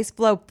 Stanley's Ice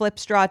Flow Flip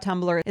Straw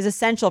Tumbler is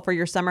essential for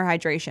your summer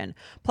hydration.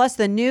 Plus,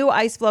 the new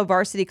Ice Flow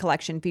Varsity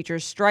Collection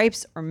features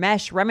stripes or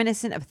mesh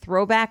reminiscent of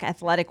throwback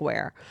athletic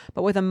wear,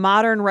 but with a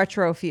modern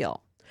retro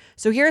feel.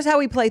 So here's how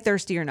we play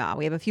Thirsty or Not.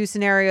 We have a few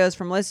scenarios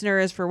from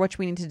listeners for which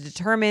we need to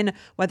determine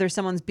whether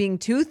someone's being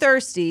too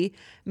thirsty,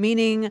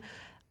 meaning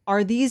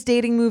are these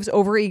dating moves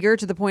overeager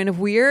to the point of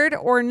weird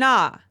or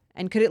nah?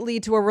 And could it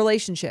lead to a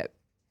relationship?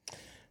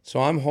 So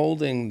I'm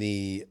holding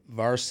the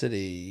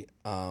Varsity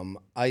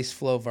Ice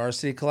Flow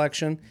Varsity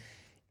Collection.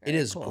 It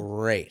is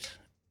great.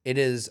 It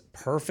is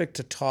perfect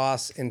to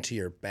toss into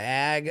your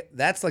bag.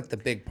 That's like the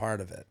big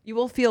part of it. You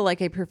will feel like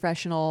a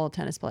professional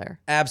tennis player.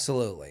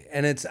 Absolutely.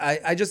 And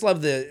I just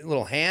love the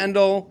little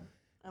handle.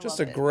 Just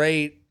a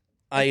great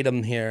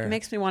item here. It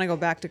makes me want to go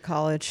back to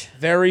college.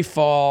 Very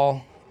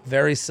fall,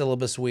 very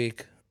syllabus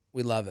week.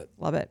 We love it.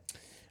 Love it.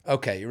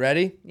 Okay, you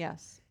ready?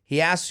 Yes. He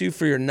asks you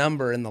for your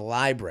number in the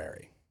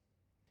library.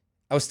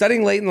 I was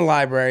studying late in the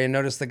library and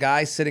noticed the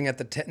guy sitting at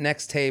the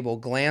next table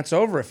glance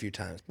over a few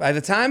times. By the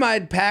time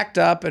I'd packed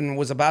up and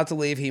was about to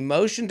leave, he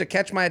motioned to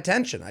catch my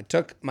attention. I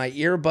took my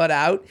earbud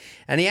out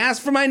and he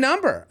asked for my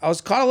number. I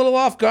was caught a little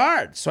off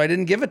guard, so I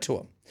didn't give it to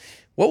him.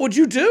 What would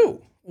you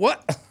do?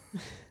 What's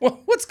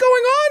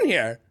going on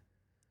here?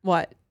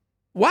 What?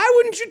 Why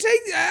wouldn't you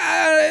take?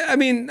 I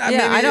mean,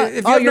 I don't.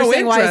 If you have you're no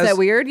saying why is interest- that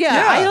weird?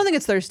 Yeah, I don't think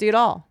it's thirsty at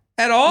all.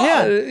 at all.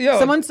 Yeah.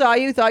 Someone saw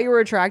you, thought you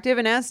were attractive,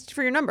 and asked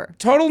for your number.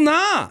 Total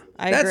nah.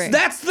 I agree.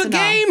 That's the It's a nah.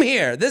 game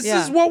here. This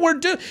is what we're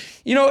doing.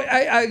 You know, it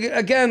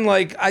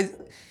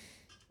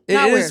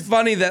Not is weird.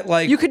 funny that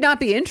like You could not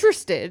be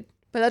interested,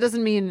 but that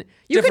doesn't mean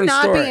you could Different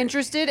not story. be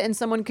interested, and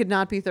someone could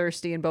not be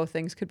thirsty, and both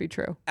things could be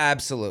true.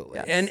 absolutely.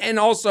 Yes. And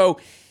also,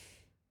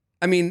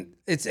 I mean,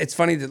 it's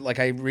funny that like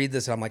I read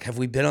this and I'm like, have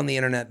we been on the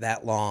internet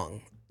that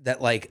long? That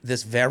like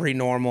this very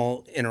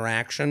normal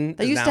interaction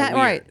That is used now to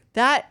weird. right.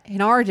 That in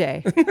our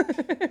day,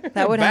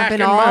 that would Back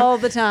happen in my- all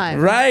the time.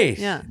 Right.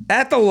 Yeah.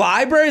 At the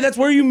library, that's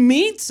where you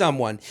meet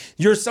someone.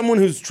 You're someone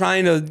who's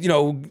trying to,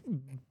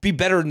 be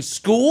better in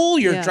school.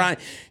 You're Yeah.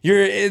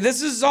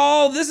 this is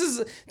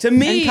to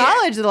me In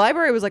college, the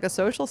library was like a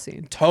social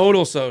scene.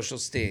 total social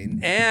scene.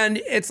 And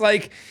it's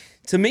like,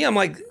 to me, I'm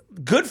like,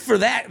 good for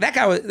that. That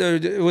guy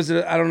was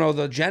I don't know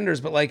the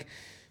genders, but like,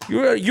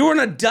 you're an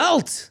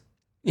adult.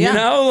 Yeah. You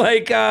know,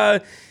 like I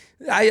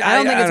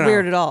don't think it's know.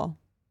 weird at all.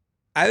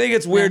 I think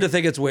it's weird to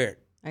think it's weird.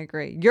 I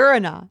agree. You're a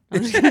nah.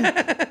 I'm just kidding.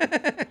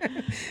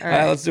 All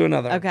right, let's do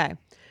another. Okay.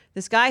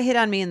 This guy hit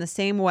on me in the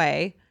same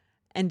way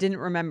and didn't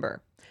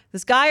remember.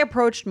 This guy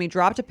approached me,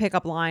 dropped a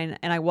pickup line,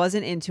 and I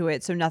wasn't into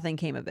it, so nothing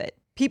came of it.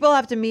 People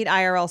have to meet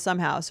IRL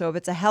somehow, so if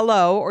it's a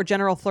hello or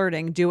general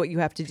flirting, do what you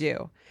have to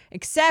do.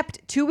 Except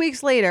 2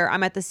 weeks later,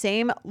 I'm at the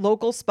same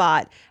local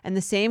spot and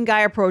the same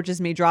guy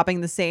approaches me dropping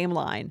the same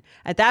line.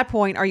 At that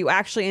point, are you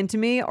actually into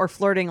me or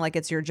flirting like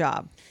it's your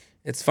job?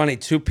 It's funny,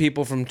 two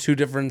people from two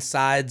different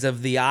sides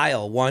of the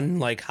aisle. One,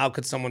 like, how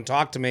could someone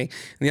talk to me? And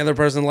the other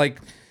person, like,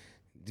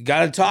 you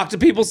got to talk to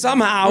people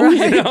somehow,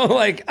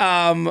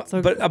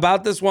 but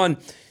about this one,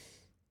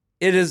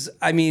 it is,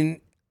 I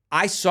mean,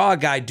 I saw a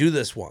guy do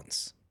this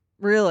once.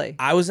 Really?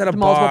 I was at a To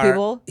multiple bar.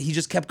 people? He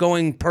just kept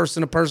going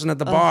person to person at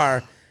the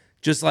bar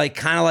just like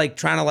kind of like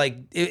trying to like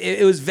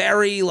it was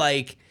very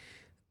like,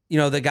 you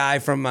know, the guy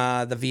from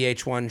the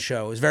VH1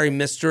 show. It was very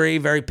mystery,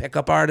 very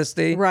pickup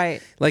artisty.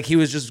 Right. Like he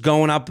was just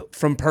going up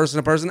from person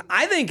to person.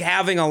 I think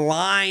having a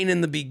line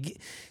in the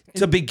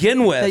to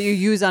begin with that you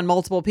use on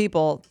multiple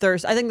people. I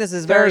think this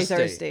is very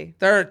thirsty.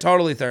 They're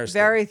totally thirsty.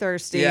 Very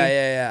thirsty.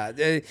 Yeah.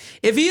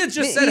 If he had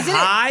just said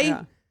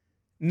hi,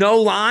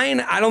 no line,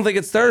 I don't think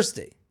it's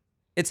thirsty.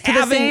 It's to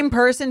the same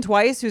person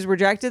twice who's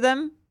rejected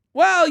them.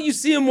 Well, you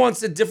see him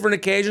once at different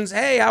occasions.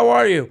 Hey, how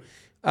are you?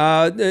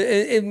 But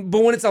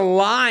when it's a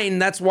line,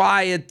 that's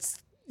why it's,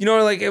 you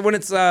know, like when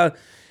it's I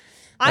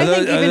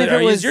think even if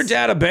it was, is your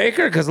dad a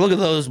baker? Because look at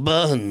those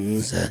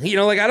buns. You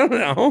know, like I don't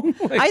know.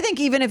 Like, I think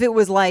even if it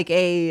was like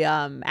a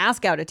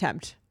ask out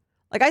attempt,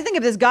 like I think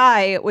if this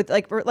guy with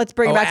like let's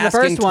bring it back to the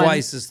first one. Asking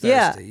twice is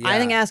thirsty. Yeah, I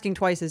think asking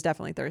twice is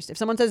definitely thirsty. If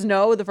someone says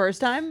no the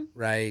first time,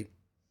 right?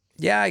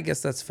 Yeah, I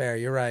guess that's fair.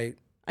 You're right.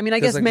 I mean,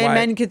 I guess like,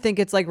 men could think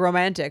it's like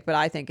romantic, but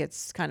I think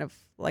it's kind of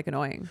like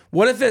annoying.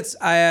 What if it's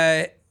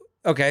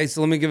okay,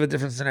 so let me give a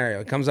different scenario.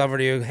 It comes over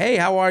to you. Hey,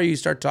 how are you? You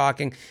start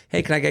talking.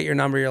 Hey, can I get your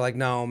number? You're like,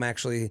 no, I'm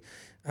actually,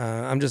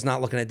 I'm just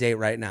not looking at a date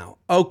right now.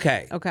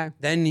 Okay.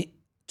 Then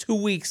 2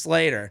 weeks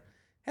later,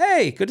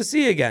 hey, good to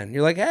see you again.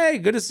 You're like, hey,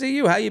 good to see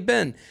you. How you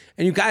been?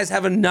 And you guys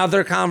have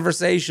another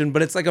conversation,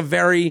 but it's like a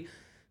very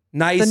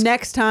nice. The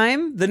next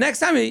time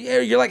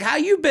you're like, how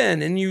you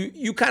been? And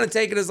you kind of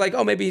take it as like,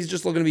 oh, maybe he's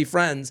just looking to be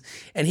friends.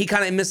 And he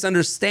kind of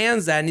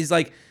misunderstands that. And he's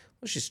like,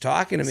 well, she's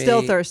talking to me.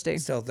 Still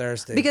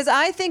thirsty. Because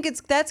I think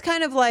that's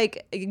kind of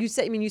like you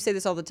say. I mean, you say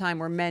this all the time,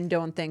 where men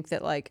don't think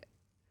that like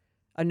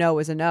a no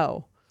is a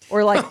no,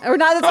 or like, or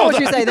not. That's not what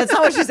you say. That's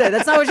not what you say.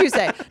 That's not what you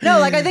say. No,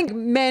 like I think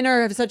men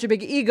have such a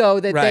big ego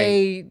that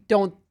they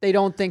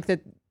don't think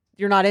that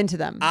you're not into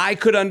them. I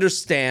could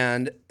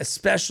understand,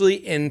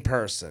 especially in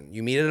person.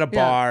 You meet at a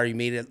bar, you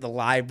meet at the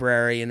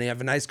library, and they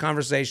have a nice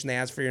conversation. They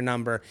ask for your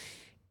number.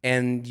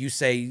 And you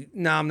say,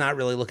 no, I'm not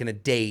really looking to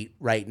date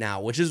right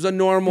now, which is a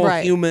normal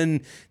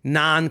human,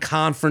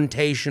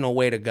 non-confrontational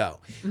way to go.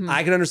 Mm-hmm.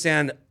 I can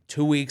understand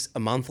 2 weeks, a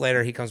month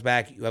later, he comes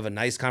back, you have a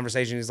nice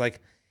conversation. He's like,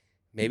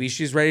 maybe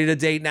she's ready to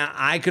date now.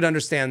 I could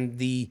understand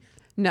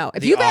No,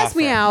 if you've asked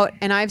me out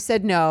and I've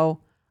said no,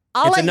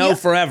 it's a no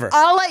forever.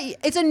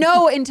 It's a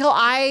no until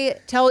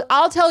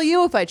I'll tell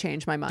you if I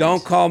change my mind.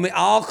 Don't call me.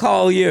 I'll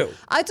call you.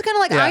 It's kind of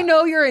like, I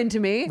know you're into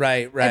me.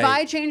 Right. If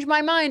I change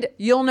my mind,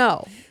 you'll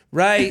know.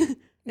 Right.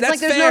 It's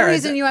like there's no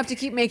reason you have to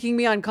keep making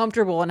me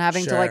uncomfortable and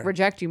having to like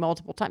reject you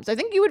multiple times. I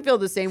think you would feel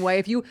the same way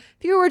if you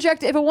were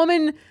rejected. If a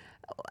woman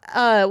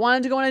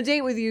wanted to go on a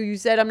date with you, you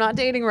said I'm not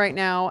dating right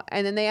now,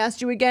 and then they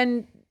asked you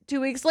again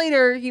 2 weeks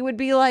later, he would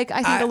be like,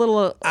 I don't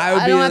want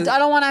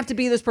to have to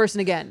be this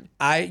person again.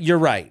 You're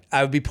right.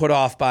 I would be put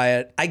off by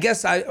it. I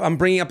guess I'm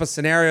bringing up a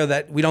scenario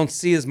that we don't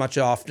see as much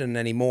often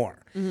anymore.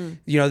 Mm-hmm.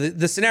 You know,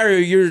 the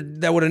scenario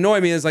that would annoy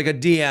me is like a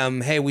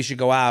DM. Hey, we should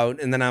go out,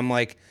 and then I'm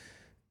like,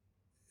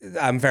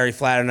 I'm very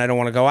flattered and I don't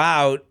want to go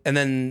out. And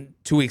then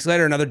 2 weeks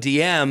later, another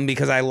DM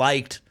because I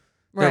liked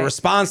their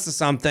response to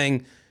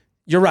something.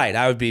 You're right.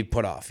 I would be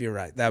put off. You're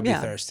right. That would be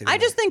thirsty. I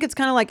just think it's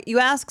kind of like you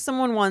ask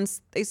someone once,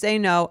 they say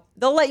no,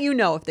 they'll let you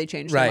know if they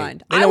change their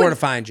mind. They know where to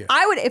find you.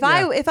 I would, if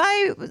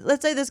I,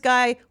 let's say this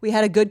guy, we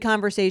had a good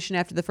conversation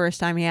after the first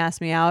time he asked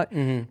me out,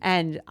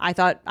 and I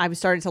thought I was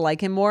starting to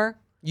like him more.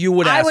 You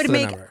would ask for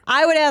the number.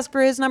 I would ask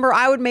for his number.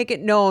 I would make it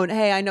known.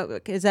 Hey, I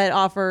know, is that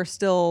offer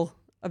still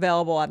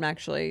available?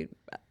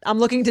 I'm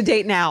looking to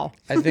date now.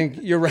 I think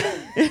you're right.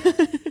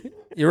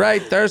 You're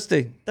right.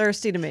 Thirsty.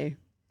 Thirsty to me.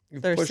 You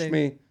pushed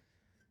me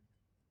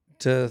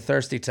to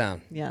Thirsty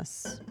Town.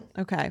 Yes.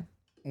 Okay.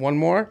 One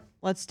more?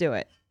 Let's do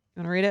it. You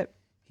want to read it?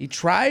 He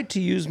tried to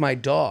use my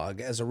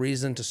dog as a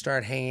reason to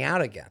start hanging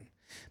out again.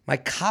 My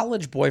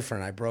college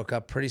boyfriend and I broke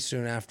up pretty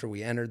soon after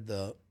we entered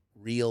the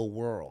real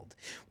world.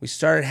 We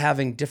started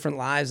having different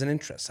lives and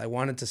interests. I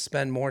wanted to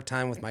spend more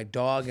time with my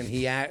dog, and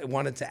he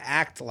wanted to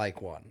act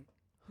like one.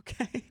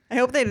 Okay. I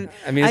hope they didn't.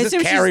 I mean, is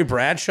this Carrie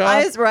Bradshaw?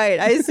 Right.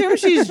 I assume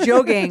she's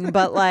joking,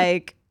 but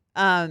like,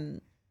 do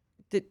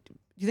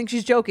you think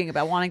she's joking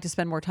about wanting to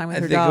spend more time with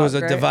her dog? I think it was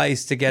a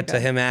device to get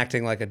to him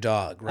acting like a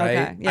dog, right?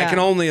 Okay, yeah. I can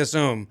only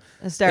assum.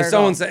 Hysterical. If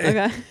someone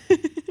said,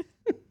 okay.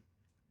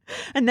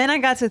 And then I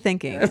got to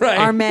thinking,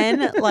 are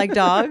men like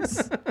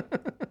dogs?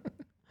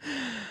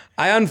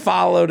 I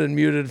unfollowed and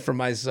muted from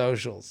my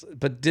socials,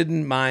 but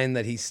didn't mind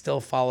that he still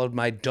followed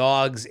my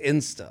dog's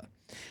Insta.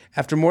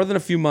 After more than a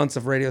few months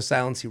of radio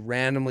silence, he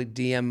randomly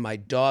DM'd my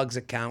dog's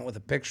account with a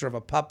picture of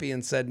a puppy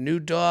and said, new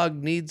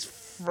dog needs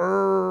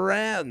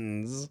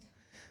friends.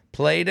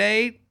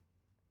 Playdate?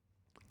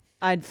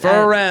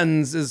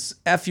 Friends is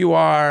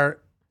F-U-R-E-I-N-D-S.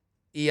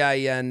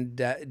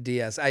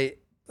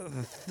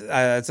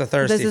 It's a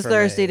thirsty. This is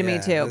thirsty to me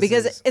too,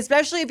 because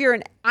especially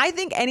if I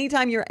think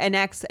anytime you're an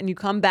ex and you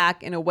come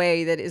back in a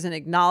way that isn't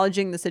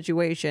acknowledging the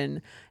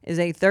situation is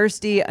a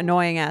thirsty,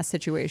 annoying ass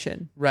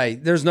situation.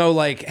 Right. There's no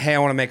like, hey, I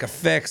want to make a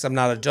fix. I'm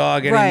not a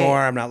dog anymore.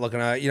 I'm not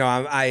looking at,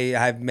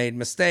 I've made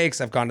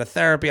mistakes. I've gone to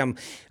therapy. I've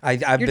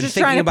You're been just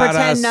thinking trying to about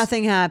pretend us.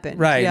 Nothing happened.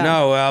 Right. Yeah.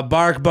 No,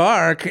 bark,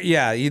 bark.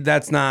 Yeah.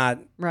 That's not.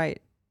 Right.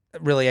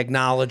 really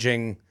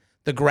acknowledging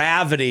the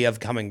gravity of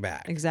coming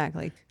back.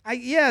 Exactly.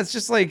 It's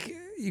just like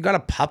you got a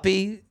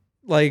puppy.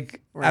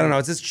 Like, Right. I don't know.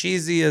 It's as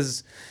cheesy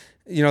as,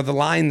 the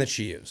line that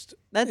she used.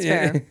 That's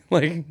fair.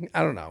 Like,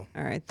 I don't know.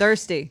 All right.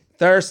 Thirsty.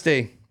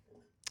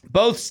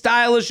 Both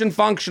stylish and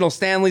functional.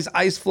 Stanley's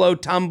Ice Flow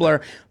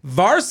Tumbler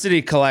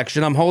Varsity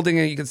Collection. I'm holding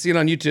it. You can see it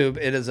on YouTube.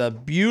 It is a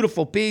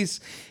beautiful piece.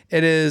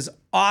 It is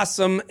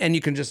awesome, and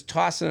you can just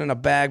toss it in a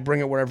bag, bring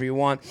it wherever you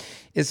want.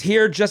 Is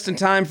here just in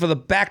time for the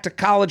back to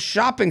college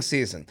shopping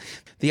season.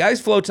 The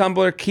Ice Flow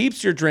Tumbler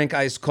keeps your drink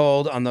ice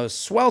cold on those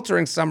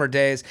sweltering summer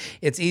days.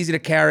 It's easy to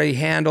carry,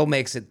 handle,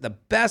 makes it the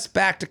best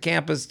back to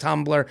campus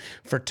tumbler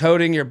for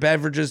toting your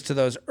beverages to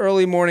those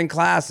early morning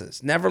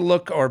classes. Never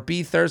look or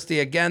be thirsty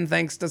again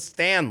thanks to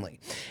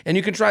Stanley. And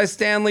you can try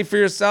Stanley for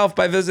yourself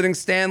by visiting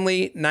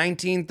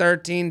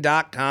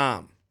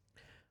stanley1913.com.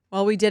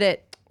 Well, we did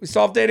it. We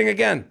solved dating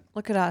again.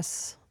 Look at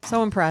us.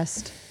 So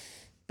impressed.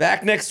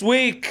 Back next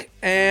week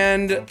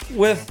and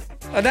with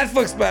a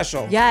Netflix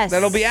special. Yes.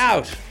 That'll be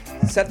out.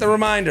 Set the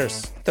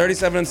reminders.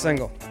 37 and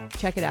single.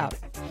 Check it out.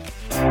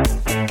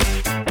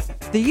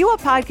 The You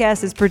Up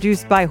podcast is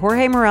produced by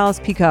Jorge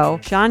Morales-Pico,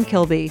 Sean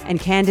Kilby, and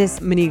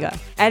Candice Maniga.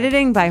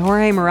 Editing by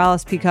Jorge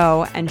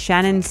Morales-Pico and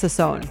Shannon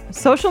Sassone.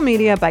 Social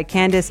media by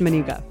Candice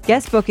Maniga.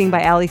 Guest booking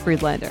by Ali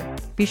Friedlander.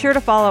 Be sure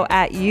to follow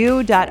at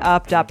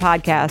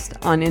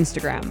u.up.podcast on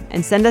Instagram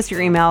and send us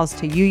your emails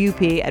to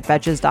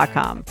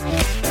uup@betches.com.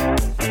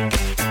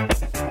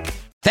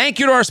 Thank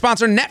you to our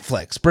sponsor,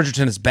 Netflix.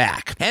 Bridgerton is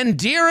back. And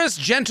dearest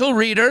gentle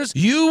readers,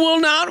 you will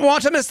not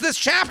want to miss this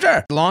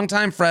chapter.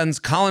 Longtime friends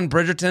Colin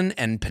Bridgerton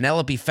and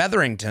Penelope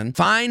Featherington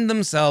find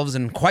themselves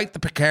in quite the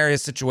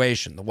precarious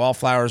situation. The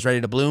wallflower is ready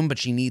to bloom, but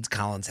she needs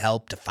Colin's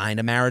help to find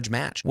a marriage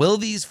match. Will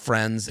these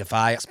friends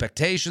defy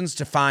expectations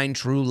to find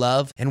true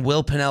love? And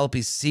will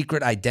Penelope's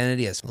secret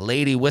identity as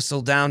Lady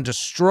Whistledown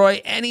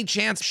destroy any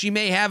chance she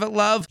may have at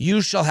love?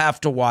 You shall have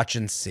to watch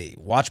and see.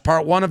 Watch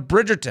part 1 of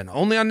Bridgerton,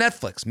 only on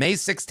Netflix, May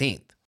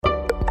 16th.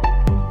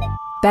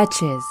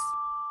 Betches.